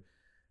 So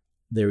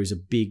there is a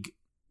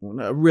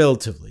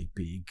relatively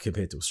big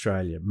compared to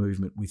Australia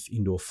movement with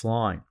indoor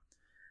flying.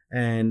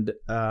 And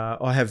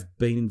I have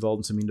been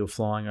involved in some indoor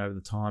flying over the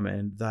time,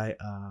 and they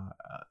are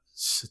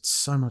it's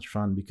so much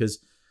fun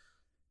because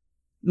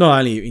not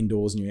only are you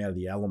indoors and you're out of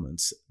the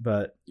elements,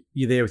 but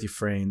you're there with your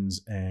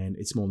friends, and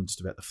it's more than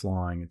just about the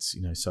flying. It's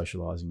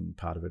socialising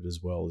part of it as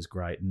well is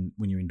great. And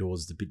when you're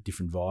indoors, it's a bit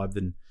different vibe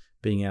than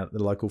being out at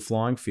the local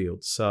flying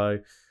field. So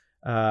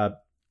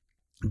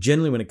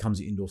generally, when it comes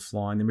to indoor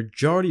flying, the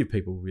majority of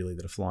people really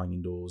that are flying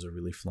indoors are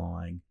really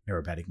flying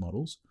aerobatic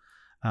models,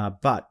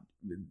 but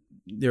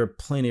there are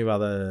plenty of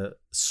other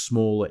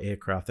smaller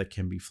aircraft that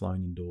can be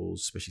flown indoors,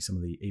 especially some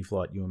of the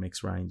E-flite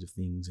UMX range of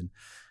things. And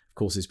of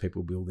course, there's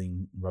people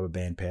building rubber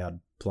band powered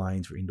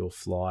planes for indoor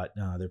flight.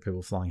 There are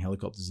people flying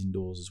helicopters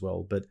indoors as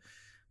well. But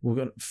we're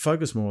going to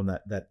focus more on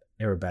that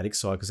aerobatic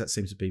side, because that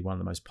seems to be one of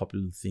the most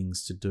popular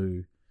things to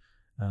do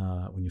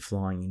when you're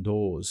flying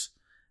indoors.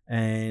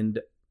 And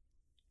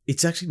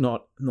it's actually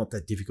not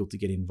that difficult to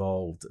get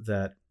involved.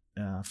 That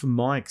from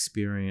my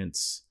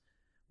experience,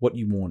 what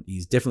you want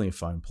is definitely a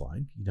foam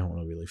plane. You don't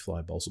want to really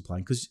fly a balsa plane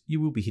because you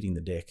will be hitting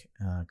the deck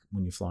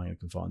when you're flying in a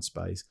confined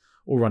space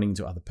or running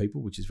into other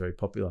people, which is very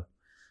popular.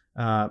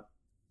 So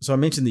I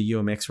mentioned the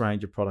UMX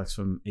range of products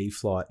from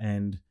E-flite,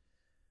 and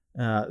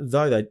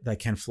though they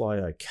can fly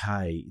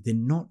okay, they're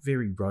not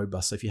very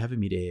robust. So if you have a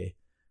mid-air,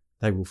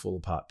 they will fall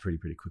apart pretty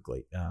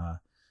quickly.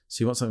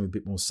 So you want something with a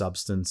bit more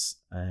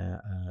substance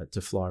to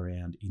fly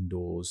around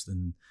indoors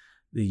than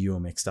the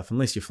UMX stuff,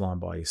 unless you're flying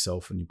by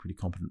yourself and you're a pretty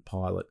competent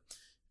pilot,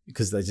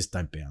 because they just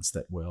don't bounce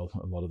that well,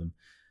 a lot of them.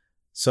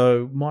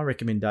 So my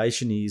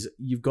recommendation is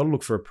you've got to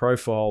look for a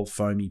profile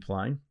foamy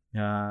plane.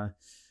 And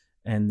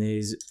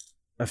there's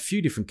a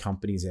few different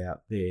companies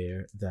out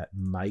there that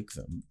make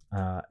them.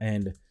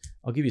 And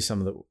I'll give you some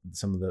of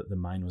the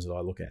main ones that I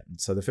look at.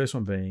 So the first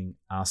one being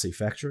RC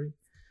Factory.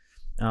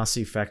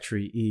 RC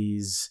Factory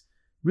is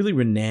really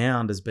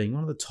renowned as being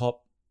one of the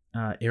top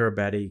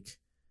aerobatic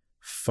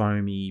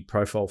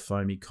profile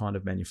foamy kind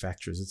of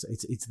manufacturers.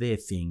 It's their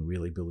thing,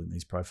 really, building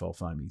these profile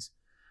foamies.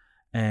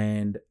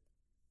 And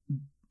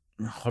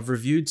I've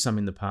reviewed some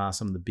in the past,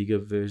 some of the bigger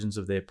versions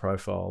of their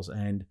profiles,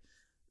 and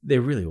they're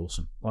really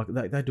awesome. Like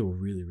they do a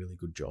really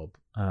good job.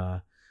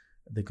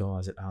 The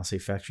guys at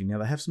RC Factory. Now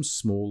they have some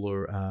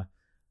smaller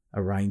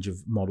a range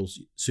of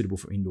models suitable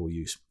for indoor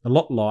use. A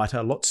lot lighter,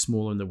 a lot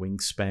smaller in the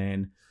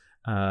wingspan,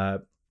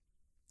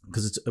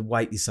 because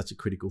weight is such a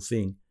critical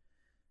thing.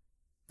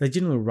 They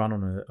generally run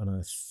on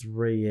a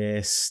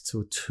 3S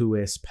to a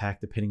 2S pack,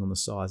 depending on the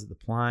size of the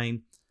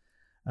plane.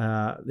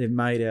 They're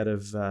made out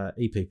of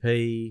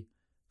EPP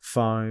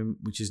foam,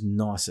 which is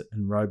nice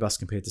and robust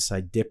compared to,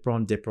 say,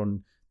 Depron.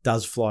 Depron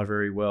does fly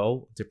very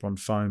well, Depron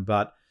foam,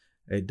 but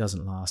it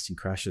doesn't last in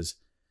crashes.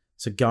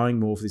 So going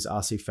more for this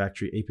RC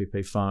Factory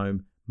EPP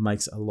foam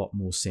makes a lot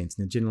more sense.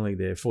 Now, generally,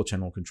 they're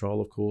 4-channel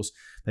control, of course.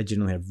 They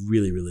generally have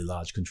really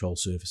large control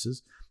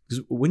surfaces.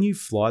 Because when you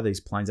fly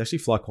these planes, they actually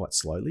fly quite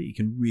slowly. You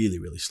can really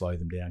slow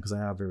them down because they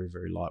are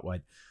very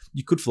lightweight.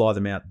 You could fly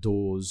them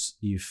outdoors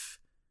if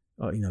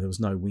there was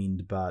no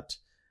wind, but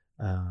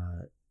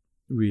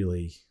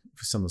really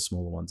for some of the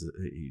smaller ones,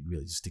 you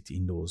really just stick to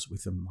indoors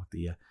with them, like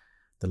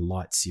the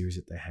light series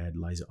that they had.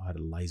 I had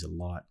a laser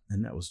light,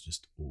 and that was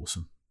just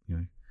awesome,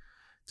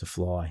 to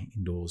fly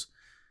indoors.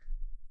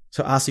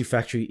 So RC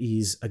Factory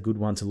is a good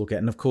one to look at.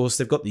 And of course,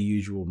 they've got the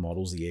usual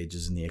models, the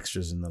edges and the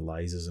extras and the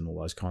lasers and all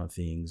those kind of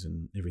things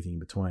and everything in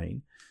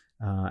between.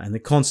 And they're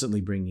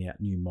constantly bringing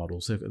out new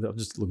models. So I'm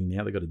just looking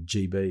now, they've got a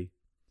GB,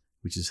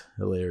 which is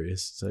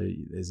hilarious. So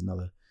there's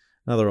another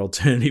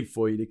alternative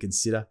for you to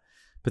consider.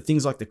 But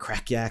things like the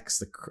Crack-Yaks,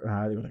 they've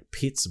got like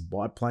Pitts,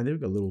 biplane, they've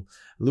got a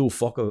little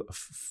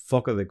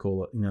Fokker they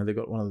call it. You know, they've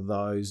got one of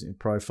those in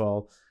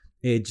profile,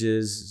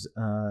 Edges,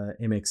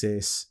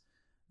 MXS,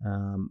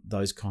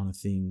 those kind of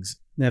things.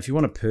 Now, if you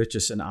want to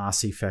purchase an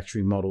RC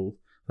factory model,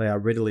 they are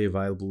readily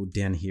available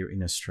down here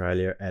in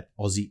Australia at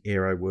Aussie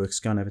Aero Works.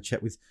 Go and have a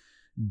chat with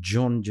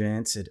John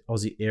Jantz at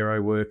Aussie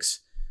Aero Works.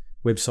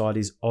 Website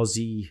is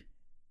Aussie,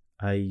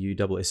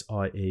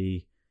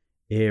 AUSSIE,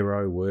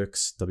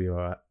 Aeroworks,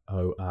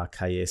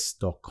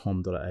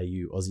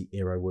 WORKS.com.au,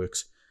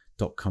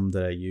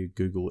 AussieAeroworks.com.au.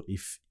 Google it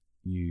if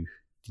you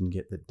didn't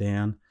get that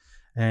down.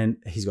 And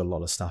he's got a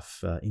lot of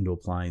stuff, indoor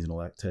planes and all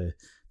that to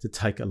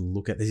take a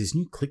look at. There's this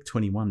new Click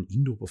 21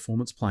 indoor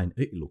performance plane.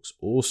 It looks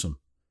awesome.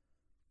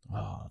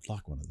 Oh, I'd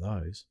like one of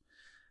those.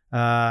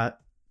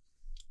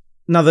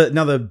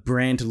 Another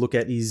brand to look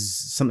at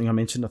is something I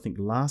mentioned, I think,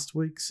 last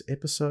week's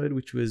episode,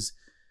 which was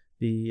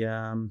the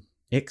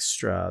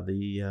Extra,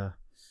 the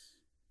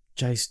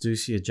Jace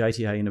Ducia,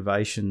 JTA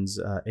Innovations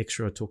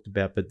Extra I talked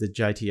about, but the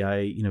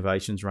JTA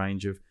Innovations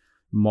range of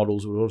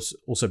models would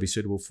also be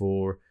suitable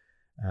for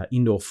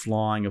indoor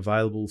flying,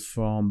 available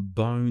from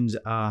Bones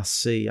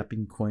RC up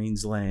in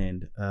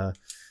Queensland.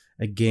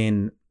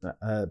 Again,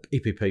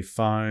 EPP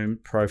foam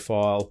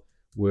profile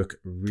work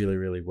really,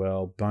 really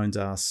well. Bones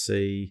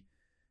RC,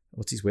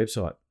 what's his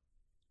website?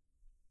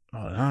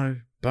 I don't know.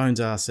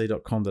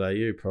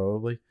 bonesrc.com.au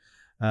probably.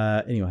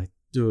 Anyway,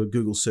 do a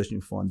Google search and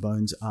you'll find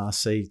Bones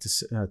RC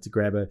to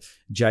grab a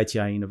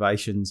JTA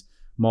Innovations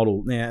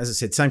model. Now, as I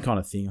said, same kind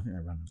of thing. I think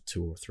they run a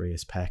 2 or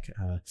 3S pack.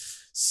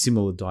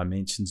 Similar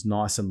dimensions,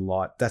 nice and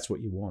light. That's what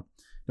you want.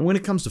 And when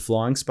it comes to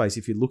flying space,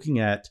 if you're looking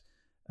at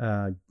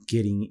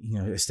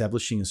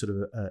establishing a sort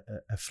of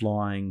a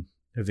flying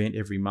event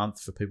every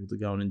month for people to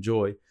go and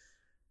enjoy,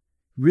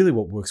 really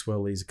what works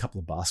well is a couple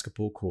of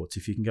basketball courts.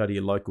 If you can go to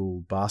your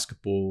local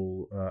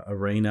basketball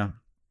arena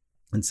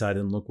and say to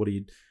them, look, what are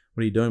you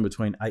doing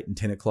between 8 and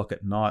 10 o'clock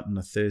at night on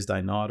a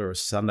Thursday night or a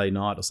Sunday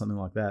night or something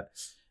like that,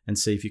 and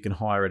see if you can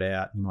hire it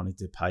out. You might need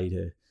to pay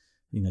to,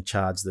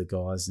 charge the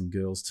guys and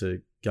girls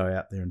to go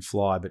out there and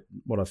fly. But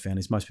what I've found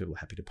is most people are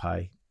happy to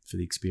pay for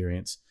the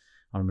experience.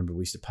 I remember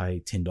we used to pay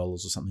 $10 or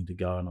something to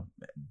go, and I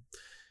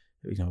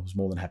was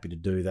more than happy to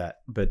do that.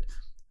 But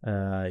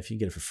if you can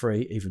get it for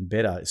free, even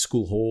better.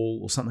 School hall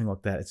or something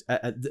like that. It's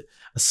a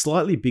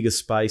slightly bigger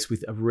space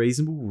with a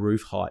reasonable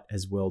roof height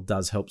as well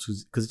does help,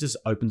 because it just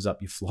opens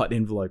up your flight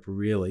envelope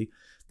really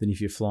than if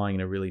you're flying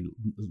in a really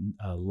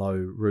low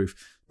roof.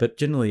 But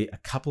generally, a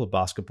couple of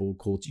basketball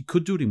courts. You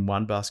could do it in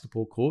one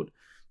basketball court,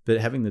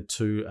 but having the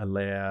two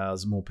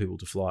allows more people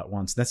to fly at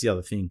once. That's the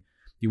other thing.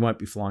 You won't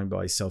be flying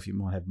by yourself. You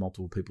might have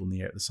multiple people in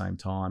the air at the same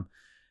time.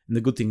 And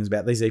the good thing is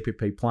about these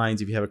EPP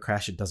planes, if you have a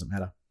crash, it doesn't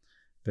matter.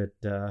 But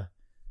I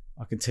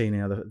can tell you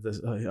now,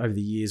 over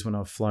the years when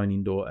I've flown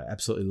indoor, I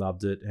absolutely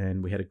loved it.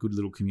 And we had a good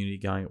little community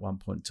going at one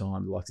point in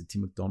time, the likes of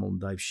Tim McDonald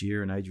and Dave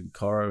Shearer and Adrian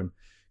Corro and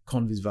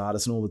Con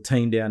Visvardis and all the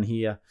team down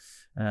here,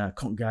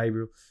 Con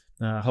Gabriel,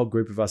 a whole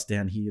group of us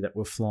down here that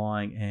were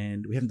flying.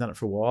 And we haven't done it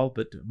for a while,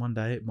 but one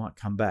day it might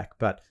come back.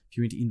 But if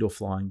you're into indoor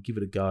flying, give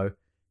it a go.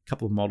 A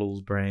couple of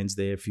models, brands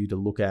there for you to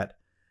look at.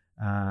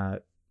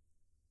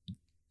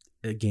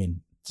 Again,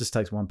 it just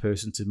takes one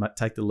person to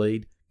take the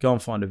lead, go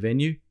and find a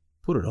venue,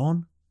 put it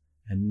on,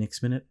 and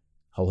next minute,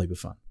 whole heap of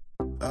fun.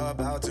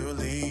 About to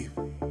leave,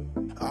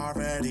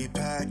 already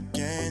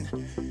packing.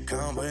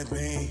 Come with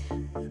me,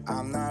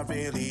 I'm not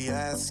really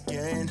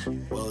asking.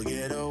 We'll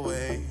get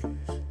away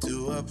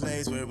to a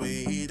place where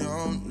we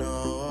don't know.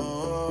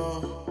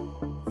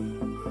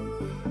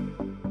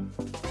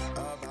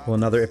 Well,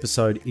 another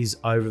episode is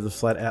over the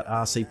Flat Out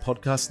RC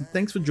podcast, and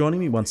thanks for joining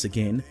me once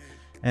again.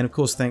 And of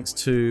course, thanks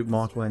to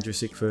Michael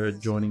Andrusik for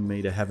joining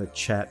me to have a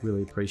chat.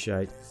 Really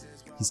appreciate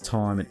his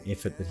time and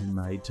effort that he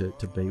made to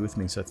be with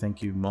me. So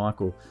thank you,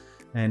 Michael.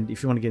 And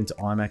if you want to get into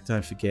IMAC,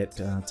 don't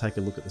forget, take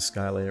a look at the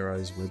Scale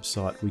Aero's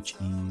website, which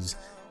is,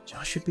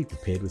 I should be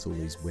prepared with all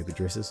these web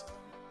addresses,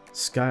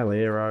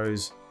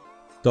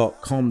 scaleaeros.com.au,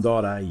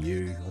 or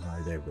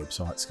no, their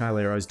website,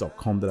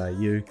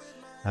 scaleaeros.com.au.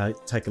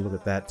 Take a look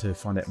at that to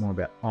find out more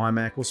about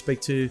IMAC, or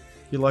speak to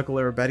your local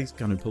aerobatics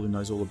gun who probably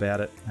knows all about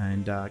it,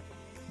 and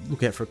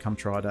look out for a come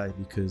try day,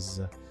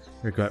 because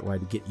they're a great way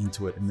to get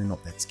into it, and they're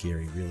not that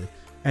scary really,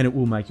 and it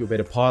will make you a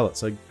better pilot.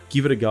 So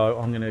give it a go.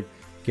 I'm going to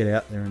get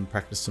out there and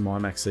practice some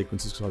IMAC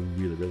sequences, because I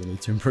really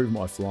need to improve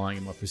my flying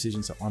and my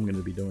precision, so I'm going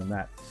to be doing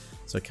that.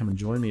 So come and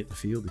join me at the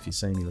field if you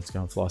see me. Let's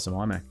go and fly some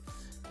IMAC.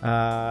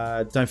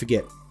 Don't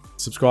forget,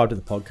 subscribe to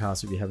the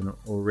podcast if you haven't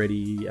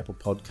already. Apple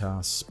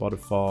Podcasts,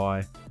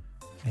 Spotify,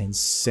 and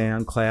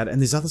SoundCloud,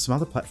 and there's some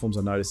other platforms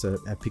I noticed that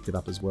have picked it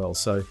up as well,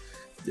 so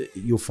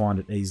you'll find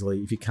it easily.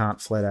 If you can't,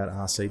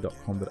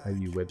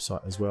 flatoutrc.com.au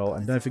website as well.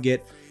 And don't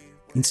forget,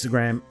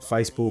 Instagram,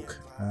 Facebook,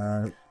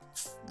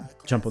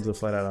 jump onto the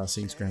Flat Out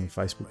RC Instagram and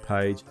Facebook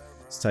page.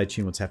 Stay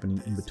tuned what's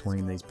happening in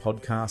between these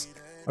podcasts.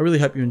 I really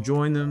hope you're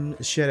enjoying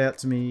them. Shout out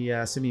to me,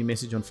 send me a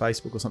message on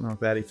Facebook or something like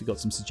that if you've got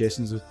some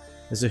suggestions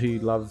as to who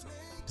you'd love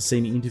to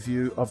see me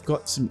interview. I've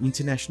got some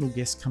international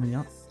guests coming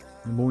up,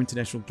 more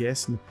international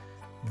guests, and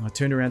And I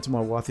turned around to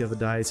my wife the other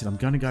day and said, I'm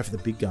going to go for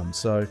the big guns.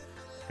 So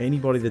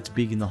anybody that's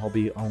big in the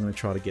hobby, I'm going to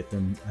try to get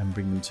them and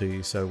bring them to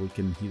you so we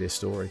can hear their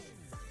story.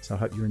 So I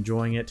hope you're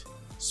enjoying it.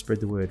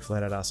 Spread the word.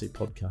 Flat Out RC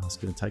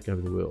Podcast, going to take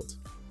over the world.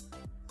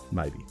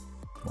 Maybe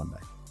one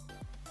day.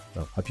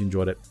 Well, hope you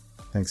enjoyed it.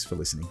 Thanks for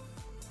listening.